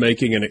level, you are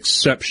making an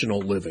exceptional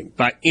living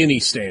by any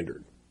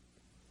standard.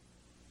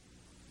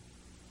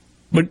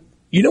 But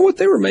you know what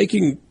they were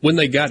making when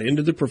they got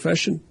into the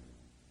profession?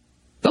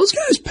 Those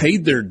guys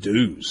paid their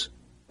dues.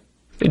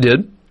 They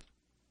did.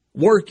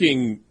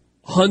 Working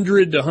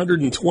 100 to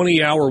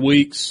 120-hour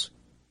weeks,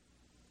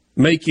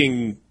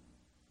 making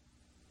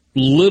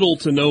little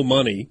to no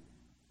money,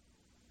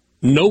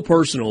 no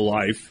personal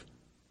life.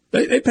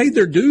 They paid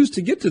their dues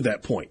to get to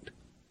that point.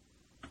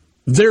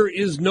 There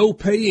is no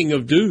paying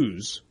of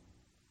dues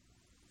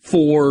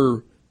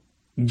for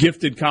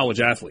gifted college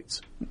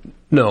athletes.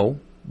 No,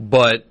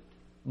 but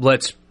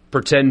let's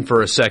pretend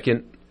for a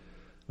second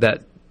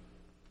that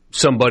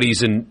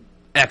somebody's an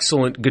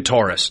excellent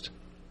guitarist,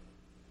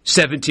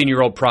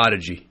 17-year-old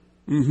prodigy.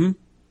 Mm-hmm.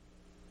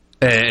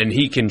 And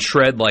he can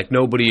shred like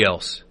nobody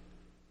else.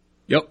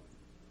 Yep.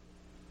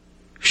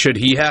 Should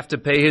he have to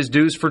pay his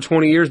dues for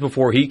 20 years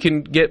before he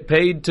can get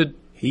paid to...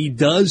 He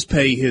does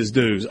pay his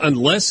dues,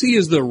 unless he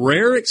is the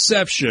rare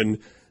exception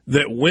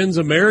that wins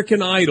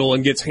American Idol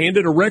and gets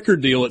handed a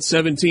record deal at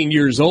 17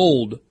 years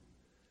old.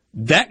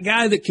 That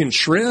guy that can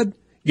shred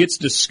gets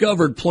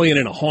discovered playing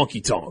in a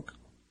honky-tonk.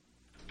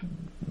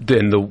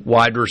 Then the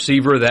wide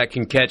receiver that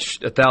can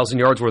catch 1,000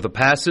 yards worth of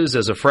passes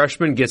as a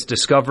freshman gets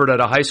discovered at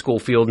a high school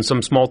field in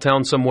some small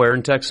town somewhere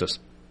in Texas.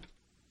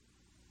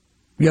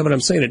 Yeah, but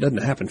I'm saying it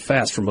doesn't happen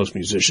fast for most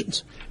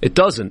musicians. It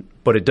doesn't,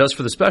 but it does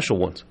for the special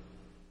ones.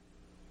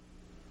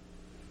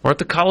 Aren't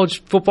the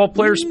college football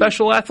players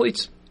special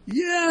athletes?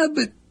 Yeah,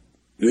 but,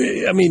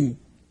 I mean,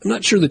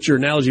 not sure that your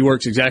analogy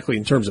works exactly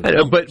in terms of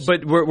numbers.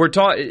 But we're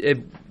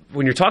talking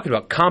when you're talking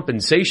about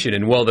compensation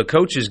and, well, the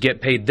coaches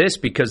get paid this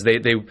because they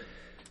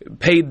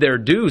paid their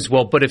dues.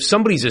 Well, but if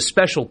somebody's a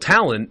special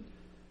talent,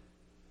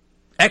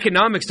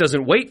 economics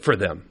doesn't wait for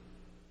them.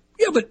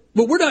 Yeah, but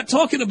we're not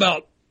talking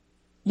about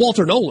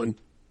Walter Nolan.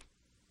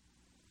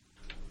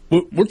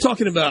 We're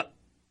talking about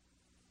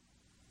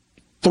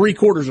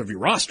 3/4 of your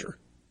roster.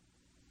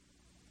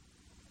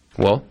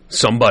 Well,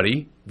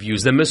 somebody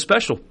views them as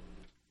special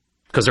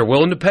because they're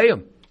willing to pay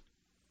them.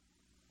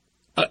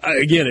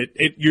 Again,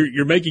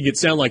 you're making it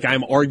sound like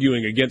I'm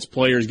arguing against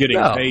players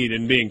getting paid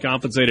and being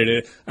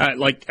compensated.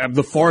 Like I'm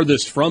the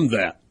farthest from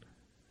that.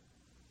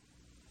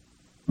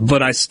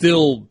 But I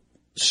still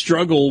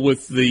struggle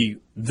with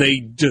they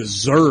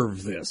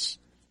deserve this.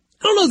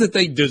 I don't know that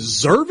they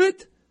deserve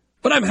it,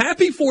 but I'm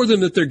happy for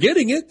them that they're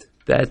getting it.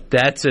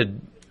 That's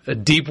a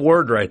deep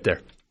word right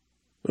there.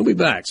 We'll be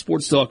back.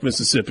 Sports Talk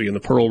Mississippi in the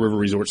Pearl River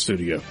Resort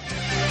Studio.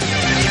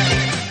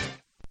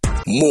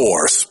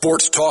 More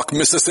Sports Talk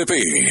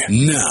Mississippi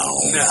now.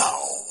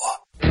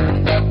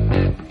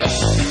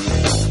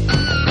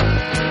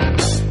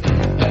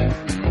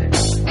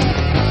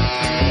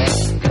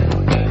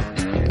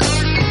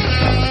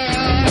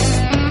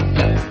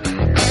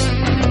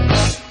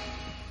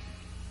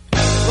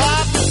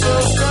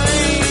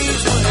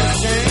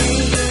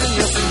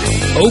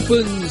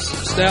 Opens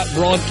stat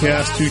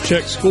broadcast to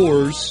check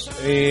scores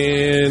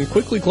and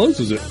quickly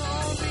closes it.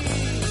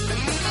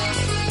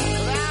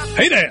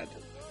 Hey, Dad.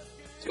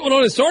 What's going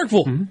on in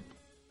Starkville? Mm-hmm.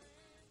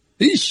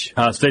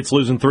 Eesh. State's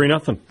losing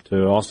 3-0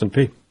 to Austin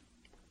Peay.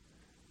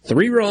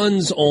 3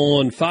 runs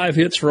on 5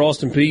 hits for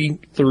Austin Peay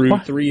through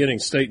 3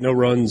 innings. State no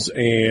runs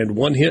and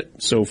 1 hit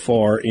so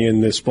far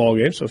in this ball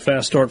game. So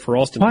fast start for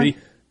Austin Peay.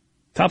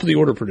 Top of the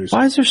order producer.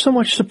 Why is there so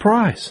much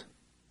surprise?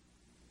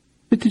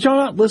 Did y'all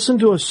not listen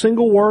to a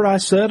single word I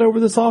said over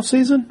this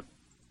offseason?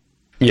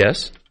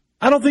 Yes.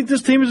 I don't think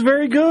this team is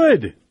very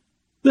good.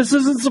 This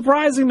isn't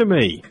surprising to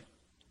me.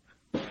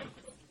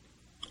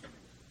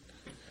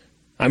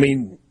 I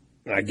mean,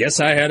 I guess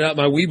I had out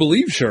my We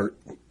Believe shirt.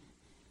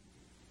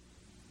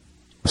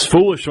 It's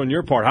foolish on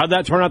your part. How'd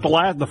that turn out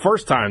the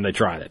first time they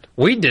tried it?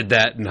 We did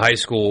that in high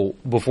school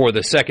before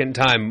the second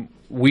time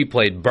we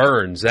played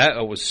Burns.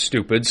 That was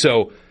stupid.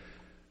 So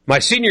my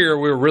senior year,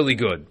 we were really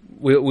good.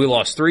 We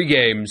lost 3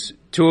 games,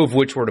 2 of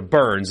which were to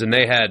Burns, and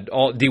they had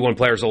all D1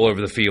 players all over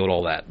the field,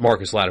 all that.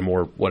 Marcus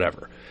Lattimore,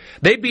 whatever.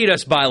 They beat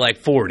us by like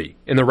 40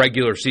 in the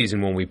regular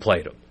season when we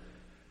played them.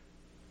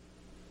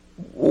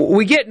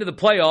 We get into the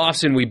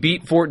playoffs, and we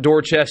beat Fort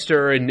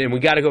Dorchester, and we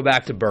got to go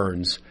back to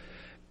Burns.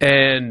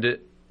 And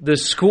the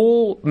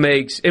school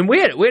makes – and we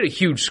had a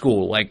huge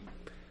school. Like,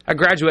 I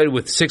graduated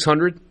with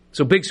 600,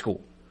 so big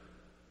school.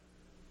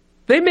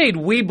 They made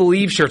We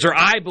Believe shirts, or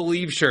I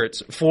Believe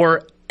shirts,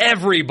 for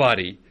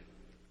everybody.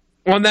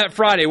 On that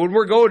Friday, when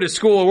we're going to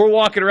school and we're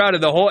walking around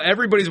and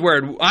everybody's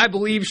wearing I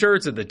Believe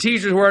shirts and the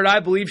teachers wearing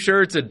I Believe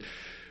shirts, and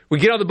we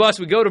get on the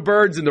bus, we go to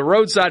Burns, and the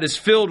roadside is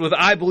filled with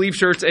I Believe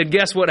shirts, and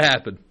guess what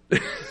happened?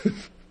 Did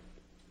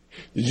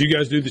you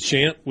guys do the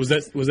chant? Was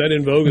that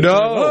in vogue?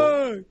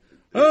 No.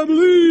 I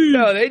believe.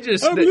 No, I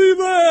believe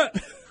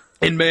that.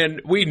 And man,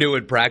 we knew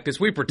in practice.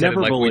 We pretended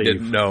like we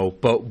didn't know,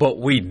 but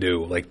we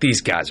knew. Like,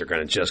 these guys are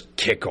going to just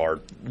kick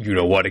our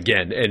you-know-what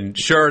again. And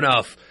sure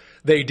enough,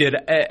 they did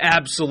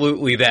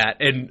absolutely that.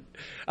 And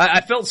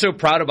I felt so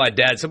proud of my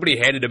dad. Somebody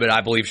handed him an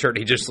I Believe shirt, and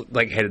he just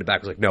handed it back. I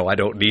was like, no, I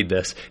don't need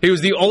this. He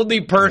was the only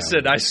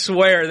person, I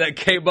swear, that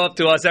came up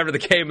to us after the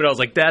game, and I was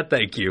like, Dad,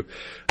 thank you.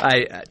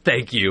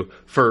 Thank you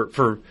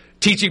for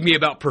teaching me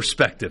about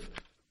perspective.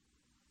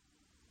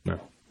 No.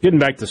 Getting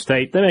back to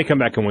State, they may come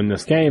back and win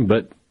this game,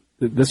 but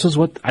this is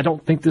what I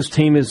don't think this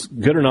team is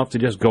good enough to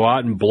just go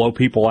out and blow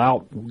people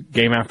out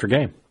game after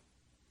game.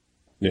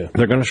 Yeah,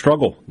 they're going to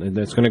struggle.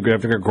 It's going to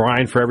have to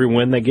grind for every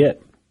win they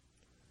get.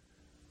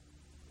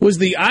 Was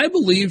the I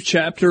Believe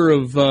chapter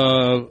of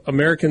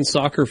American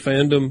soccer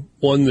fandom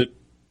one that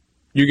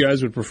you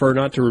guys would prefer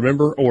not to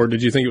remember, or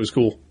did you think it was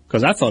cool?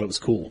 Because I thought it was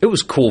cool. It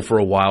was cool for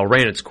a while,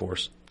 ran its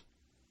course.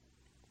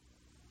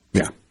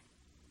 Yeah.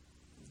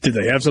 Did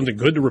they have something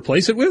good to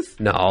replace it with?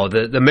 No,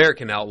 the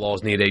American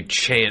Outlaws need a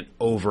chant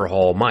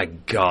overhaul. My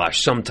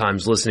gosh,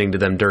 sometimes listening to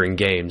them during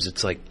games,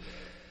 it's like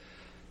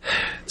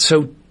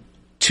so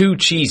too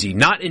cheesy,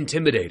 not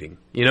intimidating,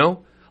 you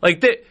know?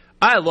 Like,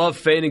 I love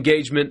fan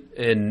engagement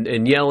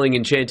and yelling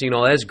and chanting and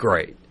all that's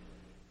great.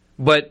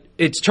 But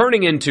it's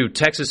turning into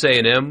Texas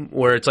A&M,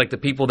 where it's like the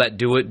people that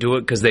do it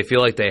because they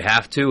feel like they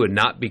have to and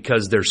not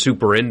because they're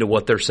super into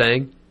what they're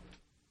saying.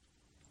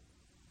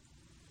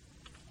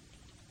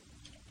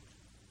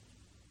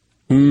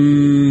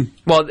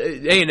 Well,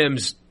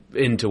 A&M's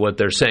into what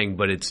they're saying,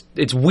 but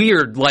it's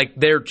weird, like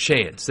their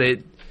chants.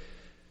 They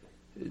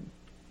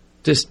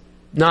just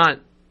not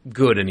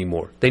good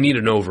anymore. They need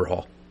an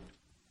overhaul.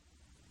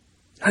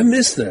 I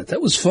missed that.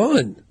 That was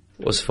fun.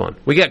 It was fun.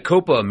 We got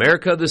Copa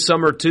America this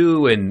summer,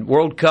 too, and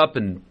World Cup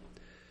in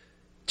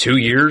 2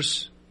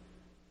 years.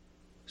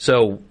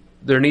 So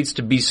there needs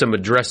to be some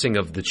addressing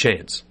of the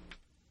chants.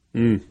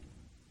 Is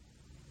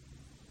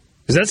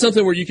Is that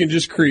something where you can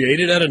just create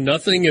it out of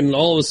nothing and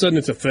all of a sudden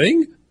it's a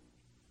thing?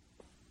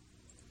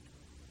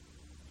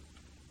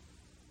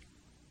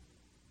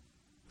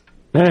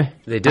 They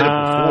did it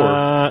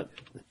before.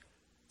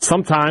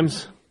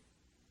 Sometimes.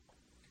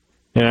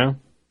 You know?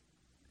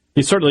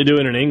 You certainly do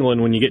it in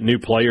England when you get new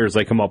players,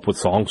 they come up with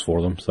songs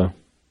for them. So,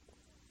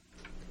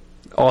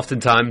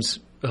 oftentimes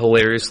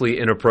hilariously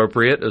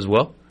inappropriate as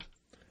well.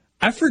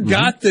 I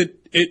forgot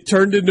that it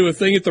turned into a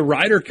thing at the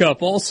Ryder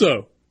Cup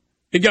also.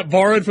 It got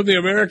borrowed from the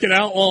American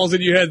Outlaws,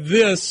 and you had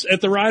this at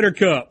the Ryder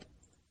Cup.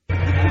 Here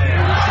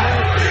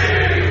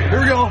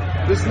we go.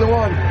 This is the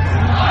one.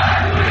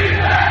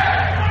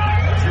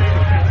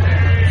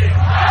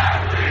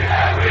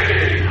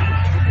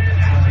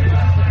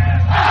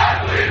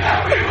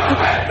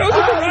 That was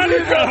at the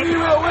Ryder Cup.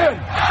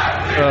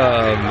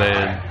 Oh,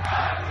 man.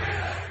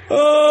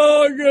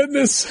 Oh,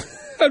 goodness.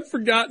 I'd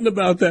forgotten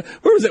about that.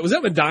 Where was that? Was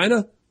that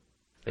Medina? I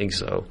think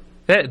so.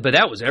 But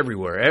that was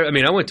everywhere. I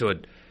mean, I went to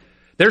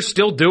they're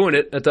still doing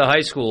it at the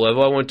high school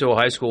level. I went to a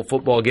high school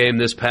football game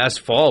this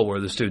past fall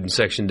where the student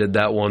section did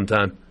that one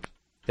time.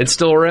 It's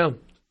still around.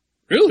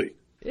 Really?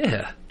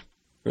 Yeah.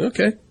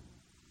 Okay.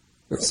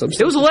 It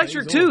was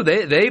electric, too.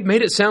 They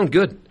made it sound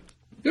good.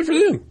 Good for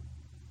them.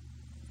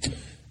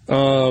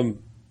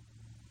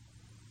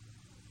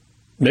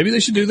 Maybe they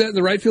should do that in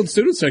the right field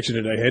student section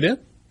today. Hey, Dan?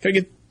 Kind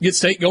of get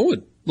state going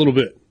a little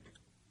bit.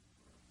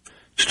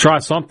 Just try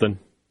something.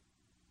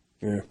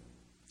 Yeah.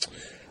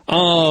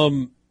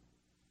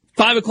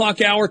 5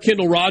 o'clock hour,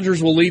 Kendall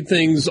Rogers will lead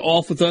things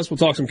off with us. We'll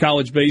talk some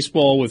college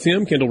baseball with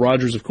him. Kendall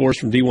Rogers, of course,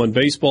 from D1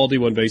 Baseball,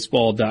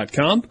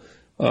 D1Baseball.com.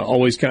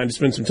 Always kind to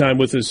spend some time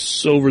with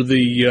us over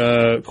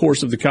the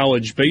course of the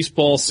college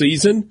baseball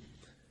season.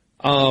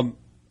 I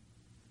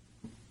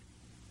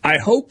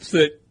hope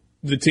that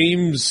the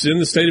teams in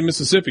the state of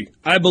Mississippi,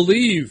 I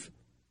believe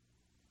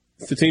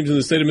the teams in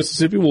the state of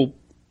Mississippi will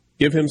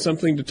give him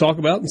something to talk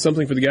about and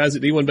something for the guys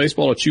at D1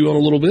 Baseball to chew on a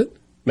little bit.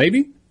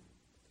 Maybe.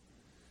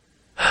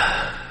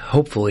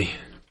 Hopefully.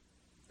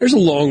 There's a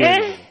long way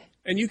to go.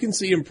 And you can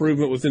see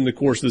improvement within the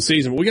course of the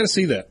season. But we got to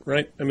see that,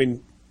 right? I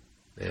mean,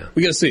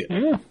 we got to see it.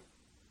 Yeah.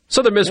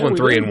 Southern Miss won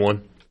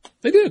 3-1.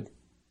 They did.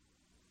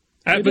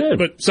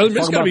 But Southern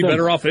Miss got to be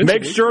better offensively.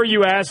 Make sure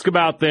you ask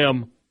about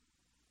them.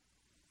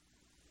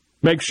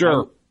 Make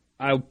sure.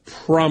 I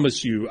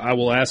promise you I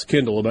will ask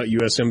Kendall about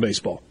USM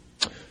baseball.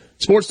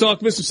 Sports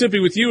Talk Mississippi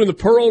with you in the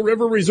Pearl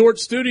River Resort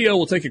Studio.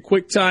 We'll take a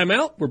quick time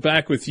out. We're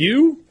back with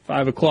you,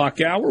 5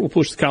 o'clock hour. We'll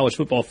push the college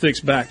football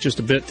fix back just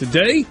a bit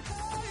today.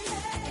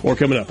 More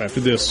coming up after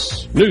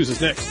this. News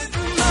is next.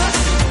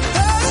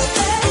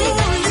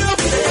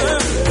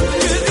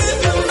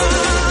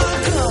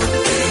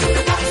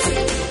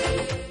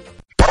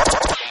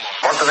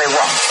 What do they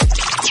want?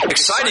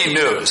 Exciting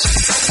news.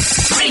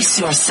 Brace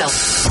yourself.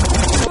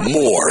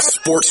 More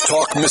Sports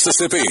Talk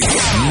Mississippi.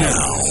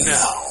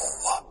 Now.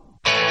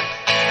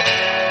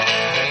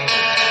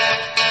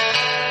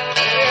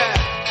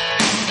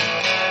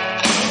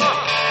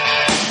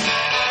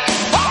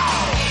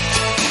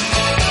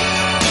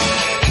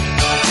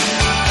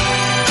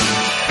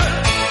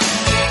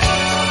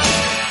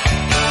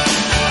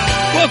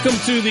 Welcome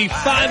to the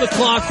 5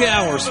 o'clock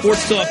hour,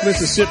 Sports Talk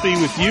Mississippi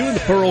with you in the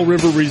Pearl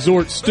River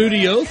Resort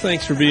Studio.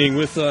 Thanks for being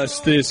with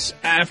us this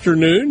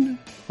afternoon.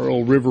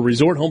 Pearl River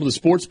Resort, home of the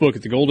sports book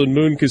at the Golden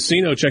Moon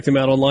Casino. Check them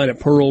out online at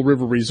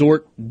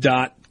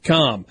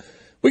pearlriverresort.com.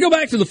 We go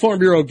back to the Farm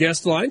Bureau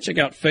guest line. Check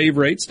out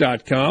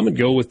favorites.com and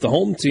go with the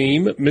home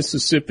team,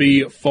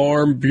 Mississippi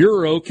Farm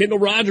Bureau. Kendall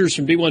Rogers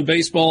from D1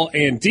 Baseball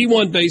and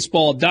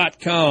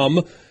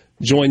D1Baseball.com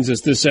joins us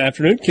this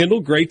afternoon.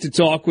 Kendall, great to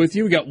talk with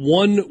you. We got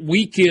one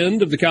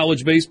weekend of the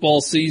college baseball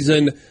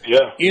season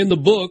in the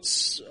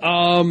books.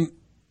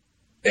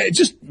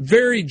 Just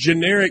very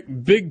generic,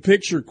 big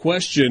picture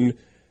question.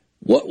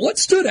 What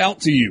stood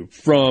out to you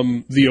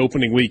from the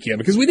opening weekend?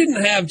 Because we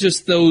didn't have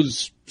just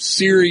those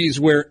series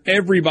where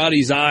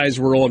everybody's eyes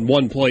were on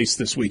one place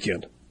this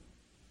weekend.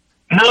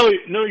 No,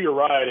 you're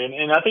right.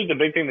 And I think the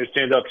big thing that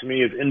stands out to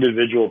me is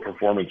individual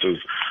performances.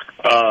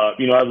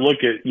 I've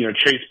looked at,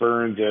 Chase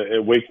Burns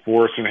at Wake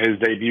Forest and his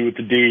debut with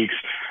the Deacs,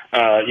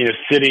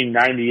 sitting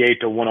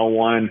 98 to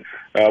 101,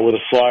 with a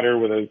slider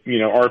with a,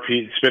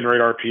 spin rate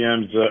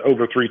RPMs,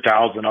 over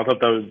 3,000. I thought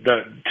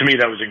to me,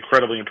 that was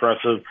incredibly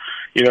impressive.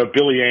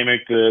 Billy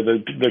Amick,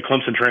 the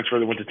Clemson transfer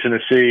that went to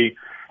Tennessee,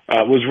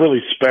 was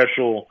really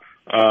special,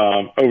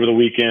 over the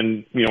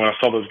weekend, when I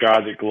saw those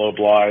guys at Globe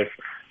Life.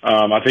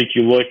 I think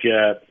you look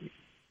at,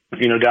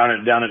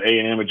 down at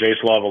A&M with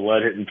Jace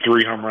Lavalette hitting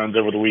 3 home runs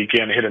over the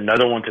weekend, hit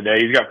another one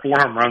today. He's got 4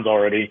 home runs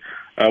already,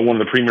 one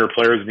of the premier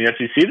players in the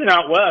SEC. Then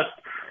out west,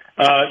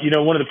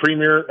 one of the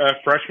premier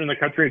freshmen in the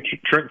country,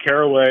 Trent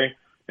Caraway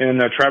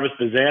and Travis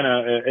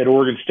Bazana at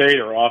Oregon State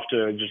are off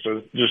to just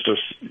a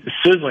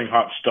sizzling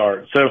hot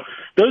start. So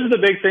those are the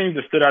big things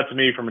that stood out to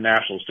me from a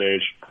national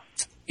stage.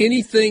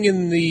 Anything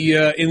in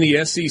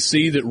the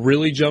SEC that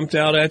really jumped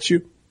out at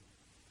you?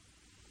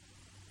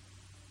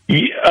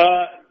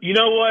 You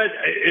know what?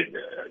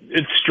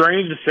 It's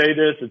strange to say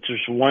this. It's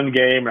just one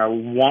game. I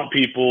want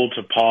people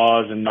to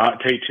pause and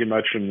not take too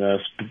much from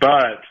this.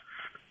 But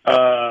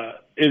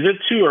is it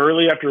too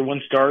early after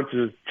one starts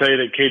to say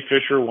that Cade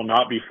Fisher will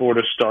not be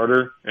Florida's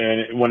starter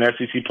and when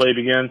SEC play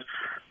begins?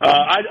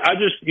 I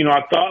just,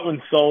 I thought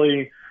when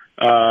Sully,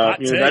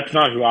 that's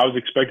not who I was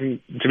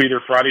expecting to be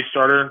their Friday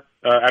starter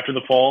after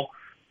the fall.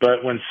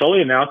 But when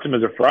Sully announced him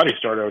as a Friday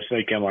starter, I was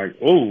thinking,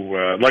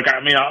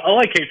 I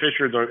like Cade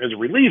Fisher as a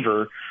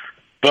reliever,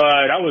 but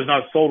I was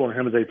not sold on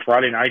him as a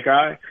Friday night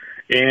guy,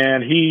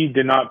 and he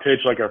did not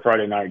pitch like a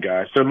Friday night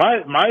guy. So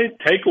my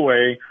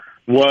takeaway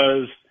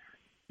was,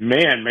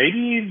 man,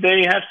 maybe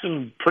they have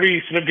some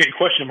pretty significant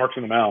question marks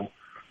on the mound.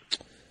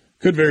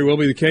 Could very well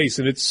be the case,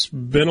 and it's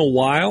been a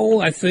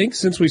while, I think,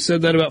 since we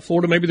said that about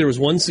Florida. Maybe there was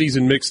one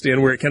season mixed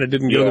in where it kind of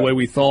didn't go the way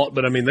we thought,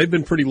 but, I mean, they've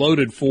been pretty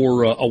loaded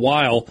for a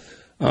while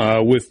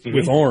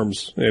with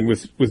arms and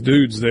with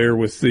dudes there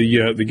with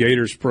the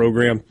Gators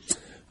program.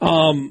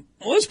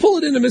 Let's pull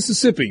it into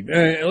Mississippi.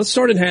 Let's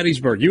start in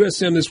Hattiesburg.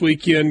 USM this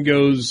weekend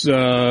goes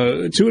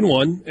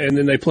 2-1, and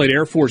then they played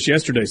Air Force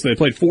yesterday. So they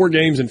played 4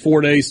 games in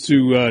 4 days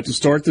to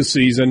start the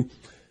season.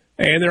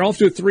 And they're off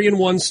to a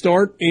 3-1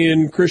 start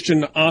in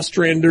Christian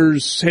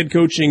Ostrander's head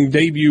coaching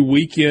debut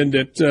weekend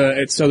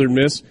at Southern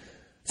Miss.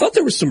 Thought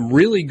there was some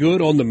really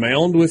good on the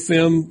mound with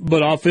them,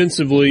 but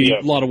offensively,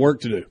 a lot of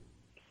work to do.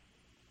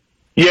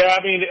 Yeah,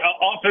 I mean,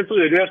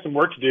 offensively, they do have some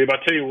work to do. But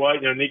I tell you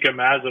what, Nico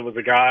Mazza was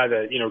a guy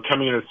that,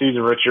 coming into the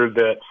season, Richard,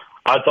 that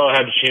I thought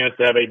had a chance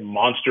to have a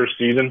monster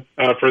season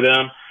for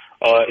them.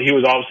 He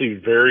was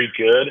obviously very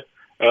good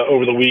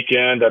over the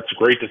weekend. That's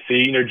great to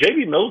see.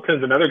 J.B.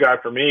 Middleton's another guy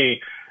for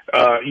me.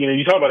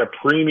 You talk about a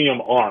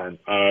premium arm.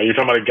 You're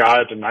talking about a guy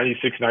that's a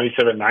 96,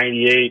 97,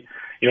 98.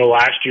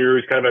 Last year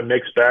was kind of a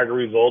mixed bag of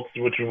results,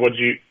 which is what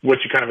you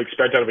kind of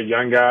expect out of a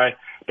young guy.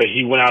 But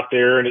he went out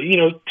there and,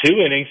 2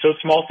 innings, so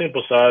small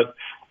sample size.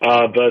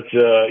 But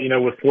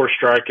with 4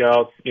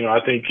 strikeouts, I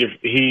think if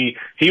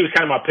he was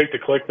kind of my pick to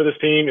click for this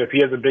team. If he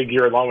has a big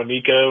year along with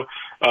Nico,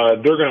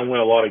 they're going to win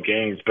a lot of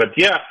games. But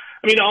yeah,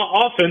 I mean,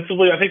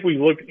 offensively, I think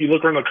you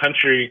look around the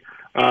country,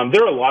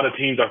 there are a lot of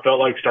teams I felt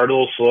like started a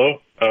little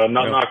slow,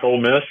 not Ole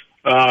Miss.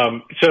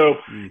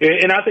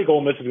 And I think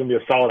Ole Miss is going to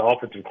be a solid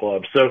offensive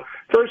club. So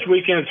first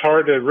weekend, it's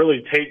hard to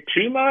really take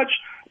too much.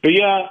 But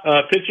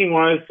yeah,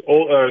 pitching-wise,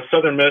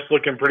 Southern Miss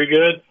looking pretty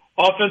good.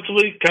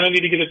 Offensively, kind of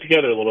need to get it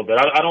together a little bit.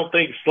 I don't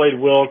think Slade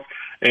Wilkes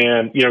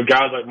and,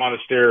 guys like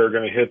Monasterio are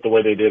going to hit the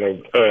way they did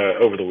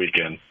over the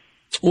weekend.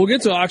 We'll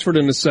get to Oxford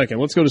in a second.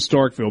 Let's go to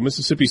Starkville.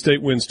 Mississippi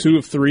State wins 2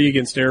 of 3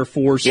 against Air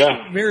Force.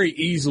 Yeah. Very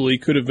easily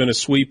could have been a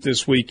sweep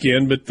this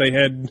weekend, but they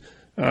had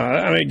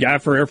a guy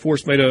for Air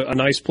Force made a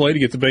nice play to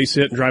get the base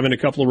hit and drive in a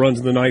couple of runs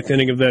in the 9th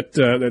inning of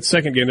that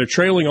second game. They're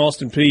trailing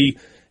Austin Peay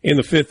in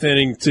the 5th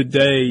inning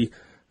today.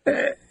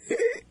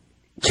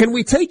 Can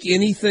we take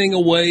anything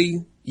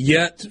away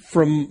yet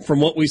from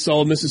what we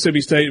saw in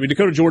Mississippi State? I mean,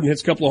 Dakota Jordan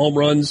hits a couple of home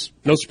runs.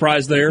 No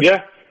surprise there.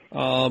 Yeah.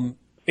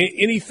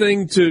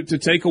 Anything to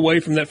take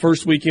away from that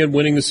first weekend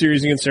winning the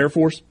series against Air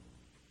Force?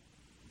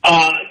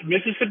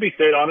 Mississippi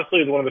State, honestly,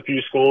 is one of the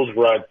few schools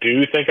where I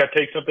do think I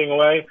take something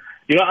away.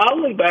 I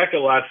look back at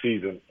last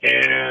season,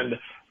 and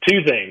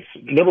 2 things.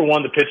 Number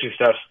 1, the pitching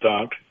staff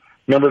stunk.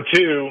 Number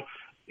 2,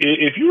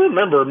 if you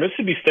remember,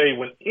 Mississippi State,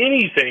 when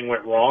anything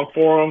went wrong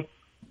for them,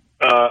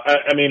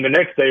 the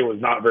next day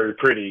was not very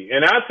pretty.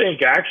 And I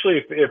think,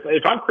 actually,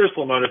 if I'm Chris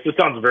Lemonis, this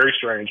sounds very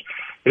strange,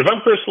 but if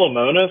I'm Chris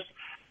Lemonis,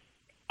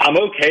 I'm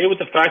okay with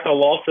the fact I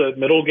lost the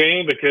middle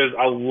game because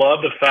I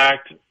love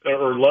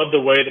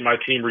the way that my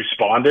team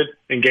responded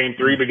in Game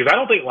 3 because I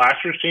don't think last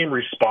year's team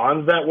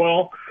responds that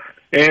well.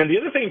 And the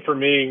other thing for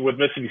me with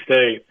Mississippi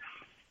State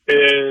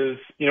is,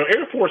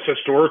 Air Force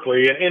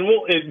historically, and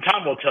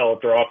time will tell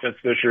if their offense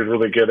this year is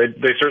really good.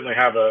 They certainly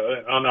have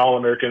an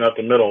All-American up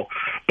the middle.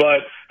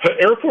 But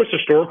Air Force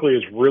historically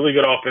is really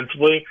good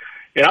offensively.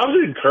 And I was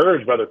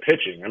encouraged by their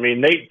pitching. I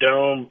mean, Nate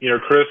Dome,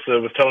 Chris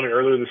was telling me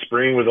earlier this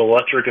spring was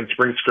electric in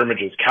spring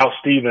scrimmages. Cal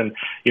Steven,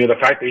 the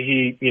fact that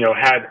he,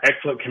 had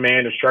excellent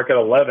command and struck out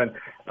 11,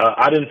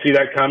 I didn't see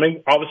that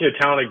coming. Obviously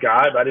a talented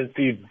guy, but I didn't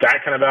see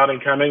that kind of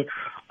outing coming.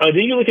 Then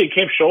you look at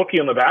Kemp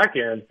Schulke on the back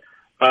end.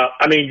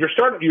 You're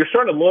starting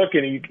to look,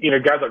 and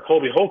guys like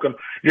Colby Holcomb,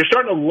 you're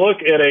starting to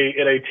look at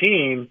a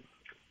team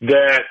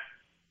that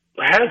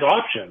has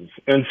options.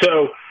 And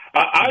so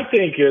I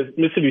think as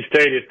Mississippi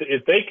State,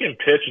 if they can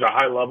pitch at a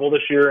high level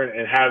this year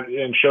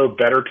and show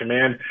better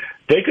command,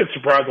 they could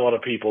surprise a lot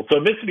of people. So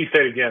Mississippi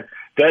State, again,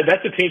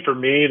 that's a team for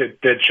me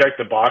that checked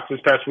the box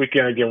this past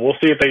weekend. Again, we'll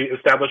see if they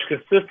establish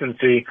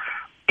consistency.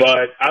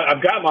 But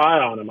I've got my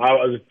eye on them. I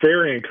was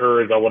very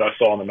encouraged by what I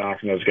saw on the mound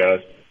from those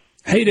guys.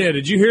 Hey, Dad,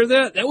 did you hear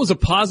that? That was a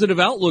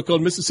positive outlook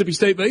on Mississippi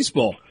State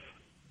baseball.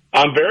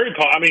 I'm very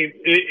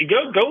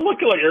go look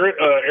at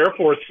Air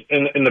Force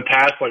in the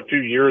past 2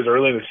 years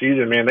early in the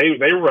season. Man,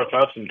 they rough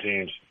up some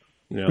teams.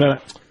 Yeah.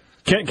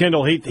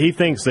 Kendall, he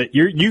thinks that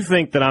you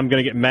think that I'm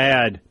going to get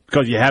mad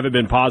because you haven't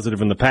been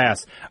positive in the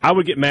past. I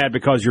would get mad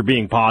because you're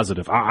being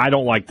positive. I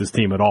don't like this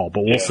team at all,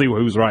 but we'll see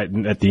who's right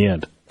at the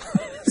end.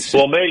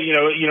 Well, maybe,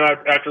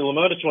 after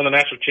Lamotis won the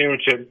national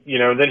championship,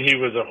 then he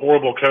was a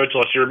horrible coach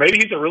last year. Maybe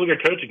he's a really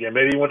good coach again.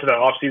 Maybe he went to that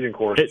off-season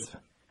course.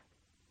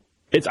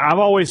 I've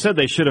always said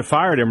they should have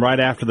fired him right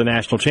after the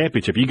national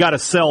championship. You got to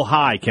sell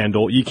high,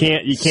 Kendall. You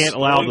can't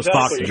allow the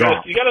stock to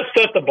drop. You got to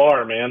set the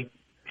bar, man.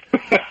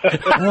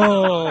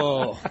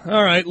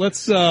 All right. Let's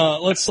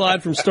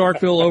slide from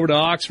Starkville over to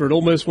Oxford.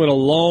 Ole Miss went a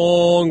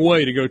long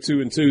way to go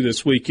 2-2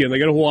 this weekend. They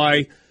go to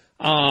Hawaii.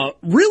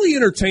 Really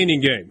entertaining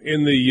game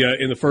in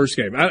the first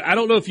game. I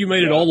don't know if you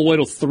made it all the way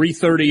till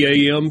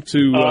 3:30 a.m.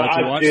 to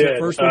watch that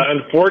first one.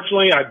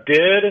 Unfortunately, I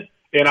did.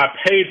 And I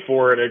paid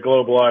for it at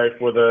Globe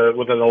Life with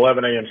an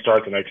 11 a.m.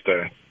 start the next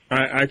day.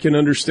 I can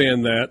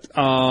understand that.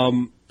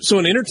 So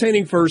an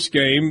entertaining first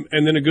game,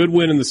 and then a good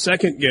win in the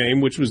second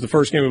game, which was the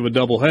first game of a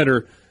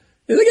doubleheader.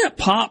 And they got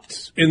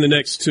popped in the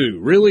next two,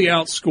 really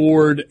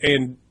outscored,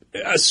 and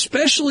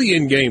especially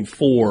in Game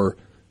 4,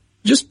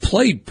 just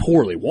played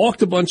poorly.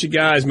 Walked a bunch of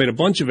guys, made a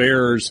bunch of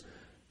errors.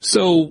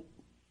 So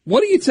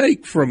what do you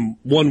take from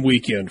one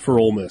weekend for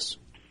Ole Miss?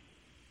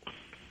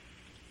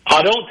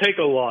 I don't take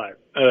a lot.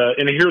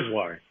 And here's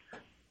why.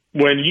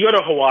 When you go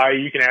to Hawaii,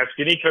 you can ask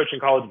any coach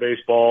in college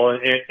baseball,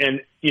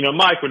 and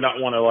Mike would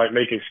not want to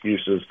make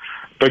excuses.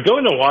 But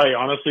going to Hawaii,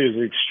 honestly, is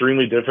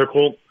extremely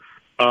difficult.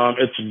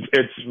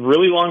 It's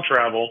really long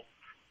travel.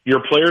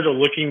 Your players are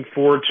looking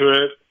forward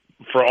to it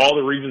for all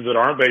the reasons that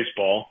aren't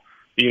baseball.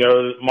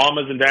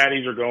 Mamas and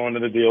daddies are going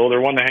to the deal.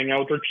 They're wanting to hang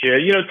out with their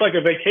kid. It's like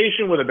a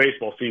vacation with a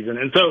baseball season.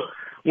 And so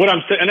what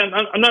I'm saying, and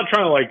I'm not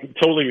trying to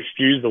totally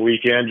excuse the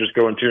weekend just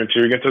going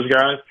 2-2 against those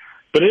guys.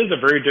 But it is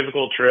a very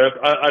difficult trip.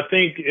 I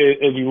think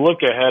as you look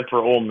ahead for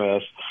Ole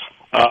Miss,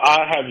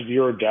 I have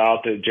zero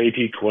doubt that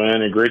J.T. Quinn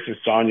and Grayson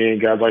Saunier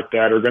and guys like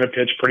that are going to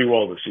pitch pretty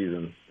well this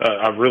season.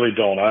 I really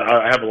don't.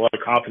 I have a lot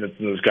of confidence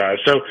in those guys.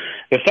 So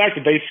the fact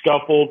that they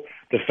scuffled,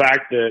 the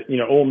fact that,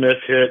 Ole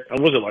Miss hit,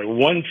 was it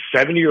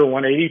 170 or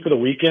 180 for the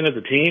weekend as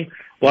a team?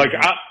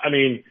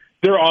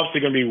 They're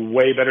obviously going to be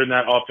way better than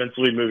that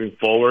offensively moving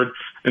forward.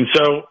 And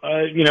so,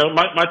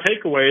 my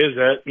takeaway is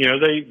that,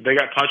 they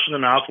got punched in the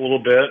mouth a little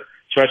bit,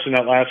 especially in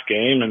that last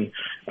game, and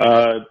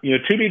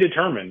to be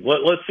determined.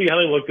 Let's see how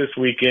they look this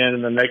weekend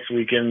and the next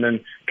weekend, and then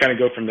kind of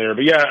go from there.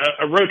 But yeah,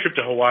 a road trip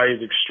to Hawaii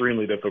is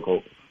extremely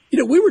difficult.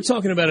 We were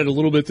talking about it a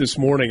little bit this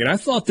morning, and I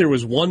thought there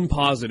was one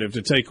positive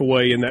to take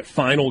away in that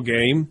final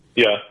game.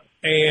 Yeah,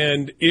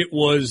 and it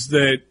was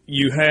that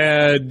you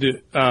had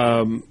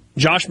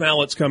Josh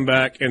Mallett's come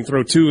back and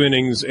throw 2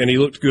 innings, and he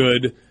looked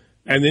good.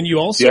 And then you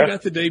also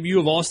got the debut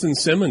of Austin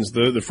Simmons,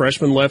 the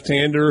freshman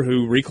left-hander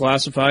who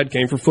reclassified,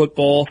 came for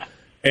football.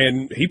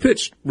 And he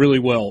pitched really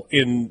well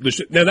in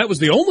the now that was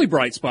the only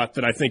bright spot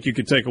that I think you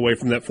could take away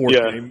from that fourth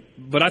game.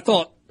 But I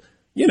thought,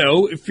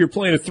 if you're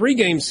playing a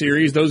 3-game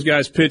series, those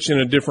guys pitch in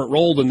a different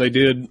role than they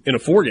did in a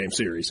 4-game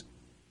series.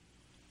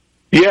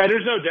 Yeah,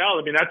 there's no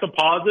doubt. That's a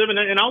positive.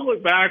 And I'll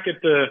look back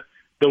at the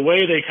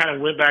way they kind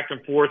of went back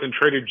and forth and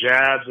traded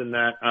jabs in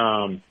that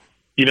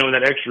in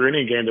that extra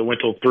inning game that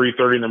went till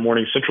 3:30 in the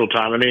morning Central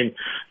Time.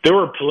 There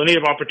were plenty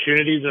of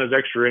opportunities in those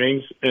extra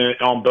innings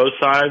on both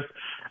sides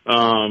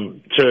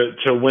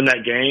to win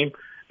that game.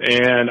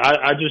 And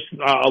I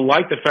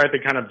like the fact they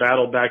kind of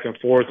battled back and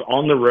forth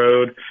on the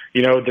road.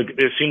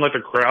 It seemed like the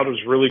crowd was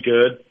really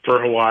good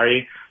for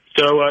Hawaii.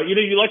 So,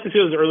 you like to see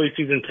those early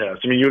season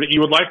tests.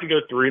 You would like to go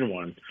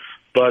 3-1,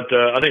 but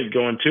I think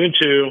going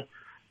 2-2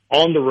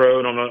 on the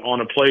road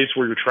on a place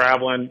where you're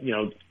traveling,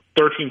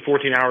 13,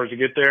 14 hours to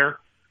get there,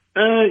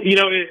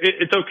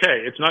 it's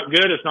okay. It's not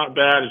good. It's not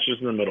bad. It's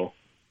just in the middle.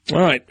 All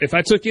right. If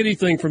I took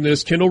anything from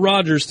this, Kendall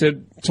Rogers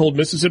told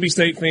Mississippi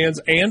State fans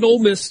and Ole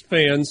Miss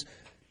fans,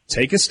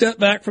 take a step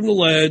back from the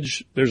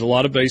ledge. There's a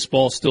lot of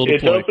baseball still to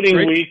play. It's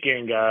opening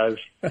weekend, guys.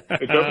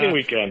 It's opening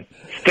weekend.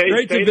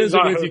 Great to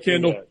visit with you,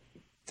 Kendall.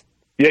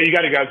 Yeah, you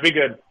got it, guys. Be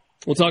good.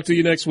 We'll talk to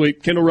you next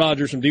week. Kendall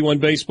Rogers from D1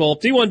 Baseball,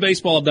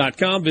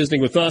 D1Baseball.com,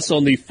 visiting with us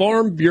on the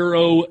Farm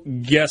Bureau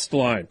guest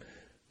line.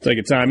 Take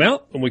a time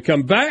out. When we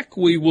come back,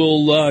 we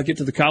will get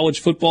to the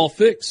college football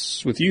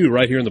fix with you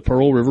right here in the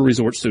Pearl River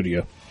Resort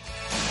Studio.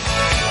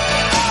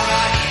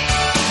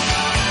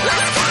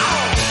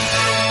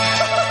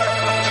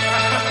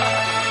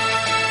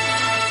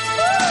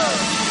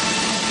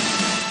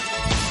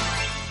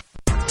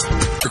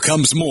 Here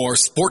comes more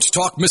Sports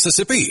Talk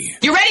Mississippi.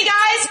 You ready,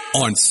 guys?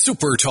 On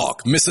Super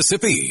Talk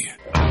Mississippi.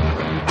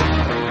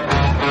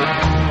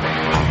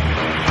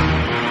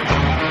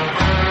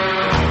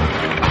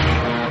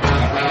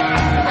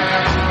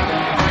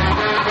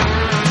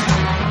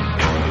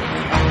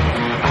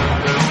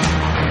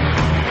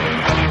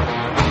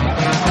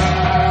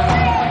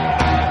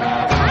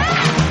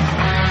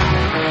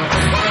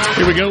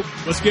 Here we go.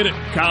 Let's get it.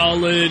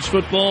 College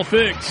football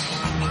fix.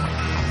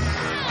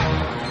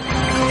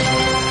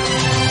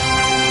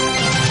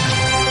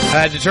 I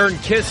had to turn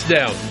Kiss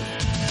down.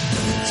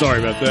 Sorry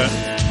about that.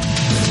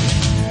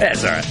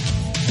 That's all right.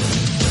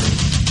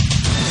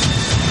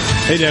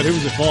 Hey, Dad, who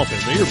was at fault there?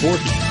 Me or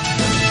Porky?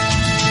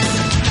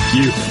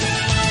 You.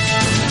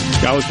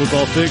 College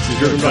football fix is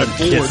driven by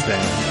Ford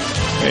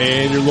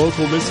and your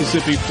local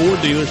Mississippi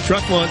Ford dealers.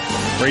 Truck Month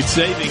Great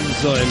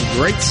savings and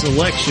great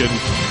selection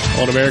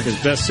on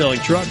America's best-selling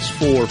trucks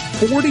for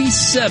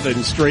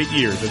 47 straight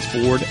years. That's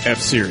Ford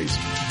F-Series.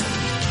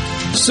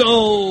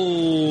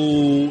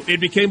 So it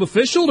became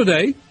official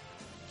today.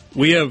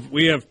 We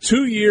have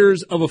 2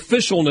 years of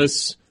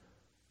officialness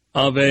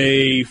of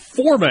a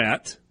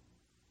format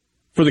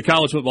for the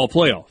college football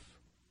playoff.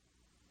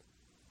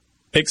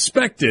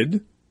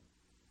 Expected,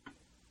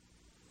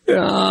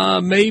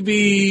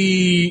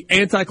 maybe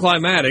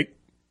anticlimactic,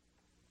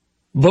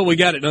 but we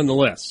got it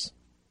nonetheless.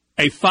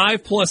 A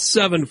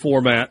 5+7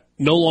 format,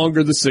 no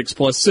longer the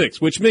 6+6,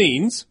 which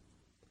means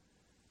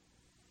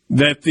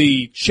that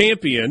the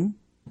champion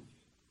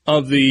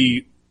of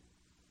the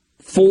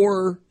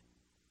four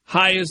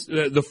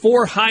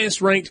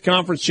highest ranked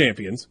conference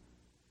champions,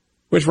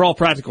 which for all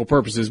practical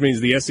purposes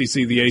means the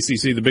SEC, the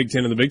ACC, the Big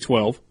Ten, and the Big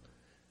 12,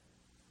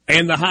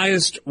 and the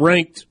highest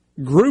ranked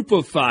group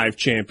of 5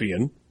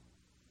 champion,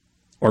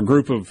 or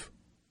group of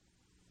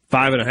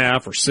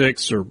 5.5 or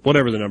 6 or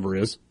whatever the number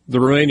is, the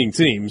remaining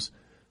teams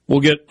will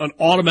get an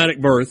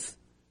automatic berth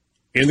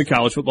in the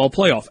college football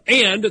playoff.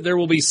 And there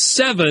will be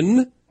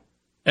 7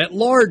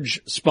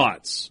 at-large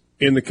spots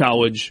in the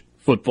college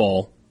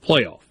football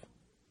playoff.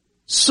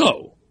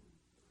 So,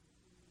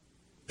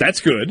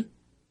 that's good.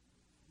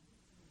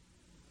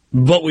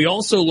 But we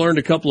also learned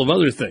a couple of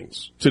other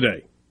things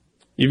today.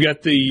 You've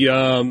got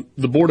the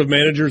Board of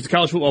Managers, the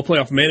College Football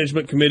Playoff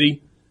Management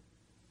Committee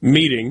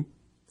meeting.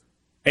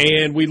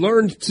 And we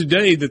learned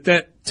today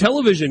that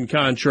television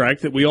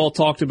contract that we all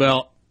talked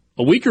about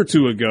a week or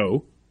two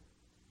ago,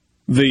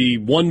 the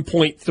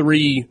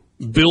 $1.3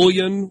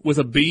 billion with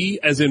a B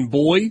as in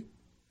boy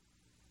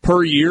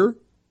per year,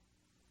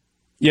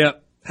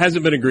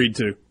 hasn't been agreed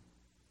to.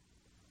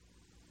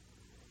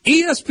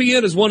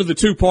 ESPN is one of the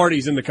 2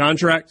 parties in the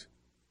contract,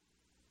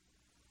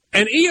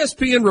 and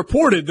ESPN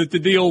reported that the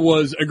deal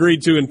was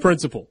agreed to in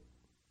principle.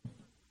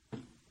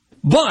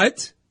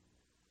 But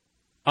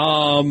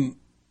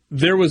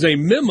there was a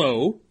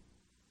memo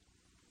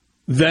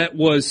that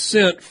was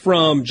sent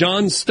from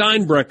John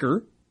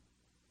Steinbrecher,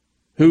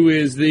 who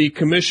is the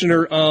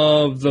commissioner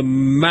of the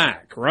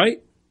MAC,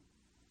 right?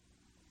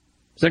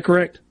 Is that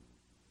correct?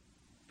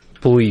 I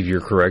believe you're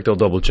correct. I'll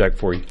double check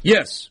for you.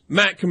 Yes,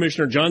 MAC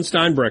Commissioner John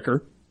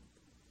Steinbrecher.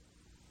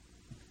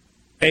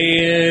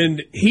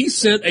 And he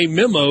sent a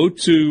memo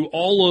to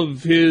all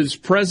of his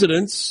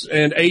presidents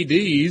and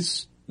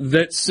ADs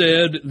that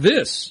said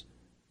this: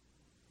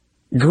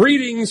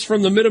 greetings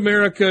from the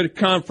Mid-America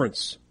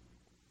Conference.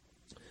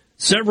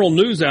 Several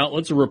news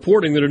outlets are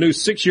reporting that a new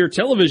 6-year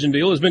television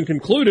deal has been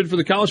concluded for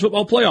the college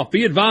football playoff.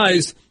 Be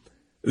advised,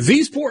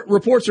 these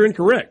reports are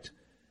incorrect.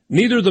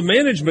 Neither the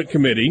management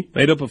committee,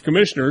 made up of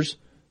commissioners,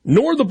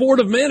 nor the board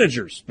of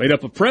managers, made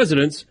up of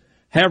presidents,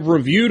 have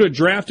reviewed a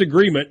draft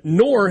agreement,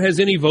 nor has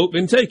any vote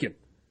been taken.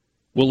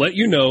 We'll let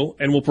you know,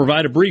 and we'll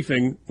provide a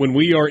briefing when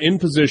we are in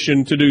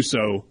position to do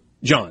so.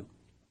 John.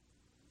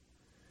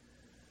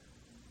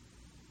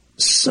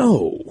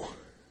 So,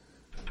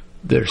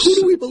 who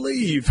do we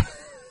believe?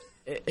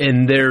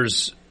 And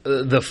there's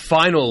the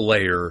final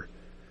layer,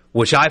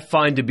 which I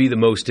find to be the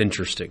most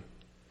interesting.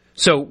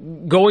 So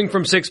going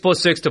from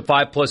 6+6 to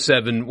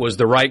 5+7 was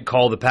the right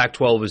call. The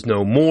Pac-12 is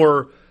no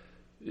more.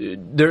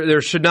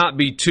 There should not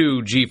be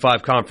 2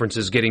 G5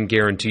 conferences getting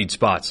guaranteed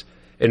spots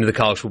into the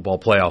college football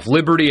playoff.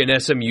 Liberty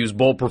and SMU's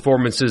bowl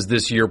performances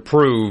this year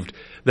proved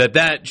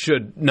that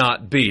should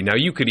not be. Now,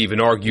 you could even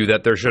argue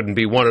that there shouldn't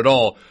be one at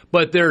all,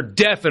 but there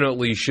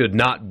definitely should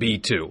not be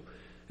 2.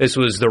 This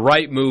was the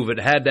right move. It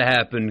had to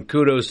happen.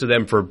 Kudos to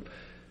them for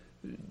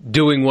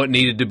doing what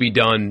needed to be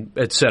done,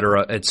 et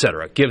cetera, et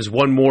cetera. It gives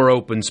one more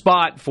open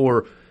spot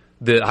for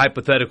the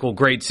hypothetical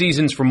great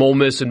seasons from Ole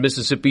Miss and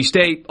Mississippi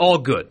State. All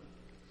good.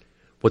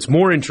 What's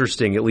more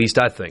interesting, at least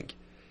I think,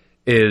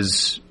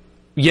 is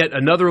yet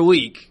another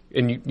leak,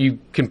 and you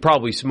can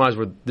probably surmise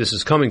where this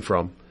is coming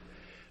from,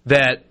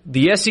 that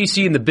the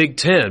SEC and the Big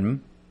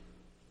Ten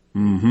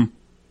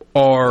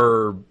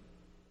are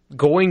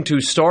going to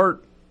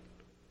start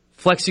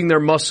flexing their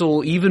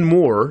muscle even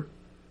more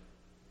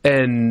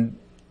and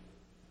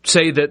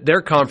say that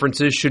their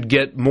conferences should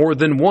get more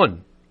than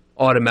one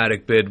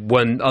automatic bid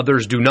when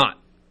others do not.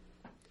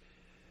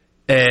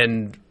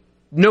 And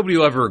nobody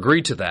will ever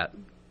agree to that.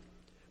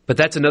 But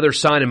that's another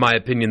sign, in my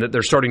opinion, that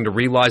they're starting to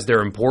realize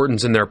their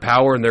importance and their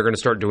power, and they're going to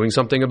start doing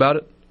something about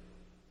it.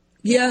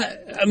 Yeah,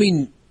 I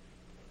mean,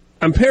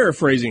 I'm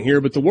paraphrasing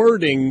here, but the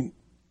wording,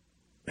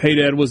 hey,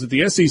 Dad, was that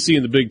the SEC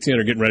and the Big Ten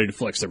are getting ready to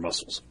flex their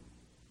muscles.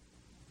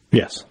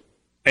 Yes.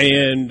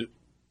 And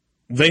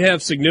they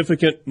have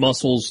significant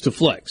muscles to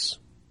flex.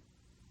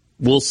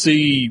 We'll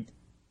see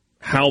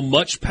how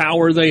much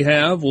power they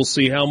have. We'll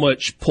see how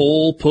much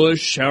pull,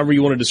 push, however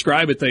you want to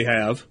describe it, they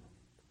have.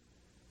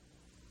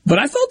 But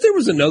I thought there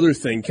was another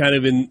thing kind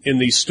of in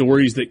these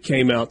stories that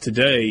came out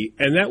today,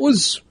 and that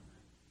was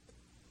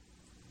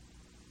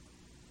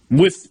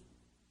with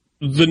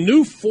the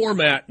new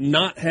format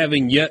not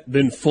having yet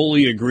been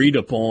fully agreed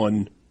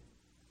upon,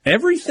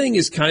 everything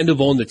is kind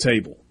of on the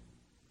table.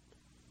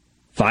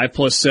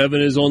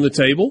 5+7 is on the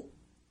table.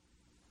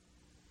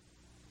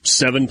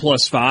 7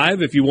 plus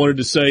 5, if you wanted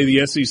to say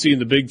the SEC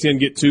and the Big Ten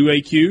get 2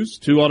 AQs,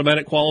 2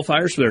 automatic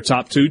qualifiers for their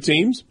top 2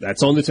 teams,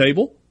 that's on the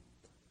table.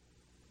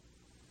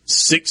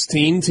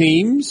 16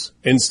 teams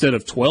instead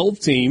of 12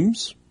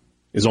 teams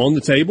is on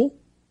the table.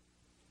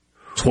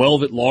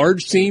 12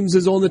 at-large teams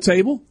is on the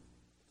table.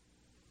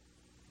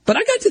 But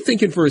I got to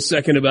thinking for a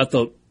second about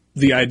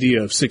the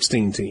idea of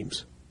 16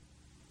 teams.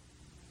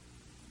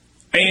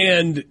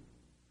 And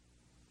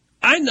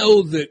I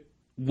know that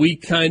we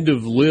kind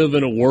of live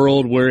in a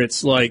world where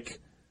it's like,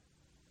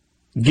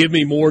 give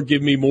me more,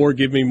 give me more,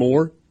 give me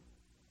more.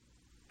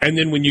 And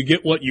then when you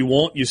get what you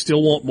want, you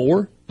still want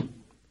more.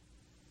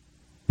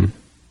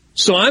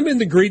 So I'm in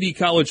the greedy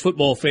college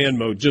football fan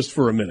mode just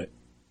for a minute.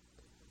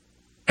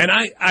 And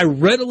I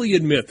readily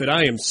admit that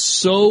I am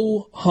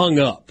so hung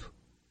up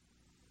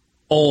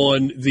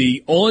on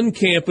the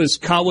on-campus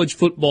college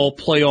football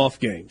playoff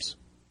games.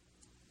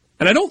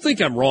 And I don't think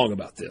I'm wrong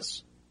about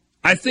this.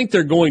 I think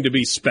they're going to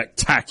be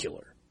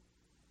spectacular.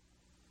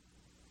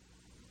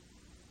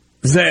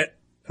 That,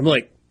 I'm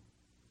like,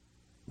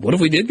 what if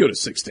we did go to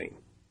 16?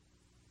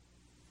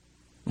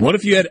 What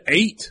if you had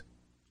 8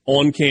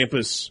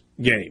 on-campus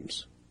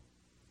games?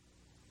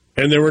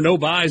 And there were no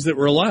buys that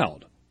were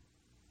allowed?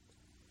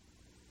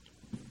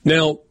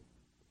 Now,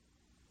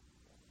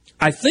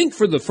 I think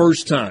for the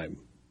first time,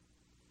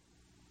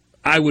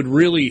 I would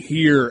really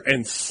hear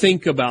and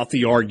think about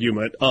the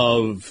argument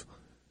of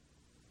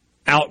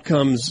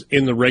outcomes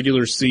in the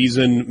regular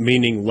season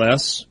meaning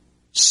less.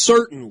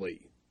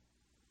 Certainly,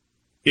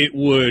 it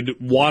would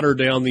water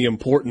down the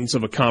importance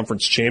of a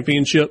conference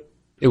championship.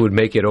 It would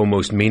make it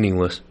almost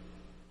meaningless.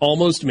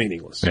 Almost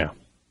meaningless. Yeah.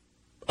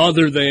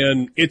 Other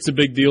than it's a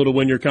big deal to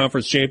win your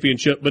conference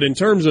championship. But in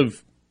terms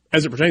of,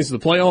 as it pertains to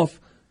the playoff,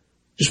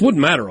 just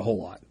wouldn't matter a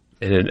whole lot.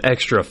 And an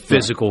extra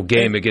physical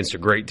game against a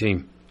great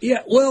team.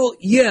 Yeah, well,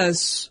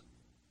 yes.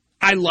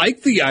 I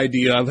like the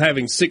idea of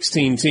having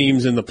 16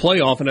 teams in the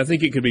playoff, and I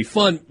think it could be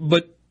fun.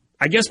 But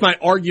I guess my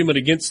argument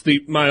against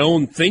my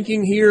own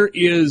thinking here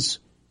is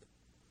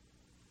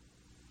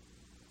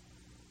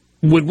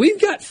when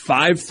we've got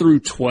 5 through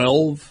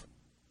 12,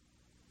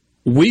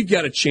 we've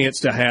got a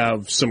chance to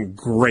have some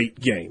great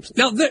games.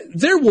 Now,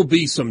 there will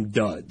be some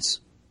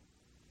duds,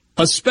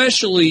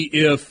 especially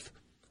if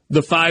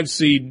the 5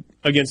 seed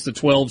against the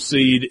 12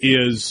 seed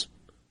is,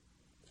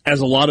 as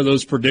a lot of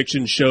those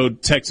predictions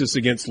showed, Texas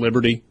against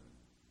Liberty.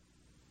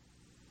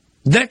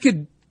 That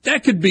could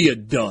be a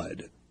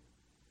dud.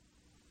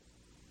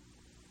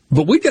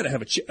 But we've got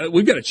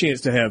a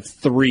chance to have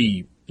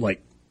 3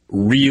 like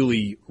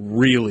really,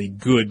 really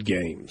good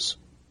games,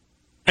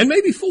 and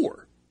maybe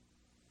 4.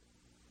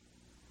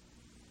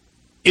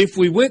 If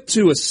we went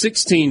to a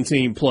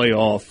 16-team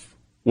playoff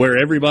where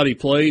everybody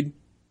played,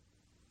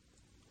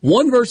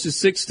 1 versus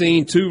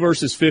 16, 2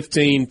 versus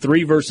 15,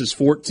 3 versus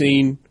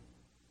 14,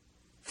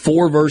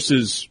 4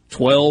 versus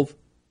 12.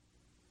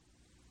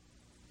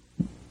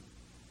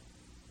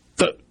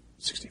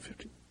 16,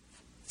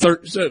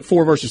 15.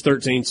 4 versus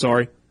 13,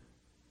 sorry.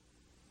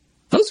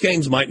 Those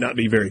games might not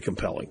be very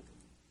compelling.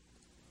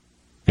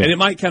 And it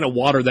might kind of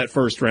water that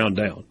first round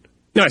down.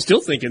 Now, I still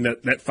think in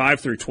that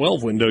 5 through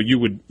 12 window, you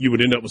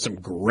would end up with some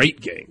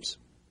great games.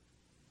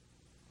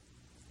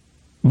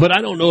 But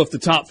I don't know if the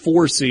top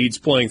 4 seeds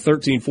playing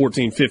 13,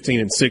 14, 15,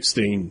 and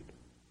 16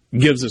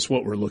 gives us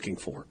what we're looking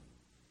for.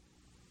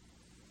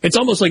 It's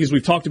almost like as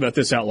we've talked about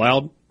this out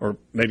loud, or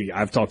maybe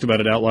I've talked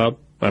about it out loud,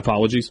 my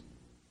apologies,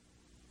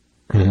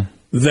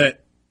 that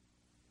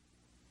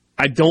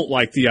I don't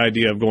like the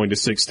idea of going to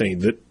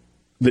 16,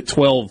 that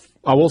 12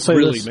 I will say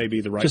really this, may be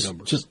the right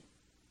number.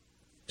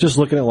 Just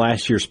looking at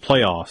last year's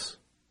playoffs,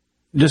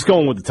 just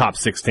going with the top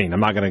 16, I'm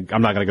not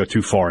gonna go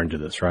too far into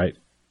this, right?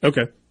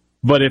 Okay.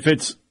 But if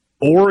it's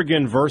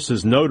Oregon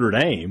versus Notre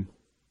Dame,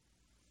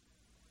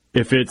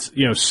 if it's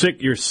your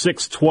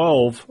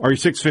 6-12 or your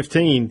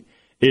 6-15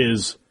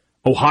 is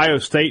Ohio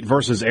State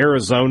versus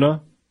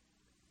Arizona,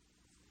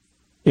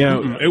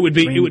 it would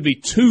be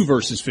 2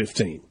 versus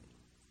 15.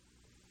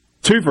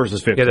 2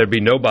 versus 15. Yeah, there'd be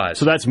no bias.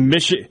 So that's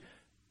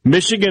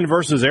Michigan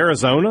versus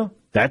Arizona.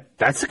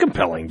 That's a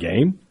compelling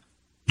game.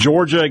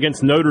 Georgia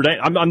against Notre Dame.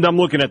 I'm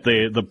looking at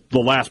the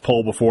last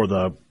poll before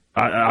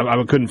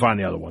I couldn't find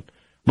the other one.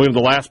 Looking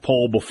at the last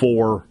poll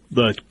before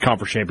the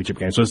conference championship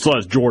game. So it still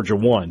has Georgia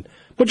 1.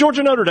 But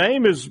Georgia Notre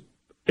Dame is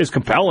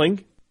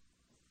compelling.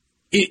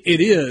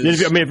 It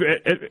is. I mean, if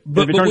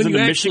it turns into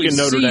Michigan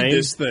Notre Dame,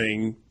 this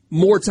thing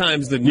more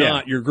times than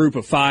not, your group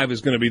of 5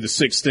 is going to be the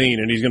 16,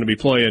 and he's going to be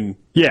playing.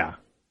 Yeah.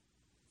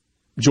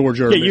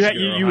 Georgia. Or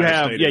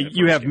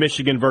you have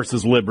Michigan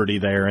versus Liberty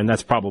there, and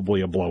that's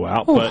probably a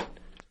blowout. But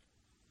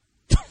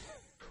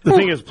the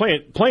thing is,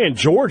 playing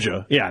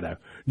Georgia, I know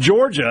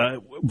Georgia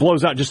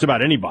blows out just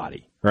about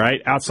anybody,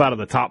 right? Outside of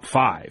the top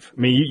 5.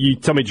 I mean, you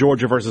tell me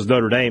Georgia versus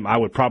Notre Dame, I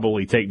would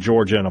probably take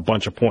Georgia and a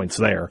bunch of points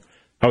there.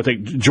 I would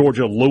take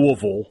Georgia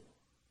Louisville.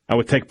 I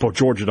would take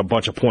Georgia and a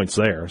bunch of points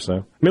there. So, I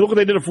mean, look what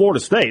they did at Florida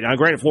State. Now,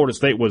 granted, Florida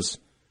State was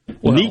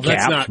kneecapped.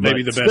 That's not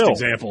maybe the best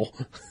example.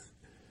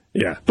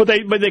 Yeah, but they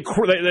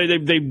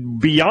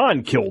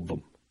beyond killed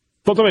them.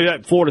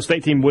 That Florida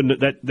State team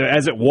wouldn't,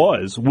 as it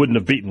was, wouldn't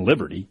have beaten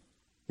Liberty.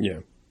 Yeah.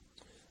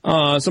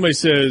 Somebody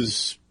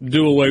says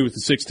do away with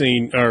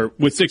 16,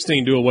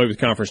 do away with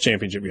conference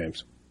championship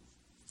games.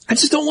 I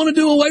just don't want to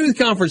do away with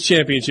conference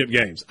championship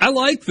games. I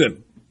like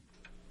them.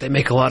 They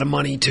make a lot of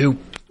money, too.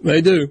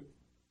 They do.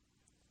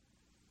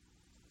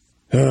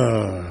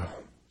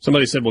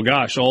 Somebody said, well,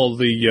 gosh, all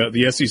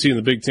the SEC and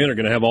the Big Ten are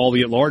going to have all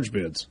the at-large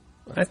bids.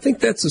 I think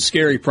that's a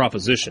scary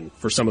proposition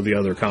for some of the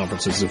other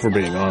conferences, if we're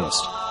being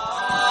honest.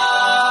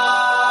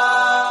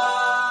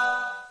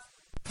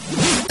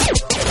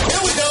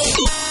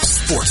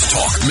 Sports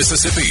Talk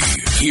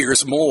Mississippi.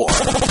 Here's more.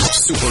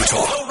 Super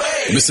Talk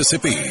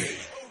Mississippi.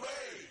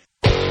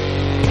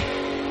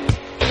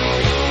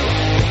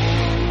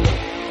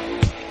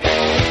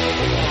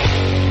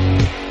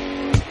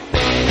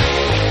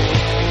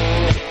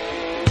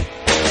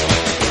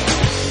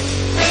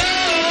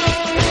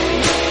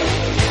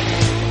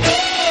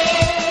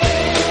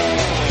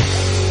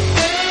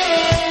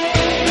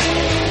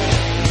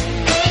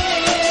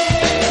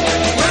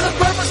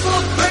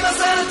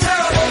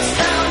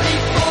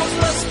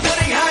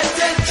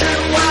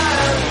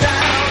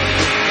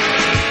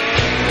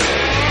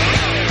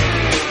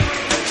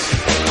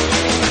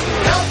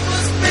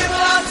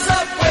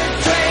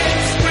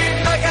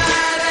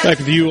 Back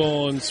with you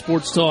on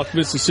Sports Talk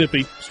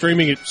Mississippi,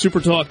 streaming at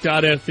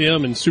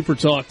supertalk.fm and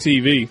SuperTalk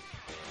TV.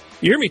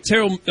 You hear me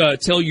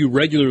tell you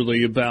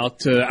regularly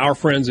about our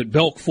friends at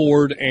Belk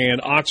Ford and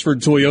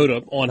Oxford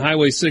Toyota on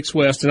Highway 6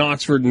 West in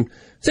Oxford, and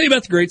tell you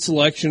about the great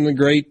selection, the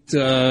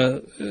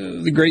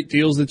great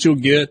deals that you'll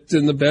get,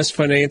 and the best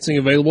financing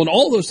available. And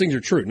all those things are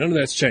true. None of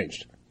that's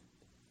changed.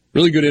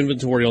 Really good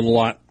inventory on the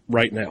lot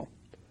right now.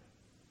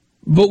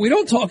 But we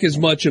don't talk as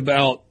much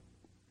about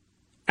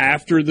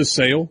after the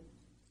sale.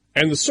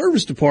 And the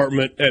service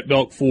department at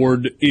Belk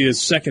Ford is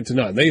second to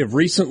none. They have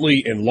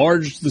recently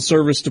enlarged the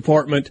service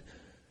department,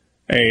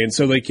 and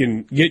so they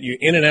can get you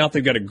in and out.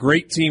 They've got a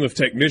great team of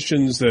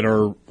technicians that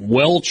are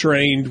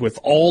well-trained with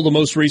all the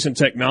most recent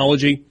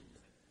technology.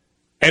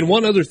 And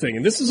one other thing,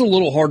 and this is a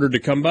little harder to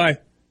come by,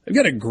 they've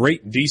got a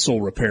great diesel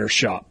repair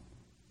shop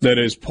that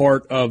is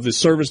part of the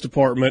service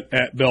department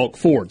at Belk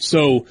Ford.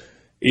 So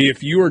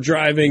if you are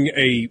driving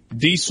a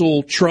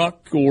diesel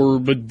truck or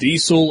a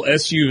diesel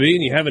SUV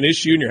and you have an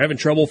issue and you're having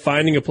trouble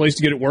finding a place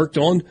to get it worked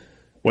on,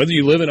 whether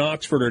you live in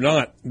Oxford or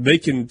not, they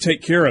can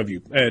take care of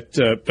you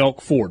at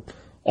Belk Ford.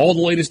 All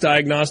the latest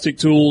diagnostic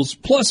tools,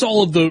 plus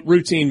all of the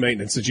routine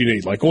maintenance that you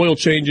need, like oil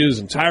changes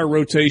and tire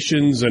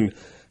rotations and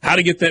how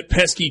to get that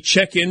pesky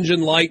check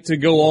engine light to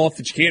go off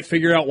that you can't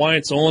figure out why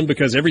it's on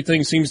because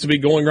everything seems to be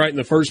going right in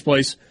the first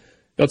place.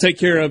 They'll take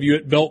care of you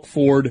at Belk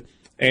Ford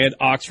and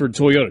Oxford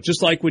Toyota.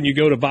 Just like when you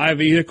go to buy a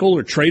vehicle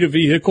or trade a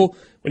vehicle,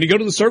 when you go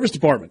to the service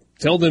department,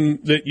 tell them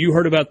that you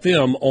heard about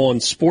them on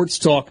Sports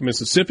Talk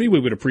Mississippi. We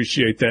would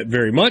appreciate that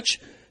very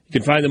much. You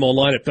can find them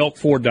online at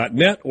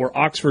belkford.net or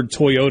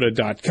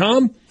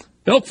oxfordtoyota.com.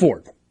 Belk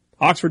Ford,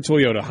 Oxford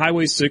Toyota,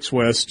 Highway 6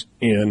 West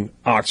in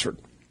Oxford.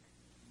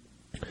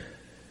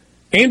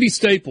 Andy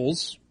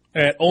Staples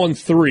at On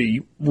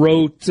 3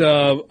 wrote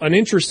an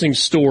interesting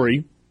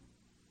story,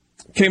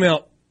 came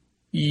out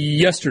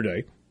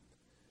yesterday.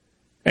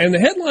 And the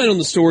headline on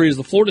the story is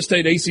the Florida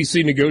State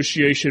ACC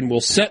negotiation will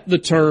set the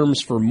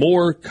terms for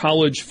more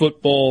college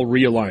football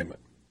realignment.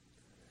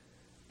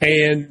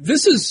 And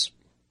this is,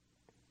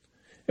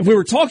 if we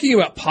were talking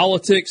about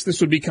politics,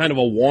 this would be kind of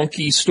a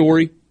wonky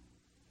story.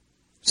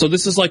 So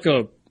this is like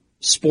a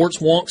sports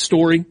wonk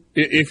story,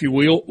 if you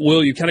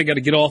will. You kind of got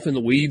to get off in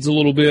the weeds a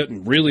little bit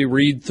and really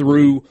read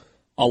through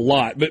a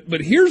lot. But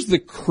here's the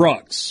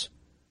crux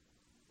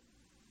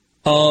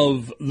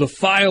of the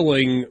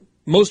filing,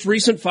 most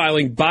recent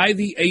filing by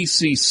the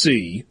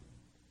ACC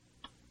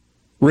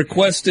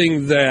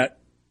requesting that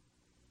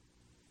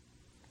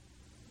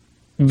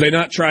they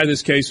not try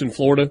this case in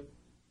Florida,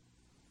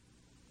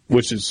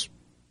 which is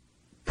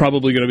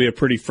probably going to be a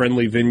pretty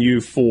friendly venue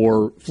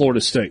for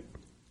Florida State.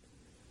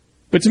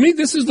 But to me,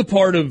 this is the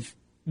part of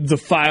the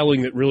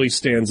filing that really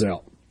stands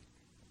out.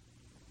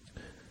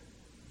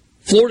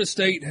 Florida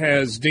State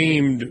has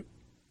deemed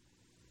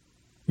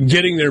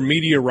getting their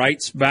media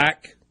rights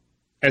back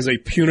as a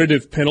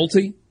punitive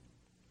penalty.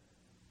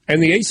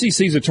 And the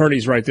ACC's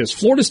attorneys write this: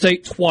 Florida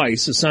State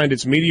twice assigned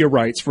its media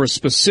rights for a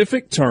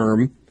specific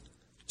term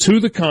to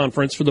the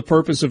conference for the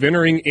purpose of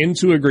entering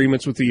into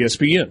agreements with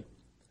ESPN.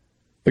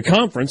 The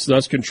conference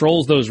thus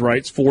controls those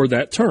rights for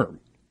that term.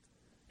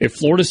 If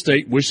Florida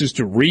State wishes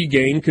to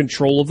regain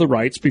control of the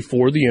rights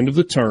before the end of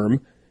the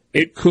term,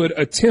 it could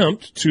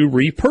attempt to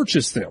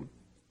repurchase them.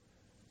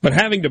 But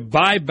having to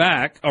buy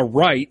back a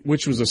right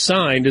which was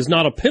assigned is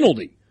not a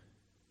penalty.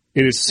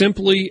 It is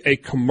simply a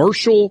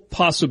commercial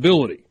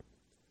possibility.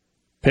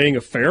 Paying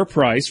a fair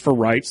price for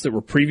rights that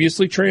were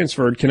previously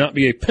transferred cannot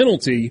be a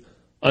penalty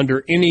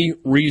under any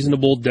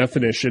reasonable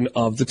definition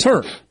of the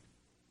term.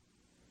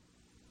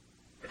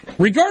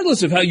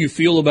 Regardless of how you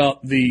feel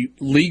about the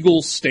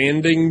legal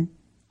standing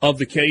of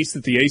the case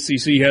that the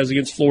ACC has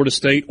against Florida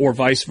State or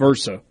vice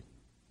versa,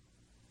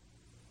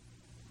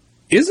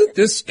 isn't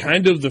this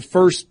kind of the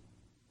first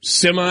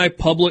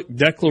semi-public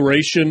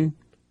declaration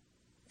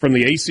from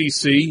the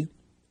ACC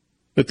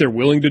that they're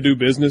willing to do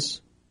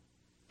business,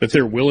 that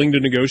they're willing to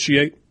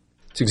negotiate?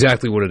 It's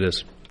exactly what it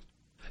is.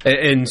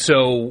 And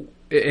so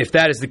if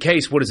that is the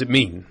case, what does it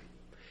mean?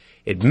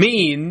 It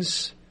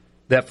means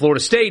that Florida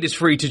State is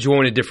free to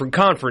join a different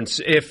conference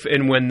if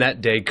and when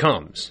that day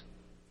comes.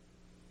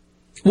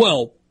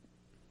 Well,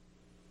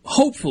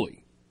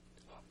 hopefully.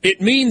 It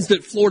means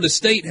that Florida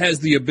State has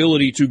the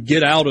ability to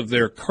get out of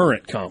their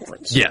current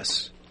conference.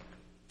 Yes.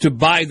 To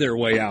buy their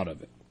way out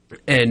of it.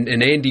 And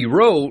Andy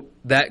wrote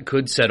that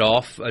could set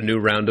off a new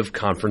round of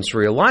conference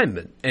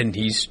realignment. And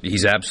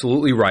he's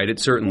absolutely right. It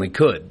certainly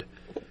could.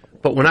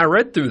 But when I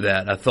read through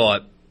that, I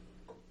thought,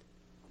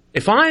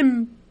 if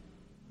I'm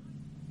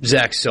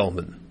Zach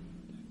Selman,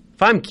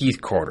 if I'm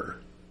Keith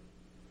Carter,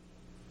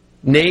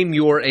 name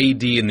your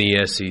AD in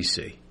the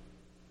SEC.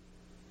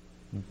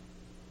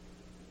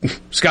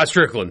 Scott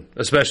Strickland,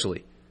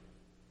 especially.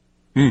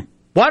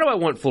 Why do I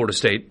want Florida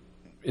State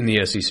in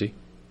the SEC?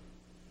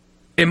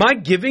 Am I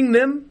giving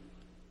them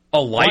a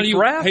life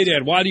raft? Hey,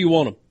 Dad, why do you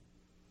want them?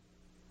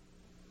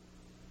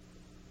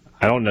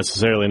 I don't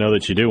necessarily know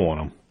that you do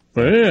want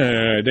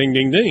them. Ding,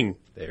 ding, ding.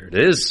 There it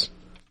is.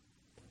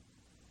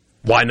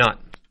 Why not?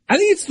 I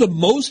think it's the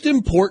most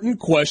important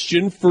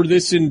question for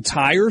this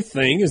entire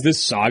thing as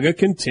this saga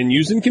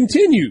continues and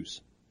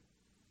continues.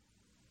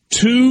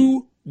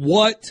 To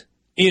what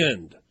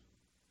end?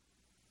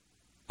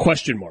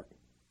 Question mark.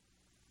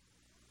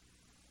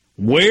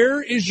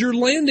 Where is your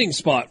landing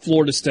spot,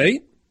 Florida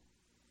State?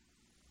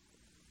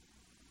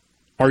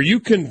 Are you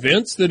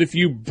convinced that if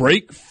you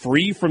break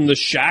free from the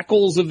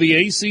shackles of the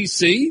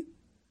ACC,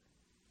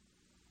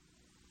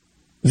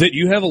 that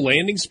you have a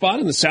landing spot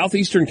in the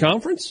Southeastern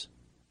Conference?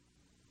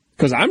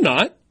 Because I'm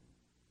not.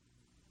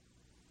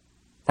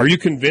 Are you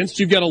convinced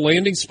you've got a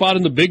landing spot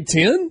in the Big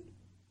Ten?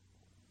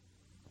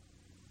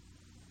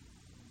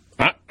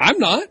 I'm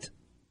not.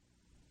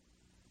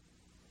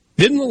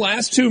 Didn't the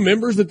last two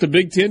members that the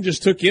Big Ten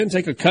just took in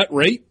take a cut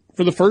rate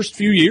for the first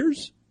few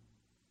years?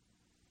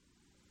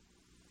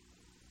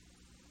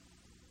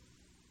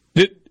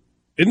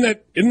 Isn't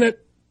that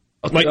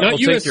like not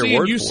USC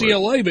and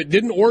UCLA, but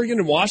didn't Oregon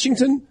and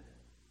Washington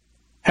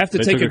have to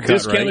take a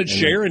discounted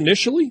share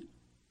initially?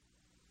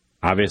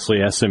 Obviously,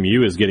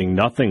 SMU is getting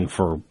nothing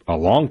for a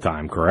long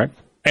time, correct?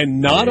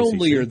 And not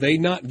only are they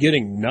not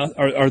getting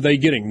are they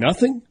getting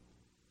nothing?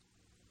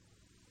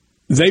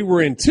 They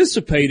were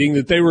anticipating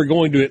that they were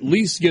going to at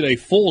least get a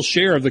full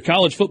share of the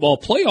college football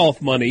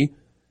playoff money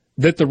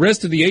that the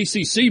rest of the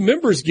ACC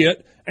members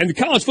get, and the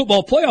college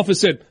football playoff has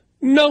said,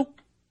 no,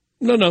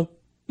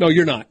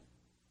 you're not.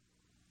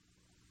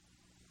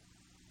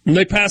 And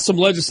they passed some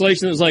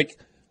legislation that was like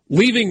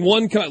leaving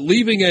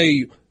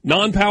a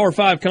non-Power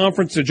 5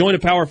 conference to join a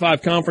Power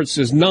 5 conference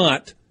does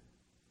not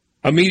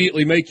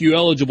immediately make you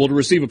eligible to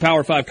receive a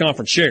Power 5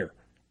 conference share.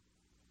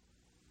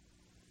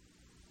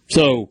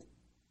 So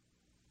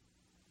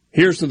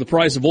here's to the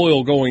price of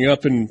oil going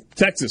up in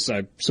Texas,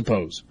 I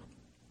suppose.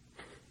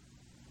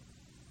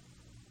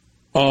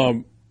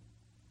 We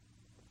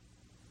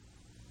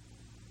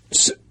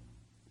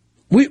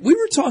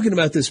were talking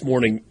about this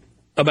morning,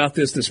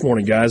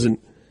 guys, and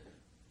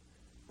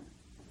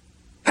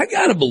I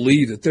got to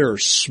believe that there are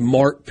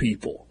smart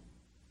people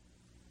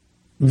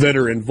that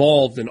are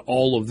involved in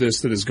all of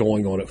this that is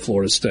going on at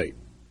Florida State.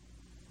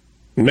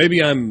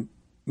 Maybe I'm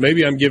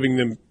giving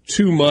them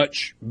too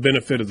much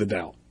benefit of the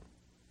doubt.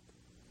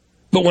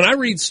 But when I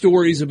read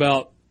stories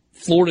about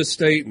Florida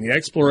State and the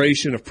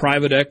exploration of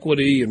private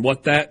equity and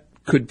what that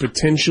could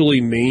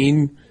potentially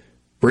mean,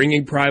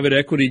 bringing private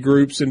equity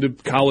groups into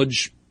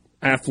college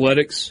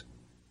athletics,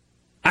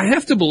 I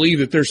have to believe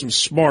that there's some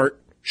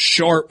smart,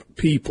 sharp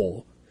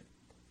people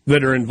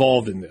that are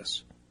involved in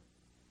this.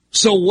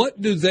 So what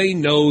do they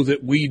know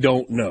that we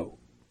don't know?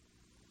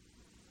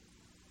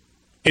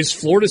 Is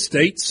Florida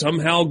State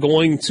somehow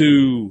going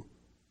to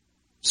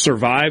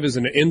survive as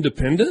an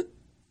independent?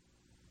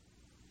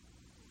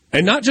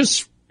 And not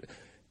just,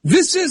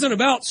 this isn't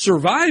about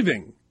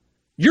surviving.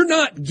 You're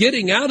not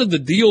getting out of the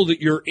deal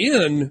that you're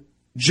in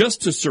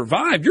just to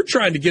survive. You're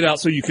trying to get out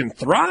so you can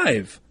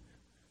thrive,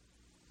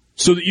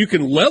 so that you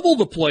can level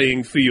the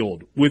playing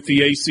field with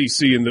the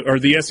ACC or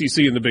the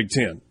SEC and the Big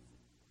Ten.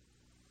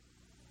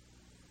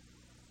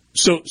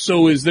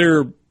 So is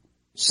there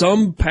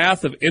some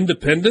path of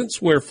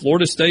independence where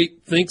Florida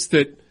State thinks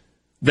that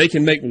they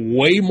can make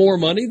way more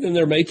money than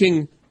they're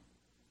making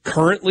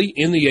currently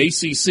in the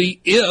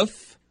ACC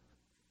if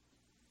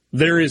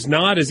there is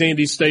not, as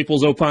Andy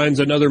Staples opines,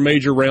 another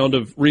major round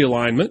of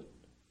realignment,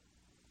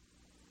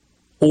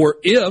 or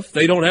if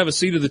they don't have a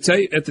seat at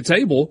the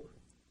table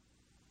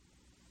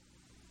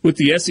with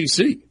the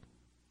SEC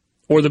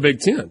or the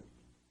Big Ten?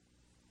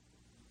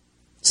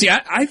 See,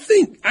 I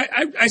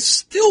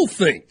still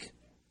think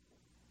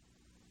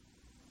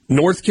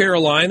North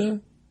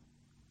Carolina,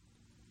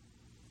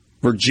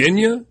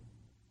 Virginia,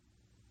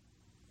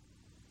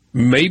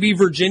 maybe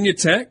Virginia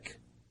Tech,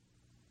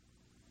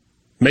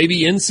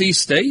 maybe NC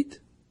State.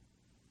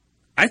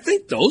 I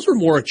think those are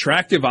more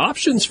attractive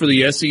options for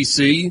the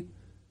SEC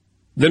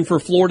than for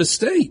Florida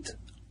State.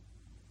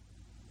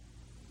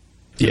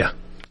 Yeah.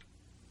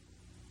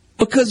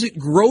 Because it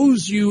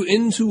grows you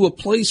into a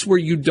place where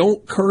you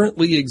don't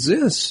currently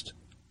exist.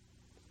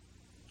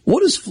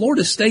 What does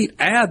Florida State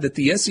add that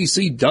the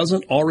SEC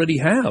doesn't already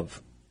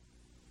have?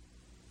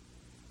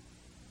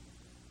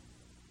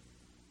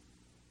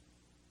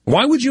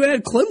 Why would you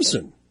add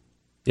Clemson?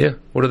 Yeah,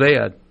 what do they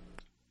add?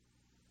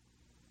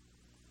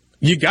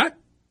 You've got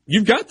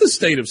the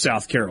state of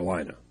South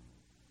Carolina.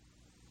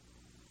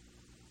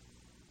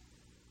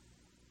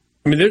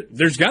 I mean,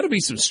 there's got to be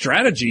some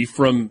strategy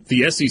from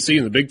the SEC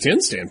and the Big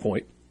Ten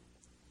standpoint.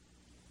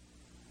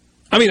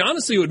 I mean,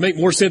 honestly, it would make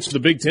more sense for the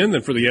Big Ten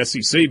than for the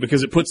SEC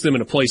because it puts them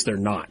in a place they're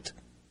not.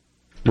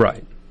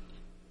 Right.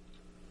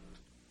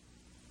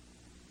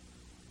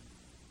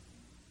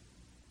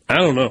 I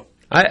don't know.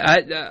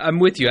 I'm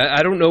with you.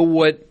 I don't know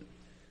what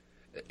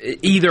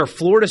either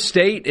Florida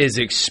State is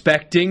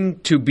expecting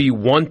to be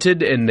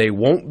wanted and they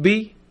won't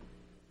be.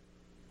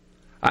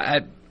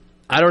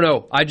 I don't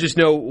know. I just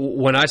know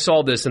when I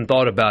saw this and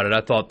thought about it,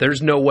 I thought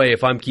there's no way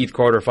if I'm Keith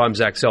Carter, if I'm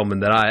Zach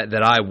Selman,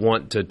 that I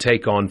want to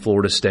take on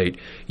Florida State.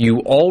 You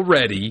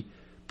already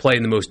play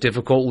in the most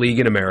difficult league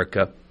in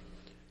America.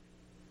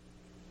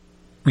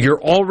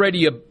 You're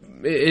already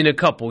in a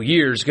couple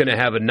years going to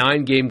have a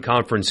 9-game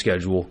conference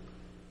schedule.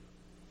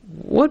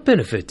 What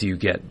benefit do you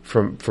get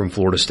from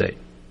Florida State?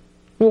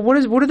 Well,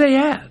 what do they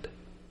add?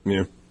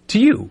 Yeah. To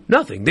you?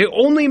 Nothing. They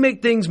only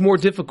make things more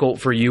difficult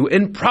for you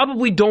and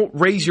probably don't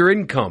raise your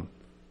income.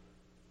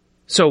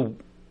 So,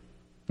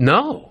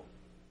 no.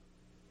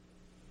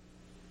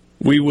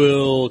 We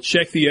will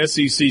check the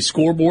SEC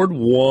scoreboard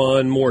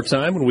one more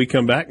time when we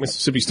come back.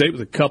 Mississippi State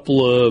with a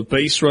couple of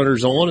base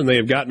runners on, and they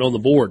have gotten on the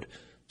board.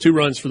 2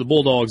 runs for the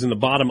Bulldogs in the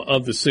bottom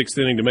of the 6th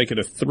inning to make it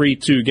a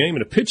 3-2 game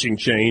and a pitching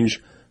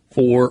change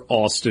for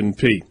Austin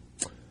Peay.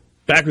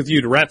 Back with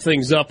you to wrap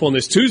things up on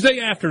this Tuesday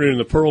afternoon in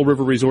the Pearl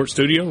River Resort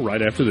Studio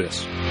right after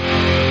this.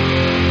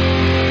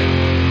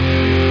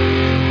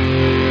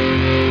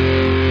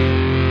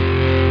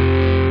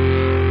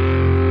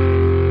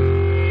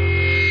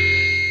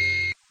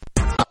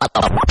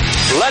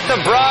 Let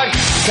the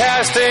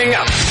broadcasting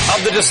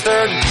of the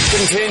disturbed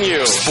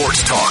continue.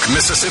 Sports Talk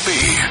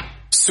Mississippi.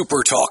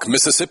 Super Talk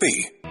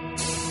Mississippi.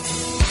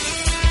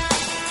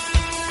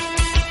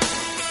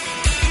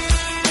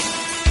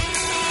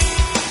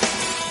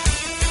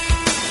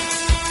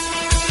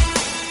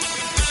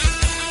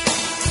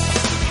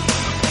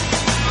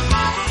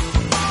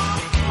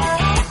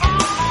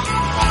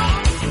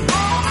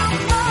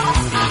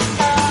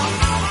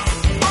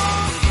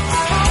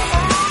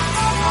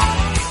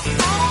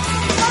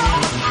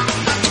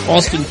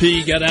 Austin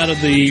Peay got out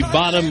of the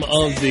bottom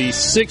of the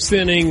 6th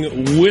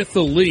inning with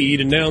the lead,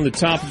 and now in the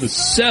top of the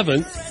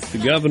 7th, the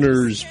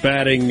Governors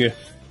batting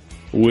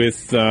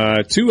with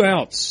 2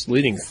 outs,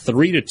 leading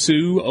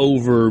 3-2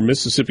 over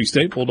Mississippi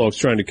State. Bulldogs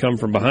trying to come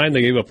from behind.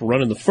 They gave up a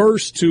run in the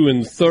first, 2 in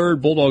the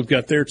third. Bulldogs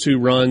got their 2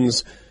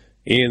 runs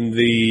in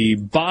the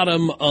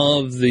bottom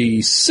of the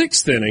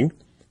 6th inning.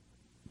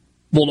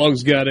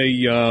 Bulldogs got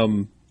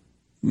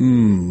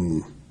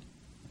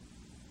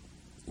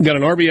got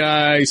an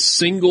RBI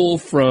single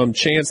from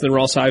Chance, then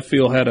Ross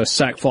Highfield had a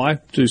sac fly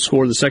to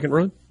score the second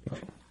run.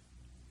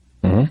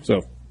 Mm-hmm.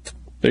 So,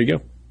 there you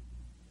go.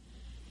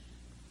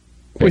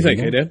 What do you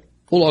think, hey, Dad?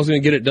 Bulldogs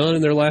going to get it done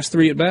in their last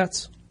 3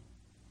 at-bats?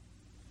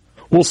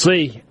 We'll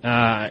see.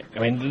 I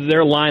mean,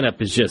 their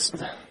lineup is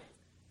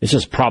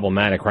just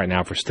problematic right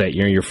now for State.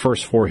 You know, your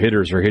first 4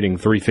 hitters are hitting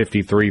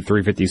 353,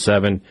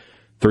 357,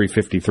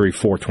 353,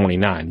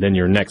 429. Then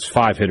your next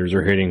 5 hitters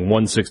are hitting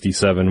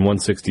 167,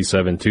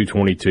 167,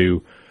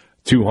 222,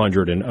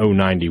 200, and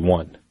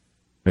 091.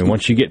 I mean,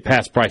 once you get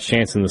past Bryce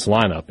Chance in this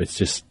lineup,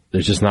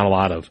 there's just not a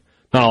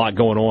lot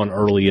going on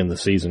early in the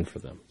season for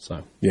them.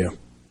 So yeah.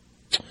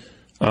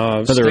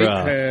 Another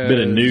bit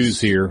of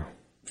news here.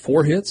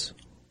 4 hits?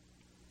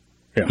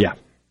 Yeah.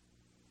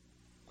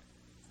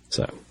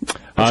 So,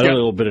 another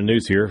little bit of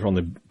news here on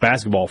the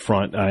basketball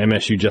front.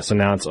 MSU just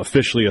announced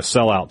officially a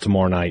sellout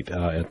tomorrow night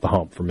at the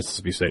Hump for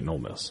Mississippi State and Ole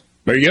Miss.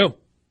 There you go.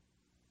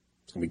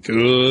 It's going to be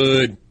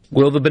good.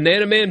 Will the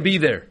Banana Man be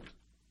there?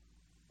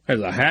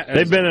 There's a hat.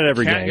 They've been at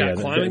every game. Yeah,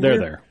 they're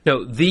there.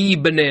 No, the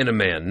Banana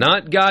Man.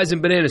 Not guys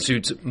in banana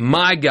suits.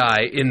 My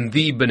guy in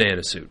the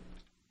banana suit.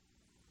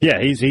 Yeah,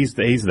 he's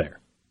there.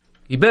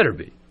 He better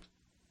be.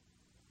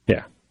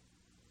 Yeah.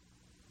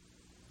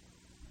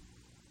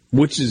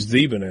 Which is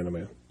the Banana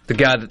Man? The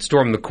guy that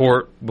stormed the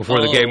court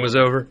before the game was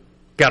over,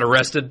 got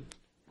arrested.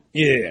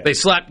 Yeah. They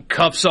slapped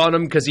cuffs on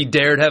him because he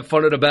dared have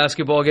fun at a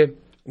basketball game.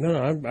 No,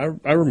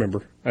 I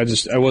remember. I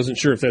wasn't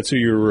sure if that's who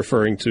you were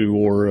referring to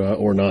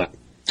or not.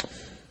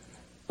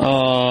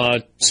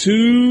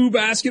 2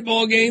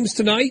 basketball games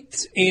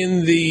tonight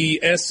in the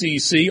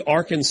SEC.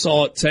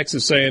 Arkansas at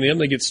Texas A&M.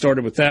 They get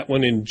started with that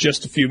one in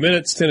just a few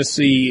minutes.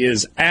 Tennessee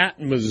is at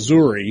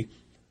Missouri.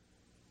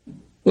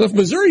 Well, if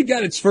Missouri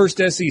got its first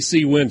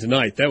SEC win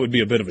tonight, that would be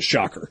a bit of a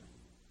shocker.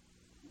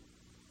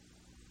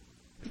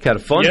 Kind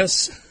of fun?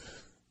 Yes.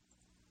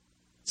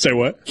 Say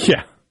what?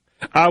 Yeah.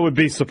 I would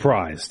be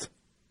surprised.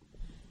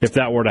 If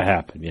that were to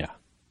happen, yeah.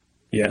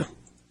 Yeah.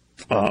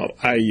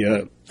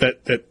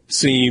 That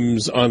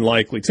seems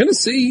unlikely.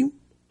 Tennessee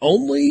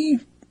only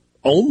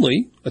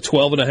a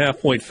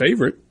 12.5-point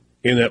favorite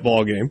in that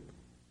ball game.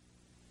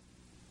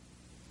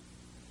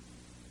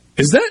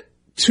 Is that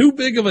too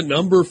big of a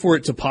number for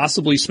it to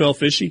possibly smell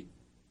fishy?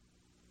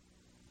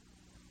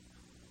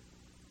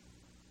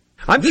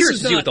 I'm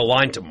curious to see what the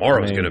line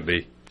tomorrow is going to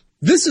be.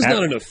 This is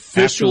not an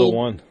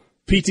official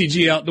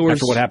PTG Outdoors.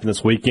 After what happened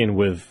this weekend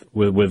with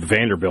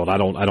Vanderbilt, I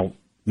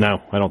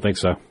don't think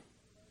so.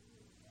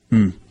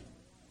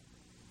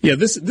 Yeah,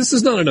 this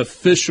is not an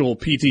official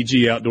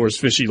PTG Outdoors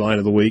fishy line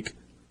of the week.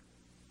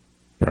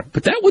 Right.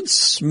 But that one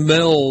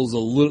smells a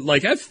little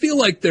like, I feel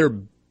like they're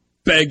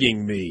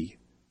begging me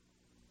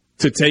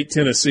to take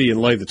Tennessee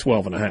and lay the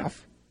 12.5.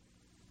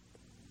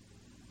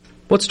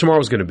 What's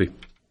tomorrow's going to be?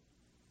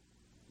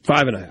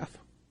 5.5.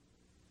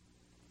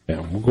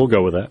 Yeah, we'll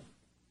go with that.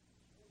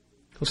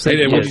 What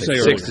did you say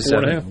earlier? 6 to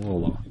 7.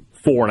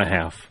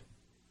 4.5.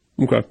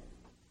 Okay.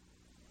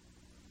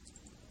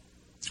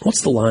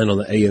 What's the line on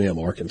the A&M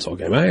Arkansas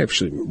game? I'm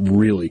actually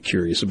really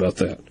curious about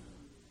that.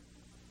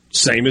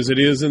 Same as it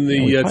is in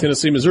the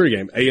Tennessee-Missouri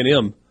game.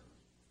 A&M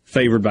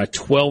favored by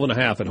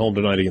 12.5 at home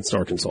tonight against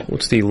Arkansas.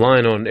 What's the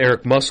line on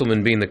Eric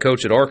Musselman being the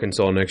coach at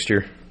Arkansas next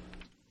year?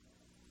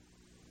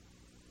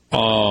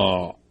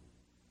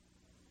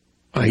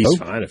 He's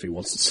fine if he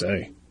wants to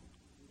say.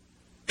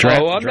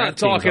 I'm not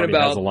talking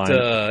about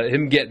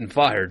him getting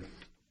fired.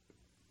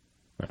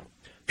 No.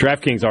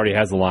 DraftKings already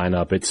has the line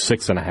up. It's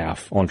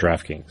 6.5 on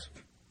DraftKings.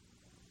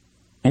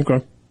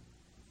 Okay.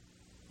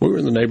 We were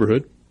in the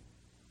neighborhood.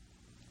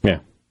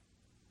 Yeah.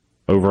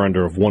 Over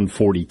under of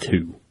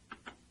 142.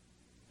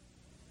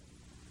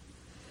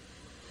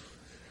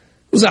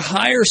 It was a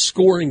higher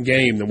scoring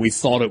game than we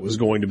thought it was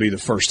going to be the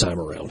first time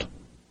around.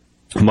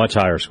 Much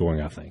higher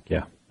scoring, I think.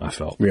 Yeah, I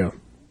felt. Yeah.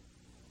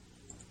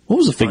 What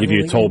was the final? I think if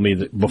you had told me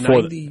that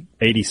before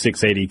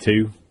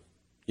 86-82.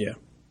 Yeah.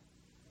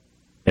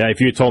 Yeah,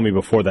 if you had told me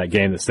before that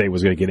game that State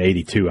was going to get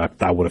 82,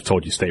 I would have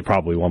told you State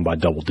probably won by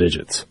double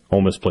digits. Ole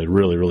Miss played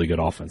really, really good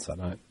offense that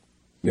night.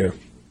 Yeah.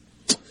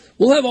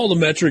 We'll have all the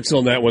metrics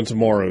on that one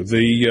tomorrow.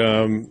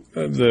 The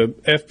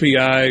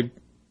FPI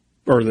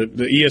or the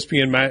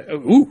ESPN.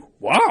 Ooh,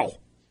 wow.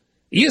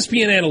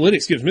 ESPN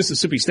Analytics gives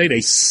Mississippi State a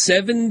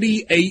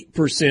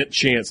 78%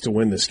 chance to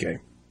win this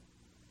game.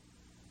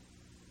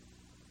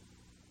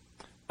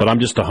 But I'm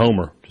just a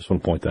homer. Just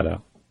want to point that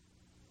out.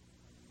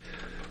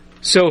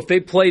 So if they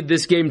played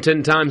this game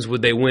 10 times,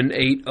 would they win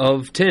 8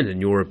 of 10,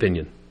 in your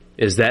opinion?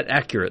 Is that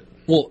accurate?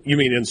 Well, you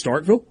mean in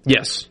Starkville?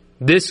 Yes.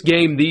 This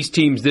game, these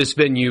teams, this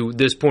venue,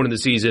 this point in the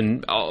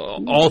season,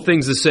 all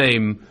things the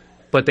same,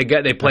 but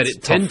they played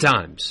it 10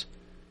 times.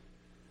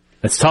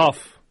 It's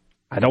tough.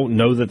 I don't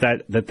know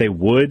that they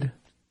would.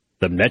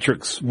 The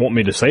metrics want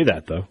me to say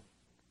that, though.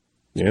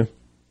 Yeah.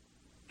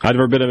 I've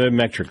never been a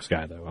metrics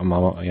guy, though.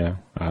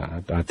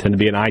 I tend to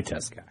be an eye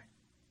test guy.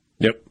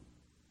 Yep.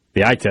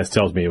 The eye test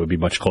tells me it would be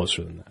much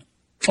closer than that.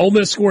 Ole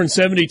Miss scoring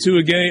 72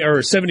 a game,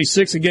 or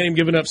 76 a game,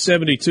 giving up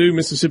 72.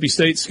 Mississippi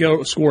State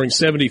scoring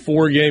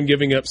 74 a game,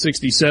 giving up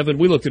 67.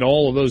 We looked at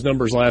all of those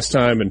numbers last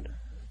time, and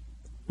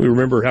we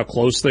remember how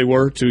close they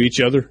were to each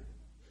other.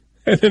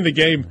 And then the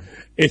game,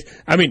 it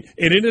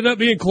ended up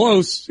being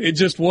close. It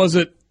just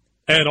wasn't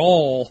at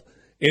all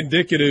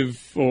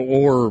indicative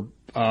or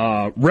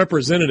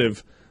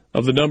representative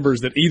of the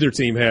numbers that either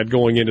team had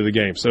going into the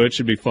game. So it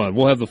should be fun.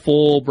 We'll have the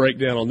full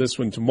breakdown on this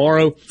one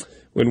tomorrow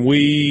when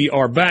we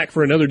are back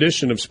for another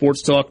edition of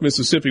Sports Talk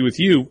Mississippi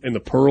with you in the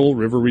Pearl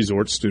River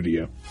Resort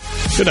studio.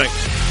 Good night.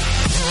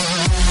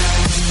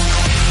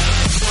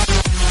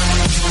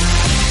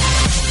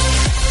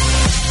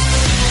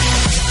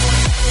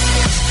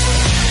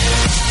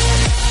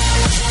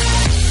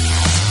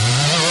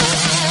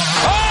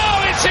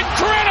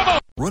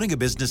 Running a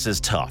business is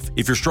tough.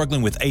 If you're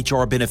struggling with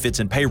HR, benefits,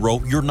 and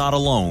payroll, you're not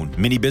alone.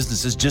 Many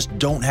businesses just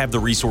don't have the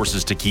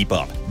resources to keep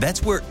up.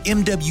 That's where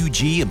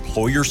MWG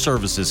Employer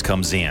Services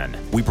comes in.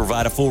 We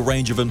provide a full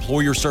range of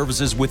employer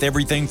services with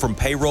everything from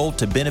payroll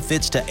to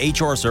benefits to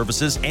HR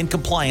services and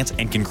compliance,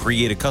 and can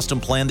create a custom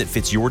plan that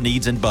fits your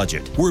needs and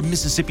budget. We're a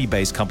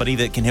Mississippi-based company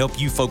that can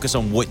help you focus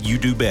on what you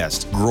do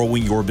best,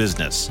 growing your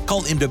business.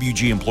 Call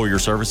MWG Employer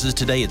Services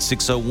today at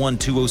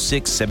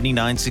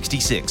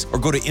 601-206-7966 or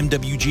go to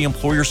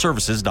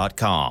MWGEmployerServices.com. A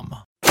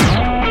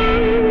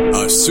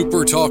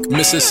SuperTalk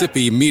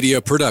Mississippi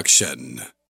media production.